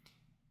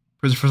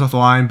Prizm first off the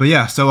line. But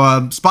yeah,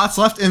 so spots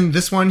left in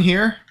this one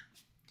here,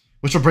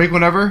 which will break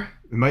whenever.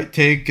 It might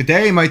take a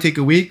day, it might take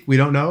a week. We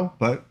don't know,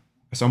 but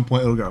at some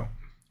point it'll go.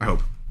 I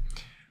hope.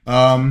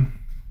 All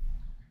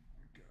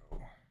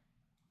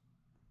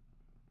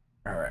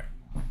right.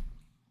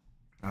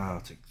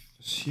 I'll take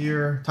this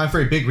here. Time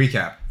for a big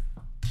recap.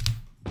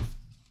 Oh,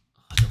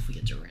 don't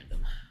forget to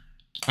random.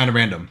 Kind of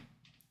random.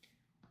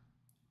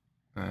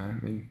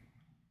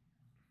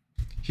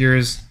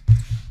 Here's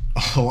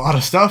a lot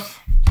of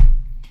stuff.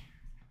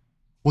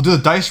 We'll do the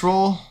dice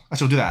roll.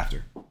 Actually, we'll do that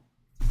after.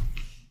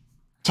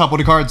 Top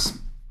loaded cards.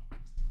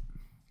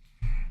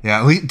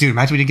 Yeah, dude,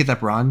 imagine we didn't get that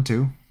BRYANT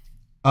too.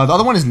 The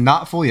other one is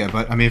not full yet,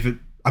 but if it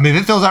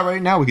fills out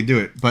right now, we could do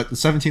it. But the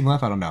 17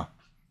 left, I don't know.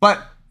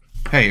 But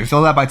hey, if it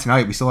fills out by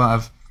tonight, we still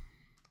have a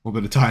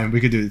little bit of time. We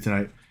could do it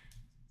tonight.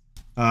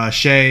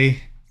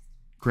 Shea,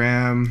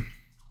 Graham,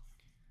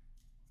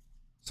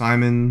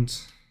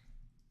 Simons,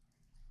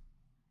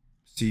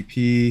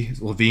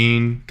 CP,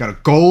 Levine. Got a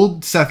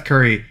gold Seth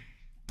Curry.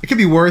 It could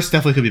be worse.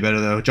 Definitely could be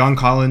better though. John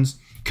Collins,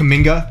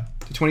 Kuminga.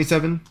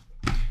 227.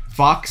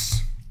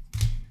 Fox.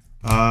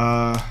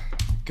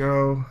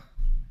 Go.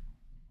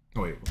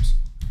 Oh wait, whoops.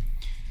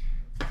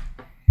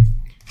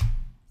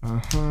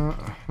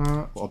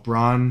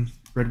 LeBron,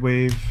 Red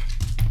Wave.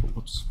 Oh,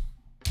 whoops.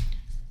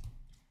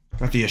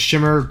 Got the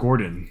Shimmer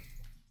Gordon.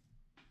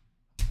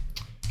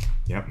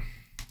 Yep.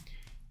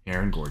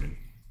 Aaron Gordon.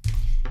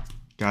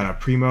 Got a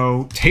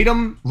Primo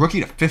Tatum rookie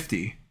to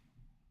 50.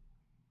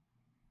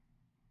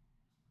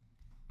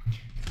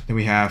 Then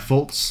we have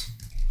Fultz.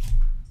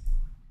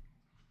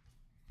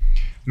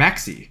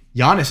 Maxey.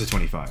 Giannis to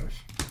 25.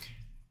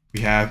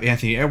 We have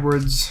Anthony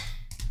Edwards.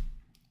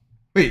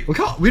 Wait, look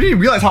how we didn't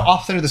even realize how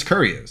off-center this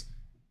Curry is.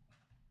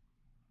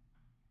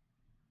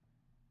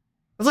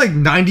 That's like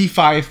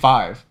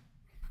 95.5.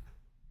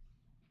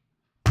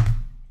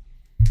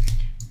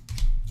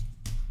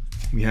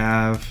 We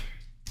have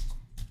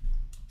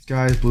these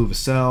guys, Blue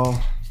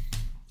Vassell.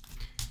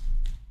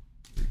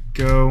 There we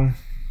go.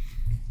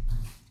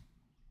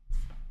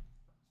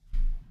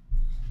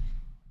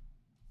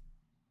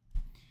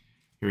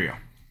 Here we go.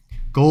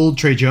 Gold,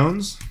 Trey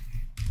Jones.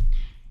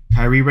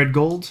 Kyrie, red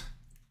gold.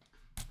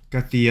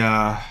 Got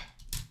the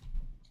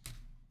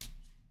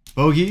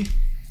Bogey.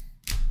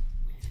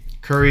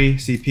 Curry,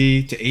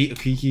 CP to 8,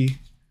 Okiki.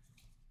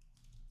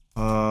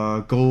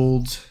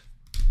 Gold,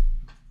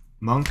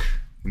 Monk,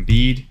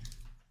 Embiid.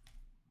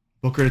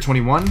 Booker to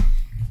 21.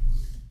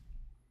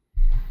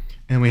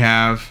 And we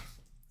have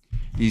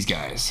these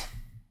guys.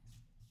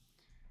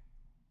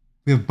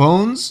 We have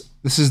Bones.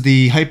 This is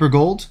the Hyper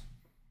Gold.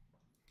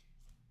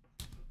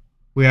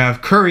 We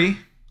have Curry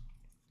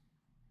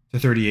to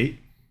 38.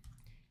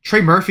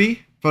 Trey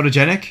Murphy,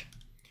 photogenic.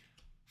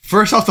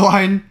 First off the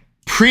line,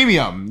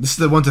 premium. This is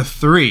the 1 to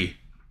 3.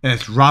 And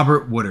it's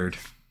Robert Woodard.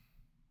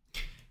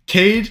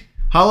 Cade,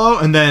 hollow,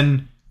 and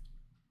then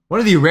one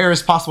of the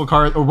rarest possible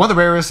cards, or one of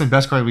the rarest and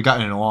best cards we've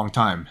gotten in a long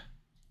time.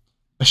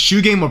 A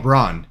shoe game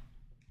LeBron.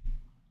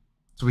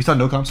 So we saw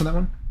no comps on that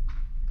one.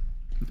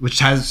 Which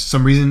has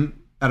some reason,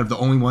 out of the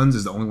only ones,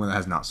 is the only one that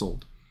has not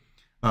sold.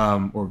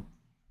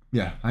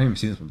 Yeah, I haven't even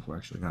seen this one before,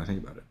 actually, now I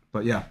think about it.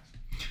 But yeah,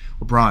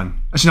 LeBron.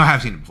 Actually, no, I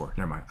have seen it before.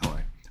 Never mind.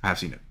 I have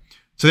seen it.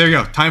 So there you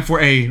go. Time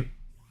for a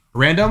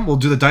random. We'll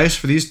do the dice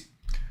for these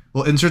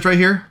little inserts right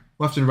here,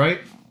 left and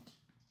right.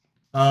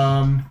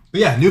 But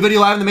yeah, new video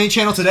live on the main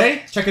channel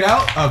today. Check it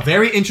out. A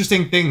very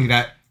interesting thing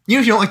that,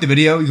 even if you don't like the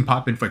video, you can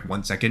pop in for like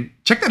 1 second.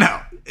 Check that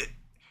out.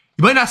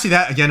 You might not see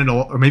that again,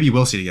 or maybe you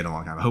will see it again in a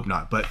long time. I hope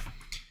not, but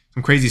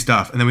some crazy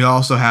stuff. And then we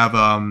also have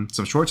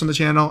some shorts on the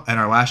channel and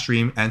our last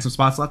stream and some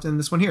spots left in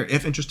this one here.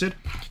 If interested,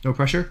 no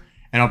pressure.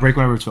 And I'll break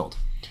whenever it's filled.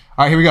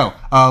 All right, here we go.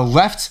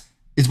 Left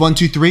is 1,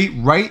 2,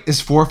 3. Right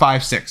is 4,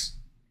 5, 6.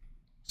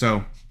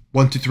 So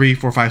 1, 2, 3,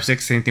 4, 5,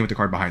 6. Same thing with the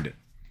card behind it.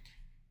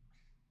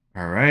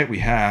 All right, we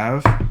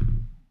have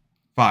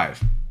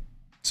 5.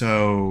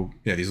 So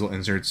yeah, these little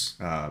inserts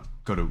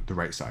go to the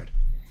right side.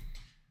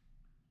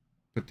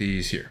 Put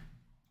these here.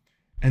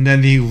 And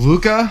then the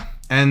Luka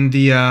and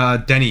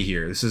the Denny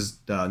here. This is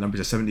numbers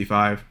of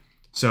 75.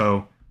 So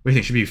what do you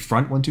think? Should be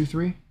front 1, 2,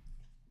 3,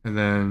 and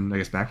then I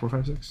guess back 4,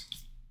 5, 6.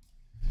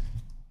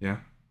 Yeah,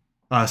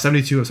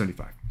 72 of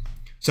 75.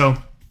 So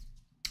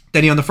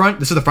Denny on the front.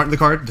 This is the front of the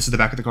card. This is the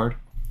back of the card.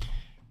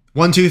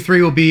 1, 2,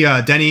 3 will be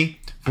Denny.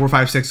 4,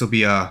 5, 6 will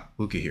be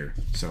Luka here.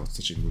 So let's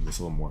actually move this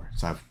a little more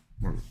so I have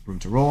more room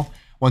to roll.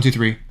 1, 2,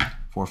 3,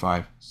 4,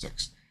 5,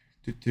 6.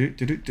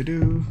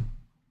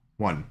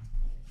 1.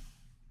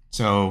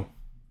 So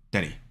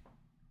Denny.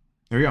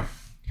 There we go.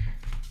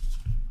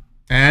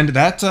 And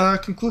that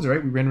concludes it,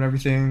 right? We ran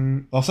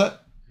everything all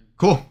set.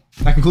 Cool.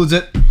 That concludes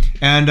it.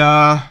 And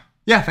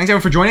yeah, thanks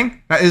everyone for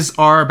joining. That is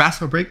our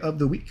basketball break of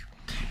the week.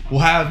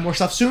 We'll have more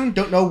stuff soon.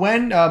 Don't know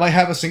when. Might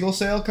have a single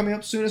sale coming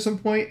up soon at some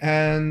point,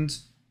 and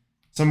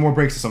some more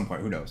breaks at some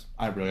point. Who knows?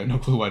 I really have no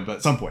clue when, but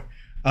at some point.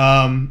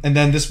 And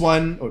then this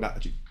one, oh,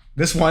 not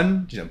this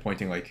one. Geez, I'm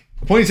pointing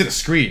to the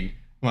screen.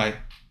 Like,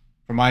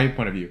 from my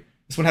point of view,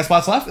 this one has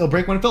spots left. It'll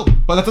break when it's filled.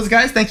 But that's it,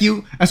 guys. Thank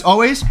you as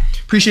always.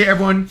 Appreciate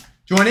everyone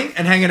joining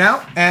and hanging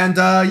out. And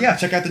yeah,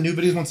 check out the new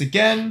videos once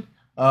again.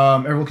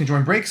 Everyone can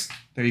join breaks.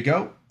 There you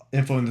go.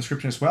 Info in the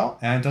description as well.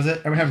 And does it?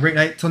 Everyone have a great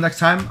night. Till next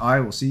time,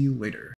 I will see you later.